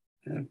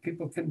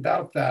 People can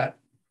doubt that,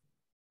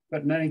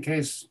 but in any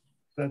case,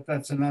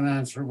 that's an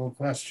unanswerable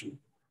question.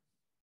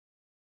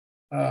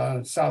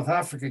 South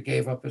Africa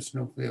gave up its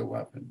nuclear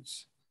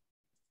weapons.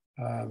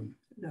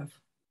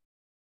 Enough.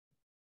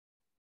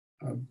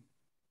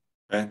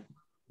 Okay,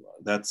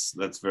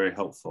 that's very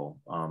helpful.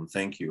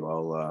 Thank you.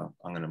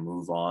 I'm going to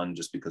move on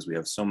just because we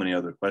have so many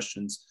other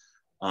questions.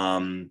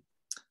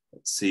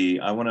 Let's see.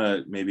 I want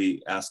to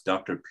maybe ask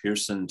Dr.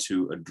 Pearson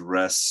to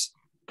address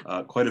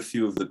quite a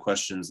few of the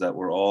questions that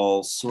were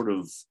all sort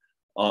of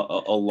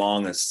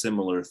along a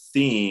similar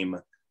theme,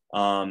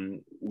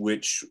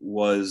 which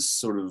was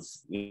sort of,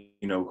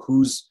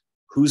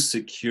 whose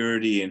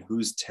security and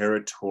whose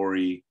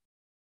territory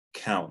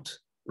count,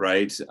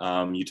 right?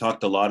 You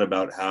talked a lot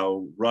about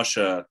how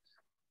Russia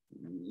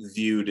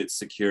viewed its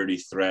security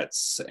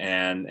threats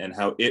and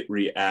how it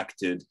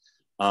reacted.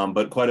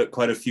 But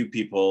quite a few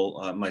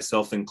people,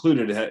 myself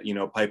included,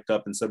 piped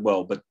up and said,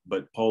 well,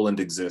 but Poland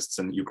exists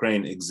and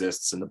Ukraine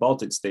exists and the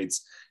Baltic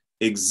states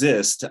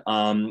exist.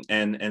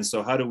 And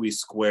so how do we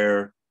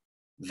square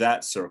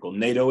that circle?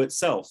 NATO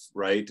itself,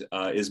 right,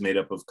 is made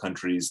up of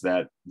countries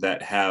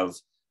that have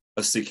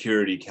a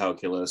security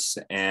calculus.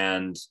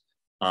 And,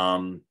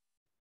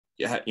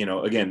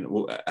 again,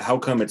 how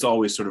come it's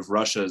always sort of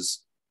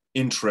Russia's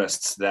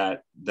interests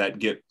that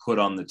get put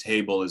on the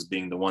table as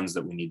being the ones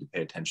that we need to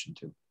pay attention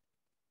to?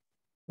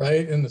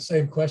 Right, and the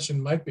same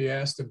question might be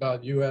asked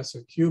about US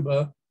and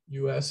Cuba,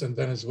 US and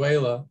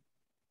Venezuela,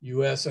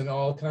 US and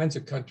all kinds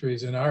of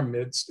countries in our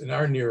midst, in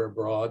our near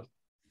abroad.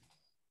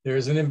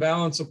 There's an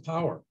imbalance of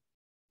power.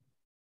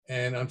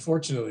 And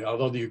unfortunately,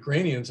 although the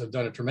Ukrainians have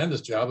done a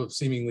tremendous job of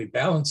seemingly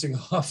balancing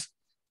off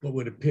what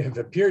would have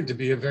appeared to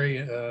be a very,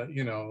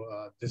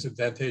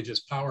 disadvantageous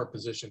power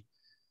position,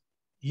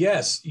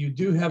 yes, you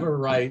do have a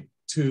right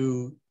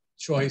to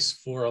choice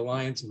for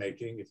alliance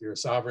making if you're a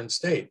sovereign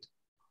state.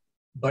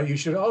 But you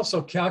should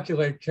also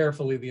calculate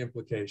carefully the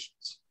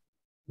implications.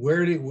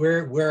 Where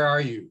are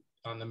you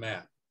on the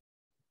map?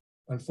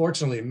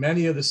 unfortunately,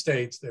 many of the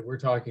states that we're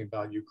talking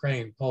about,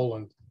 Ukraine,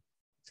 Poland,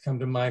 come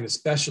to mind,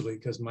 especially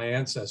because my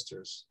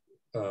ancestors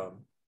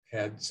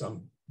had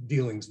some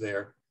dealings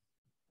there,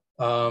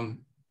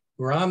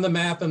 were on the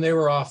map and they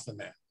were off the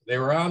map. They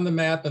were on the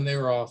map and they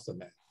were off the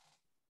map.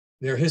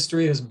 Their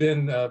history has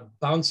been a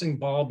bouncing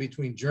ball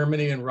between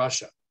Germany and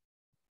Russia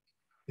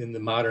in the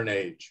modern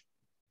age.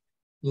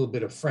 A little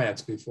bit of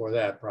France before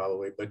that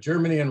probably, but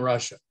Germany and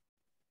Russia.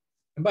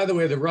 And by the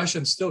way, the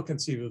Russians still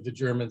conceive of the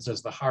Germans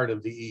as the heart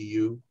of the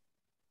EU.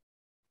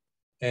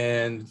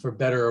 And for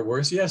better or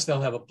worse, yes,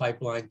 they'll have a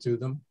pipeline to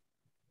them.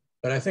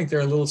 But I think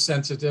they're a little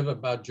sensitive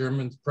about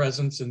Germany's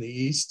presence in the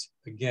East.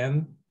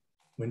 Again,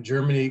 when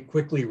Germany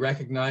quickly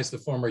recognized the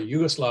former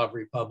Yugoslav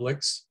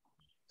republics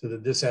to the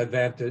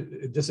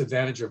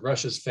disadvantage of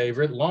Russia's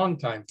favorite,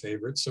 longtime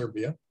favorite,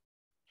 Serbia,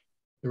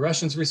 the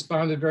Russians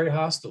responded very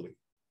hostily.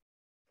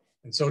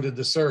 And so did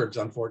the Serbs,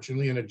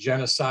 unfortunately, in a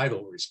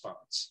genocidal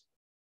response.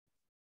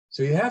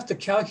 So you have to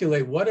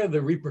calculate, what are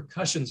the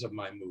repercussions of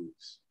my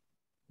moves?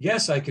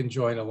 Yes, I can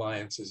join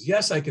alliances.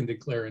 Yes, I can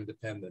declare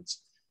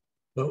independence.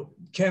 But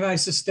can I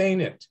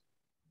sustain it?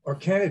 Or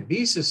can it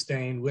be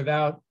sustained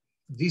without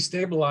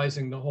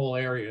destabilizing the whole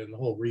area and the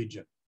whole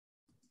region?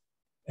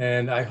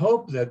 And I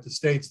hope that the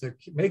states that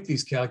make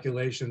these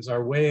calculations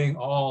are weighing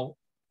all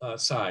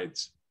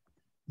sides.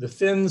 The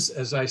Finns,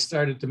 as I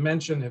started to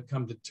mention, have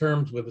come to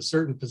terms with a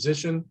certain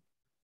position.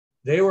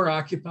 They were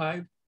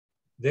occupied.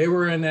 They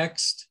were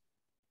annexed.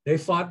 They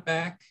fought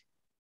back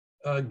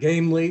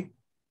gamely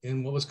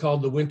in what was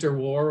called the Winter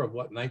War of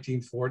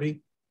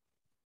 1940.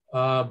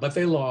 But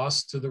they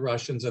lost to the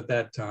Russians at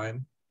that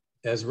time,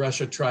 as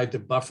Russia tried to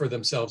buffer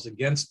themselves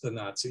against the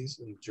Nazis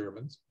and the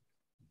Germans.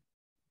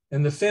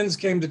 And the Finns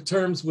came to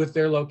terms with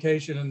their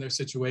location and their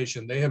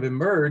situation. They have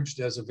emerged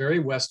as a very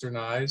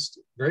westernized,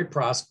 very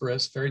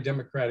prosperous, very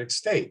democratic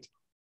state.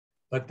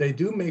 But they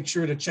do make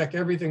sure to check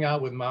everything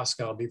out with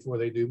Moscow before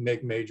they do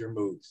make major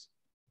moves.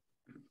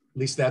 At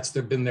least that's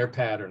been their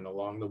pattern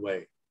along the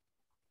way.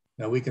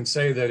 Now we can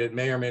say that it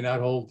may or may not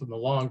hold for the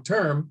long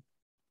term,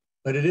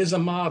 but it is a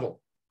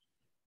model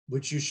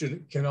which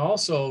you can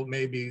also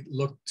maybe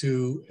look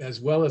to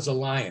as well as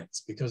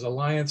alliance, because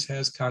alliance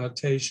has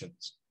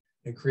connotations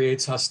and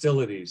creates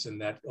hostilities in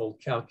that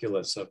old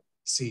calculus of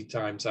C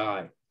times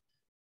I.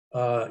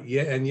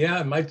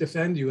 It might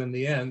defend you in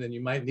the end, and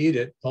you might need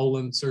it.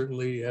 Poland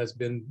certainly has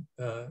been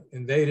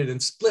invaded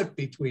and split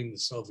between the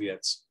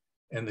Soviets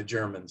and the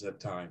Germans at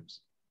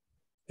times.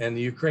 And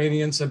the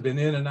Ukrainians have been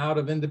in and out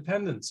of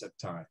independence at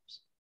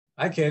times.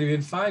 I can't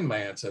even find my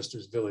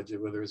ancestors' village,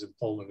 whether it was in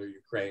Poland or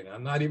Ukraine.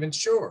 I'm not even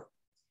sure.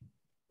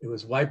 It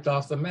was wiped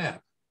off the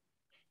map.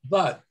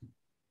 But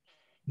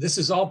this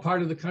is all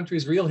part of the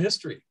country's real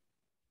history,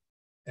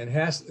 and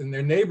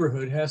their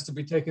neighborhood has to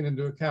be taken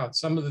into account.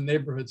 Some of the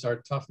neighborhoods are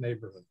tough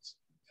neighborhoods.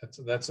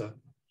 That's a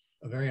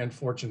very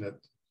unfortunate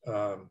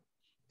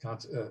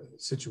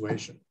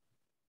situation.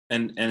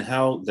 And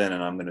how then,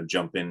 and I'm going to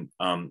jump in,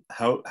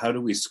 how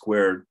do we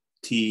square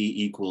T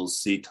equals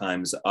C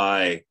times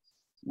I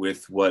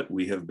with what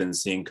we have been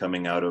seeing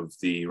coming out of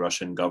the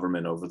Russian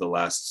government over the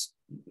last,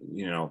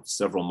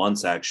 several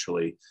months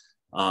actually,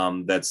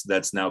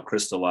 that's now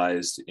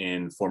crystallized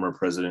in former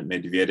President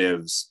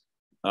Medvedev's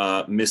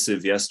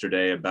missive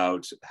yesterday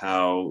about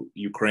how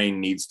Ukraine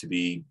needs to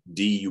be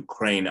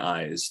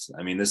de-Ukrainized.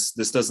 I mean,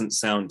 this doesn't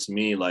sound to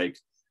me like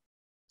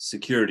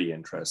security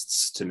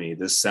interests to me.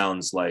 This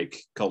sounds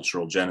like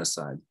cultural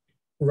genocide.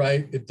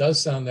 Right, it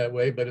does sound that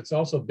way, but it's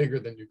also bigger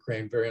than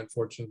Ukraine, very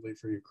unfortunately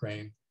for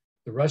Ukraine.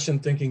 The Russian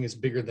thinking is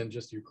bigger than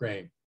just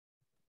Ukraine.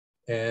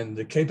 And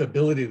the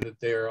capability that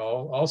they're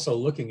also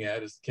looking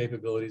at is the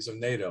capabilities of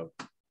NATO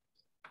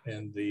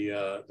and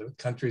the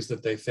countries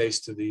that they face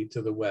to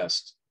the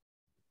west.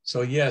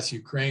 So yes,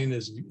 Ukraine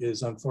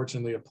is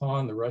unfortunately a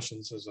pawn. The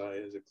Russians, as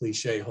a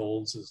cliche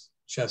holds, as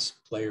chess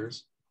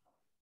players.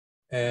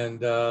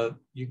 And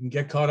you can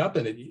get caught up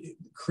in it.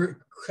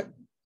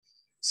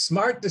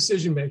 Smart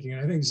decision-making,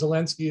 and I think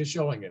Zelensky is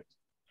showing it.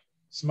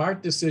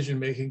 Smart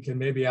decision-making can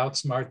maybe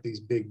outsmart these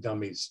big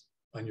dummies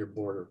on your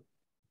border.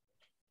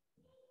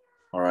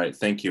 All right,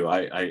 thank you.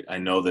 I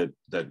know that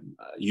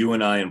you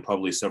and I and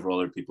probably several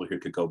other people here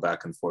could go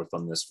back and forth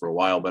on this for a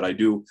while, but I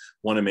do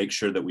want to make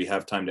sure that we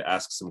have time to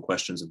ask some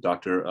questions of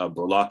Dr.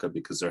 Borlaka,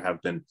 because there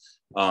have been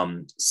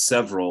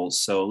several.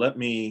 So let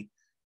me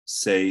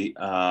say,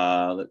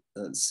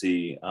 let's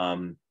see.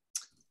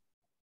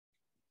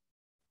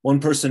 One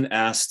person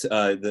asked,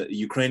 the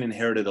Ukraine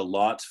inherited a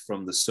lot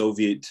from the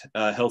Soviet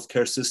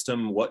healthcare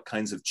system. What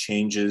kinds of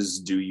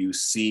changes do you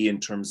see in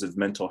terms of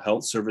mental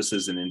health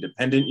services in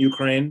independent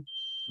Ukraine?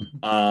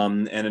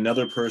 And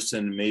another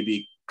person,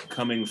 maybe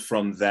coming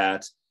from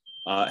that,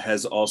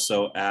 has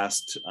also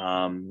asked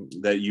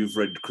that you've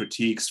read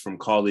critiques from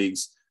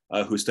colleagues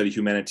who study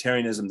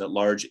humanitarianism that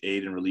large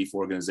aid and relief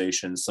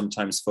organizations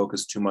sometimes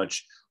focus too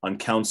much on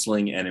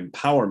counseling and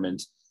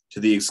empowerment to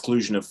the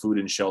exclusion of food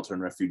and shelter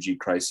and refugee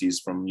crises.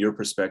 From your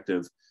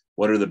perspective,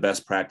 what are the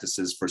best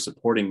practices for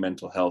supporting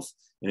mental health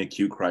in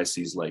acute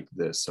crises like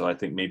this? So I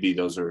think maybe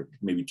those are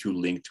maybe two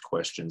linked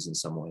questions in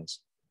some ways.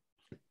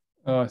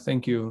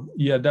 Thank you.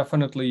 Yeah,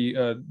 definitely.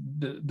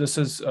 This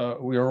is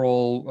we are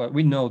all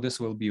we know this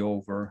will be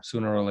over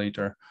sooner or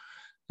later,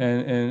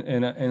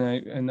 and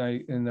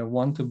I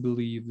want to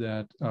believe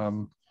that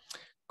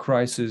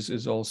crisis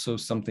is also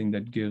something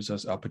that gives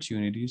us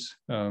opportunities.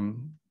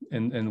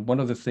 And one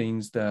of the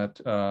things that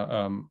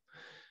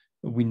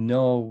we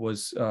know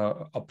was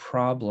a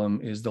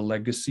problem is the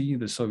legacy,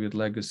 the Soviet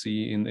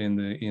legacy in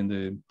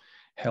the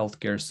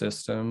healthcare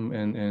system,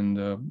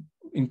 and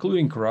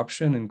including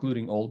corruption,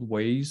 including old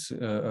ways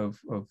of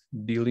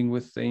dealing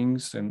with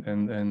things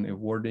and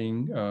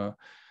awarding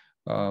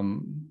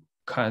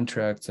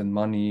contracts and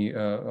money,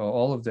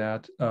 all of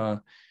that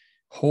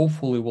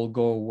hopefully will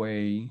go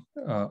away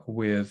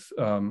with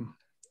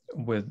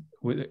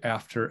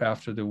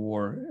after the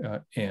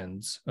war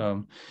ends.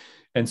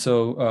 And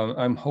so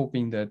I'm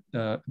hoping that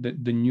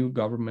the new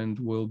government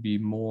will be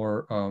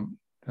more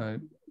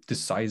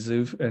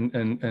decisive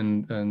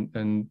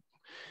and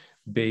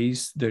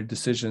base their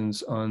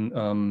decisions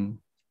on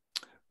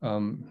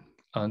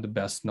the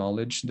best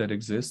knowledge that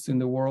exists in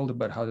the world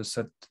about how to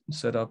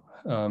set up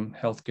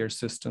healthcare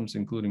systems,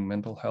 including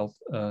mental health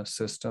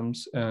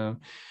systems,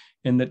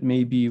 and that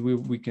maybe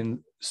we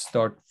can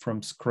start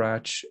from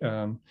scratch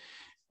in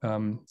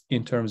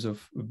terms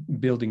of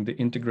building the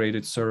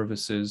integrated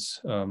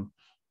services,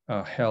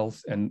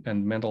 health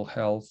and mental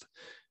health,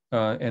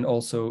 and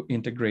also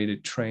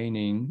integrated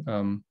training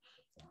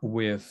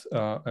with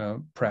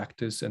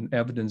practice and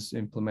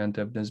implement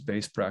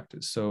evidence-based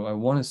practice. So I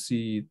want to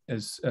see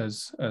as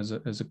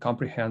a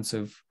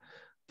comprehensive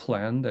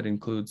plan that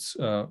includes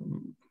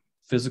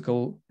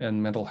physical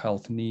and mental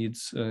health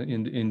needs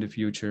in the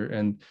future,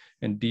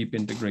 and deep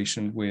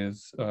integration with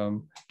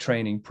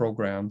training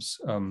programs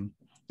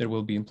that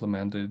will be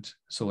implemented.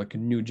 So like a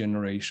new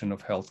generation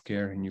of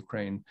healthcare in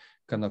Ukraine,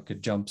 kind of like a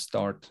jump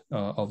start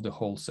of the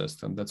whole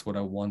system. That's what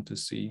I want to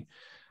see.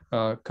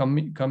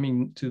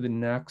 Coming to the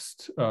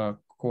next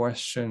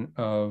question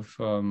of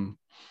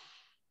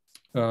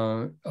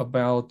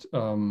about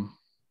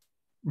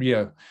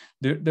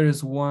there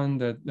is one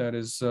that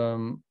is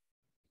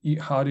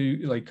how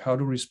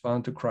to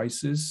respond to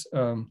crisis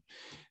in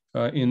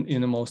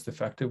the most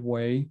effective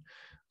way.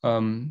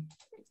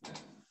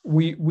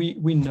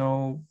 We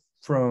know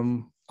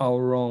from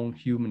our own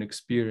human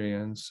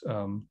experience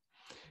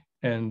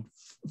and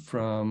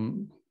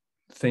from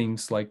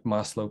things like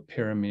Maslow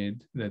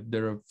pyramid that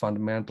there are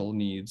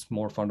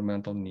more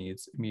fundamental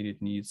needs,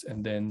 immediate needs,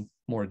 and then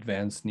more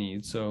advanced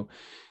needs. So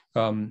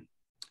when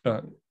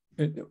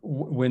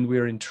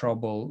we're in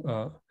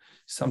trouble,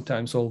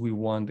 sometimes all we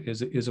want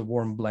is a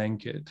warm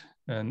blanket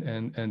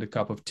and a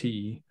cup of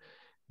tea,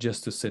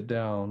 just to sit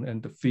down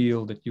and to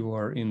feel that you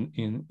are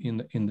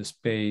in the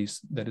space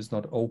that is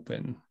not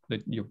open,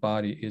 that your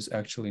body is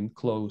actually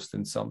enclosed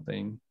in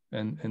something,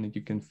 and that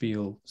you can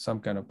feel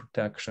some kind of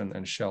protection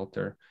and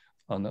shelter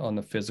on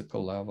the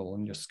physical level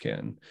on your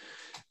skin.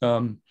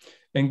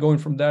 And going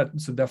from that,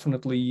 so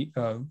definitely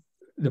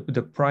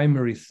the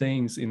primary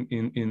things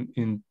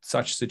in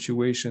such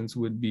situations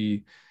would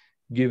be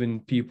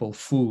giving people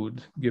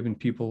food, giving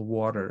people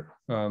water,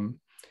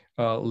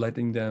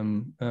 letting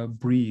them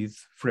breathe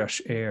fresh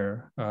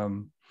air,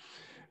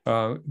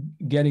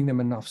 getting them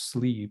enough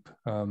sleep.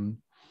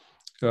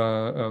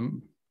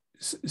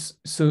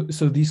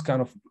 So these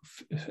kind of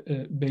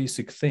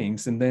basic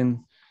things, and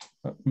then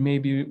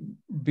maybe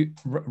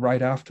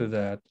right after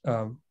that,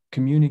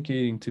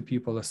 communicating to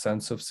people a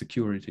sense of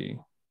security.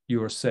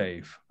 You are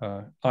safe.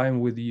 I'm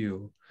with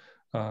you.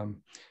 Oh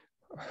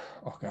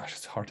gosh,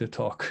 it's hard to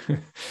talk.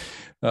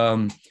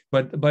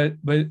 But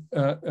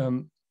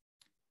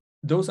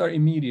those are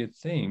immediate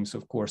things,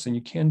 of course, and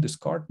you can't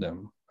discard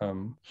them.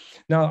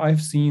 Now,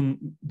 I've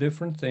seen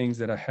different things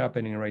that are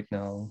happening right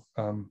now.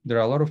 There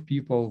are a lot of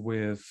people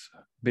with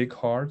big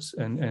hearts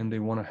and they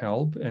want to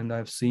help. And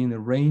I've seen a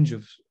range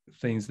of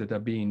things that are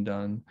being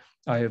done.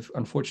 I have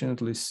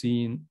unfortunately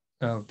seen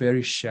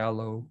very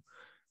shallow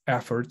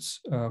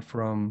efforts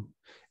from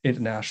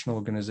international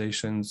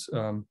organizations,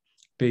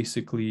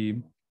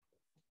 basically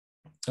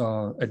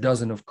a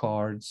dozen of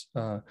cards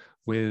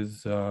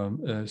with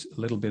a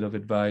little bit of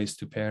advice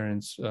to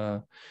parents,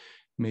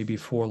 maybe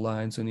 4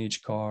 lines on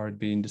each card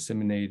being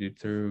disseminated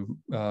through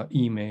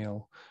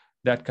email,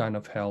 that kind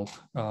of help,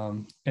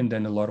 and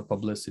then a lot of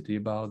publicity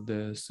about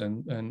this,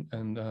 and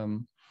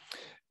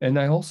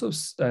I also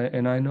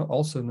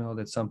know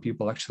that some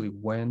people actually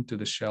went to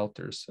the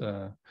shelters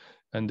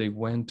and they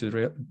went to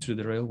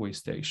the railway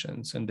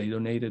stations and they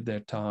donated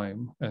their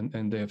time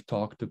and they have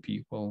talked to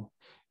people,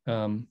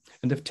 and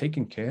they've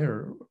taken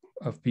care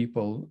of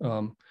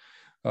people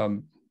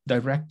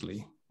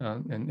directly.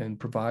 And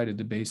provided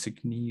the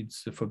basic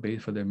needs for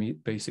their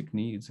basic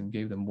needs and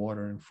gave them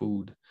water and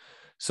food.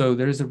 So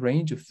there is a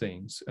range of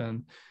things,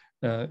 and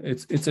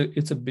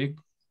it's a big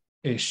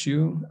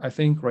issue. I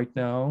think right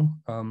now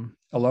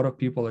a lot of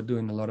people are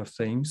doing a lot of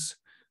things.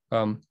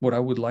 What I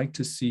would like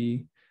to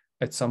see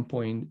at some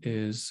point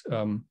is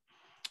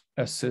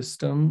a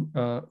system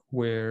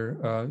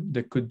where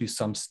there could be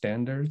some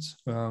standards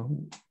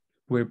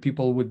where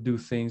people would do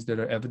things that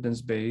are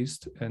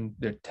evidence-based and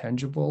they're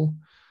tangible,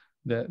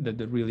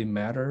 that really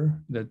matter,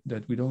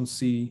 that we don't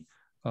see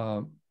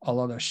a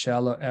lot of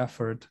shallow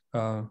effort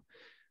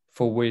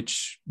for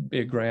which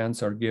big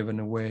grants are given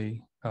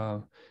away,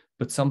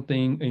 but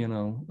something,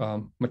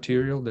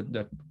 material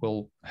that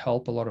will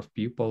help a lot of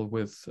people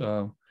with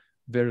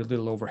very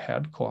little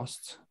overhead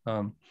costs.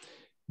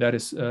 That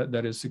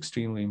is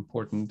extremely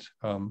important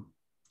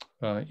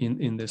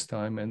in this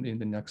time and in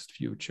the next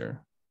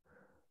future.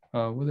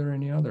 Were there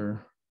any other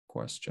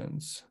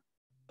questions?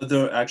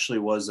 There actually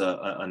was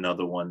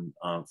another one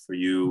for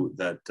you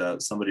that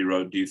somebody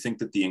wrote. Do you think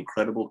that the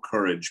incredible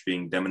courage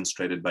being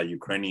demonstrated by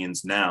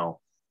Ukrainians now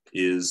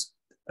is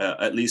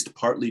at least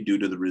partly due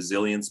to the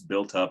resilience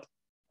built up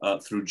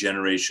through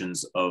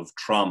generations of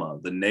trauma?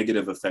 The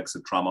negative effects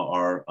of trauma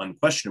are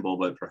unquestionable,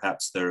 but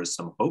perhaps there is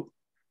some hope.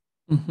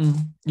 Mm-hmm.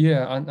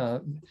 Yeah,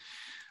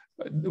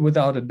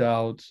 without a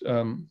doubt,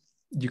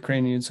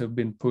 Ukrainians have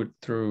been put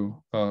through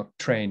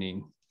training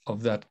of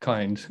that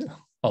kind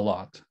a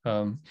lot,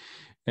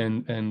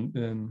 and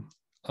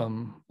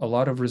a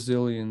lot of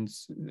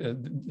resilience.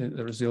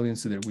 The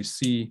resilience that we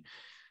see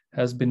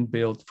has been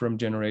built from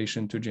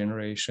generation to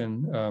generation,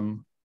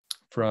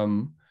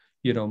 from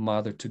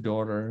mother to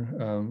daughter,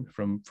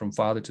 from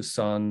father to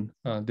son.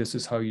 This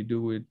is how you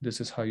do it.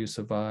 This is how you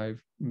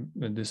survive.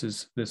 And this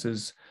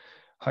is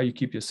how you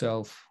keep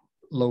yourself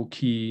low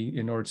key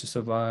in order to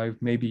survive.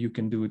 Maybe you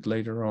can do it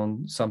later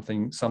on. Some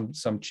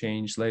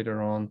change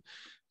later on.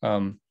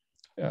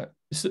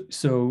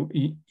 So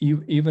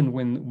even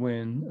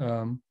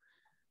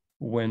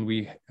when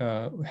we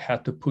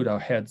had to put our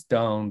heads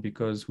down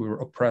because we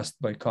were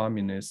oppressed by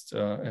communists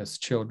as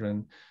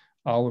children,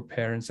 our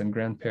parents and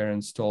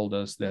grandparents told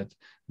us that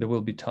there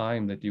will be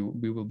time that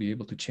we will be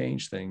able to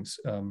change things.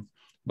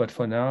 But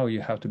for now,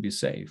 you have to be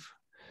safe.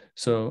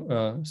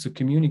 So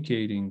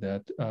communicating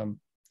that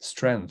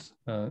strength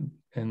and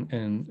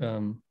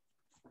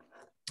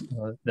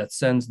that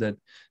sense that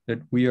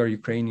we are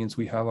Ukrainians,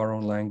 we have our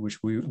own language,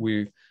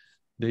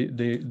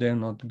 they're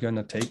not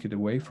gonna take it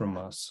away from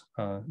us,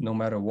 no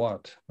matter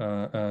what,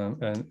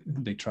 and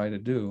they try to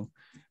do.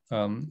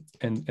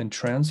 And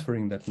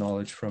transferring that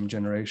knowledge from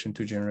generation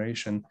to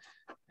generation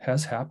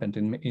has happened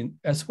in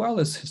as well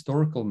as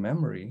historical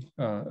memory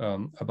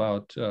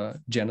about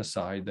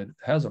genocide that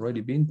has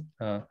already been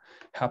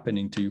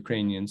happening to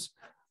Ukrainians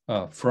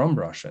from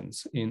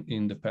Russians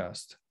in the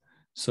past.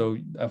 So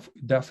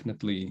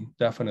definitely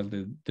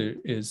there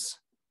is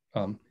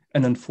an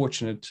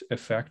unfortunate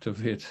effect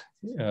of it,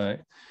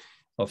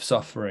 of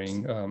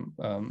suffering.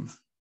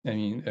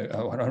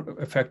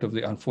 Effect of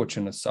the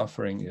unfortunate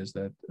suffering is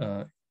that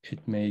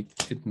it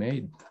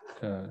made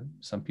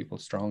some people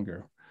stronger.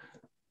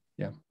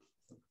 Yeah.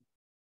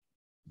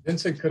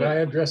 Vincent, could I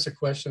address a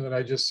question that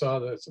I just saw?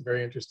 That's a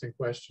very interesting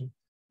question.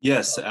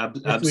 Yes,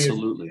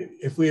 absolutely.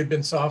 If we had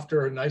been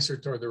softer or nicer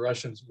toward the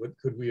Russians,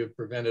 could we have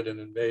prevented an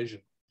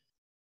invasion?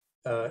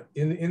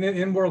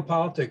 In world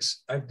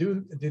politics, I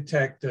do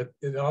detect that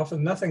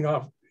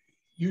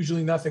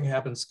usually nothing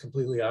happens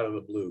completely out of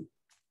the blue.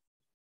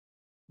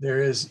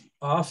 There is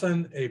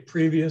often a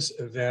previous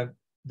event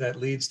that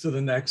leads to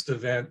the next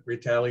event,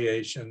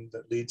 retaliation,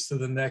 that leads to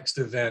the next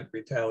event,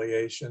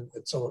 retaliation,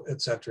 et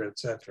cetera, et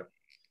cetera.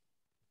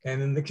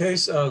 And in the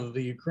case of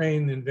the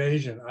Ukraine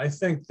invasion, I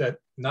think that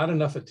not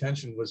enough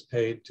attention was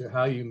paid to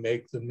how you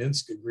make the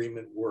Minsk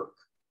agreement work.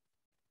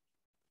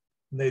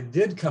 And they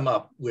did come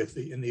up with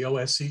in the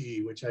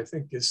OSCE, which I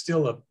think is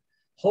still a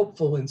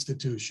hopeful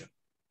institution,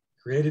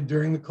 created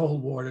during the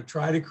Cold War to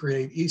try to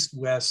create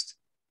East-West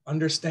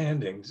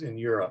understandings in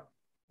Europe,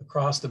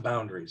 across the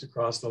boundaries,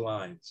 across the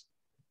lines,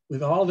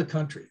 with all the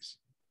countries,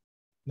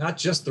 not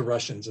just the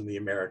Russians and the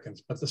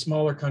Americans, but the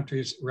smaller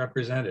countries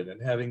represented and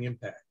having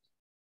impact.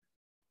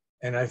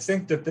 And I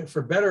think that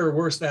for better or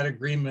worse, that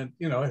agreement,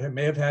 it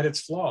may have had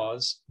its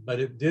flaws, but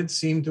it did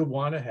seem to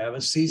want to have a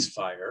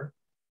ceasefire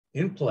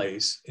in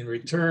place in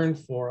return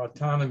for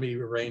autonomy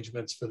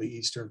arrangements for the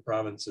eastern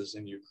provinces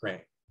in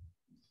Ukraine.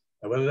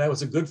 Now, whether that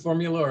was a good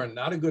formula or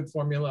not a good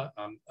formula,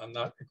 I'm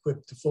not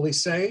equipped to fully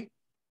say,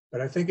 but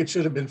I think it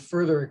should have been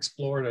further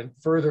explored and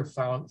further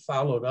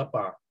followed up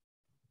on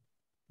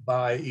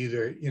by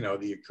either,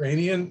 the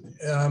Ukrainian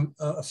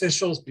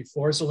officials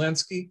before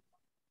Zelensky,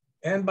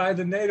 and by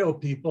the NATO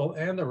people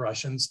and the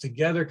Russians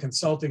together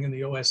consulting in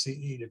the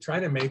OSCE to try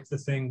to make the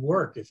thing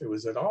work if it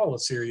was at all a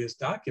serious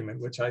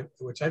document, which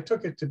I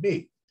took it to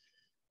be.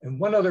 And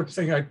one other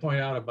thing I'd point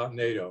out about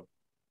NATO,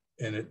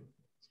 and it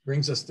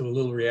brings us to a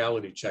little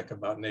reality check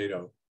about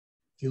NATO.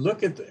 If you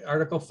look at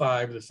Article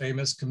 5, the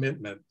famous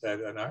commitment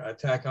that an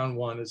attack on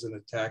one is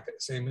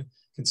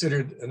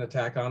considered an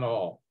attack on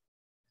all,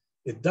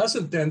 it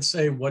doesn't then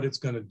say what it's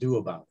going to do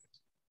about it.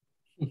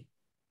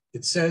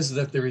 It says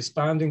that the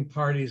responding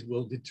parties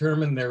will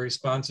determine their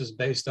responses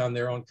based on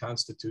their own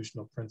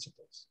constitutional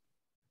principles.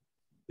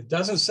 It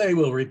doesn't say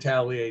we'll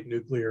retaliate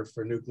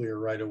for nuclear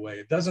right away.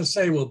 It doesn't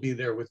say we'll be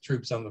there with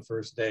troops on the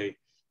first day.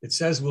 It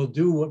says we'll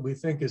do what we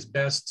think is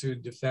best to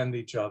defend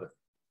each other.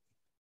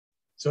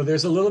 So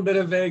there's a little bit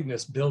of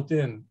vagueness built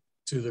in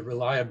to the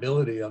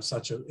reliability of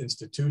such an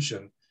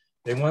institution.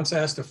 They once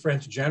asked a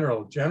French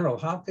general, "General,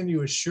 how can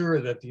you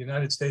assure that the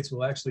United States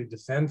will actually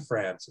defend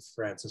France if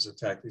France is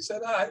attacked?" He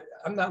said,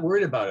 "I'm not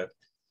worried about it.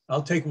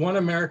 I'll take one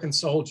American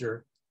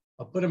soldier,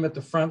 I'll put him at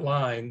the front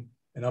line,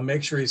 and I'll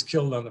make sure he's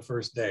killed on the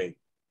first day.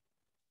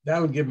 That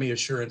would give me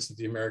assurance that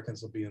the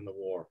Americans will be in the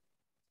war."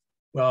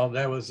 Well,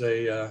 that was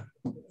a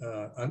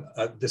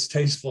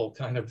distasteful,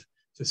 kind of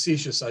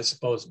facetious, I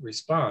suppose,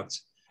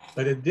 response,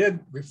 but it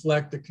did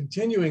reflect the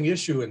continuing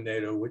issue in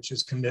NATO, which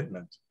is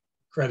commitment,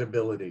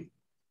 credibility,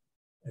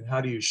 and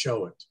how do you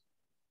show it?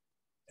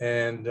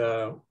 And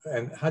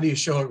how do you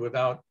show it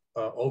without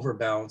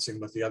overbalancing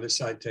what the other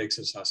side takes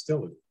as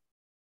hostility?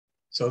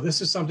 So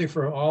this is something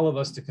for all of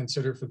us to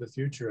consider for the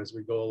future as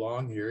we go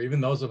along here,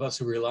 even those of us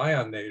who rely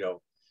on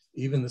NATO,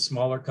 even the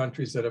smaller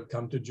countries that have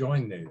come to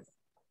join NATO.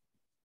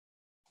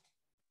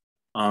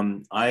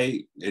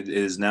 It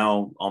is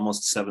now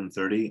almost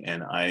 7:30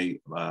 and I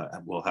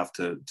will have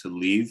to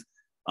leave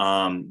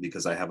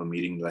because I have a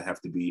meeting that I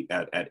have to be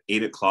at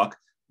 8 o'clock.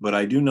 But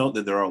I do note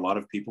that there are a lot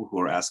of people who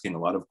are asking a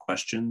lot of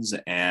questions,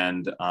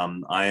 and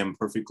I am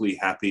perfectly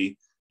happy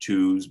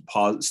to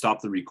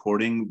stop the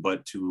recording,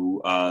 but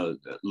to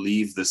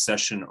leave the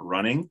session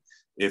running.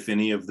 If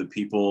any of the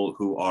people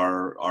who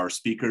are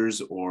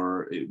speakers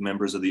or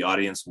members of the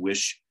audience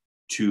wish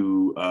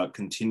to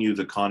continue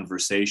the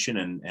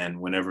conversation, and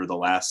whenever the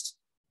last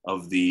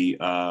of the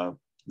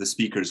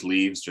speakers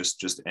leaves,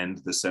 just end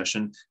the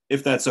session.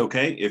 If that's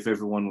okay, if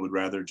everyone would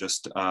rather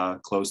just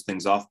close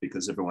things off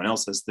because everyone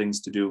else has things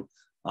to do,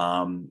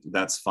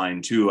 that's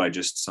fine too.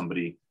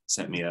 Somebody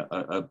sent me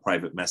a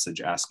private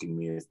message asking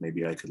me if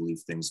maybe I could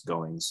leave things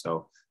going.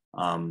 So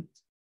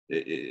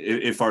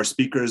if our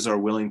speakers are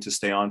willing to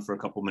stay on for a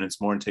couple minutes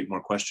more and take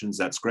more questions,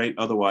 that's great.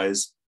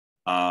 Otherwise,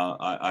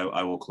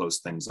 I will close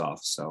things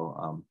off.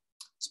 So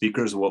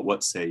speakers,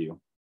 what say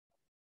you?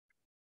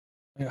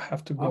 I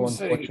have to go,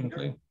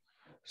 unfortunately.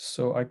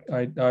 So I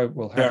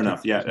will have Fair to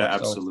enough. Yeah,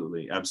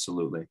 absolutely.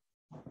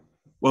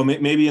 Well,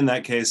 maybe in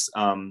that case,